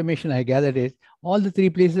information I gathered is all the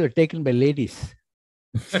 3 places were taken by ladies.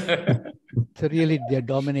 So really, they're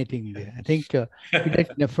dominating there. I think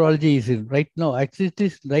pediatric nephrology is right now. Actually, it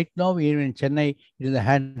is right now here in Chennai. It is in the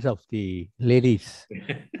hands of the ladies,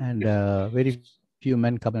 and very few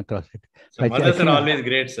men come across it. So mothers are always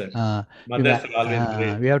great, sir. Mothers are always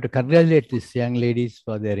great. We have to congratulate these young ladies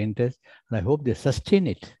for their interest, and I hope they sustain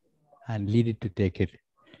it and lead it to take it.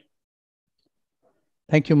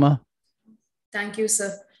 Thank you, Ma. Thank you,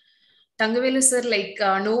 sir. Thangavelu sir,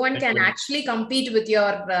 no one can actually compete with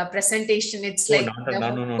your presentation. It's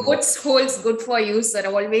holds good for you, sir.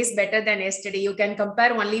 Always better than yesterday. You can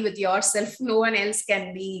compare only with yourself. No one else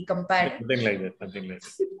can be compared. Something like that.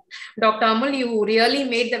 Dr. Amal, you really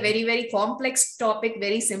made the very, very complex topic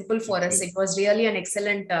very simple for us. It was really an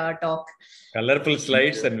excellent talk. Colorful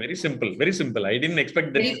slides and very simple. Very simple. I didn't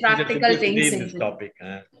expect that very practical things in this topic.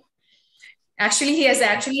 Actually, he has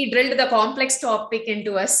actually drilled the complex topic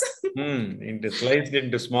into us. Into sliced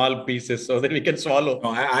into small pieces so that we can swallow.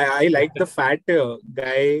 No, I like the fat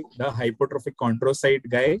guy, the hypertrophic chondrocyte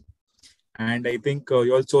guy. And I think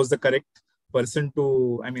you all chose the correct person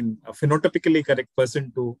to, a phenotypically correct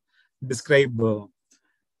person to describe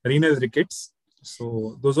renal rickets.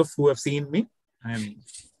 So those of who have seen me, I'm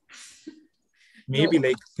maybe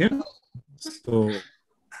like him. So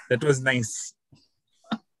that was nice.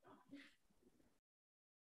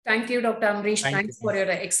 Thank you, Dr. Amrish. Thanks for your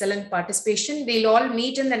excellent participation. We'll all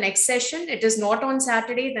meet in the next session. It is not on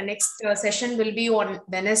Saturday. The next session will be on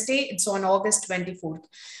Wednesday. It's on August 24th.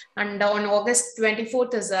 And on August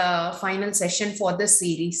 24th is a final session for this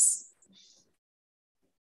series.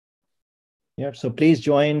 Yeah, so please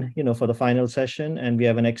join, for the final session. And we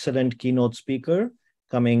have an excellent keynote speaker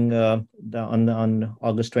coming on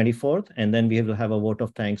August 24th. And then we will have a vote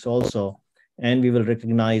of thanks also. And we will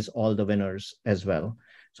recognize all the winners as well.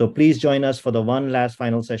 So please join us for the one last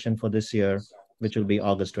final session for this year, which will be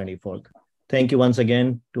August 24th. Thank you once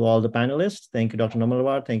again to all the panelists. Thank you, Dr.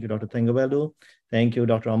 Namalwar. Thank you, Dr. Thangavelu. Thank you,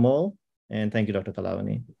 Dr. Amol. And thank you, Dr.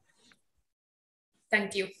 Kalavani.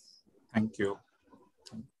 Thank you. Thank you.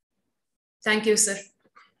 Thank you, sir.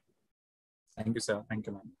 Thank you, sir. Thank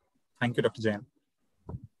you, ma'am. Thank you, Dr. Jain.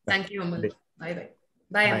 Thank you, Amal. Bye-bye.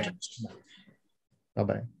 Bye, Amrish.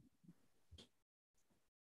 Bye-bye.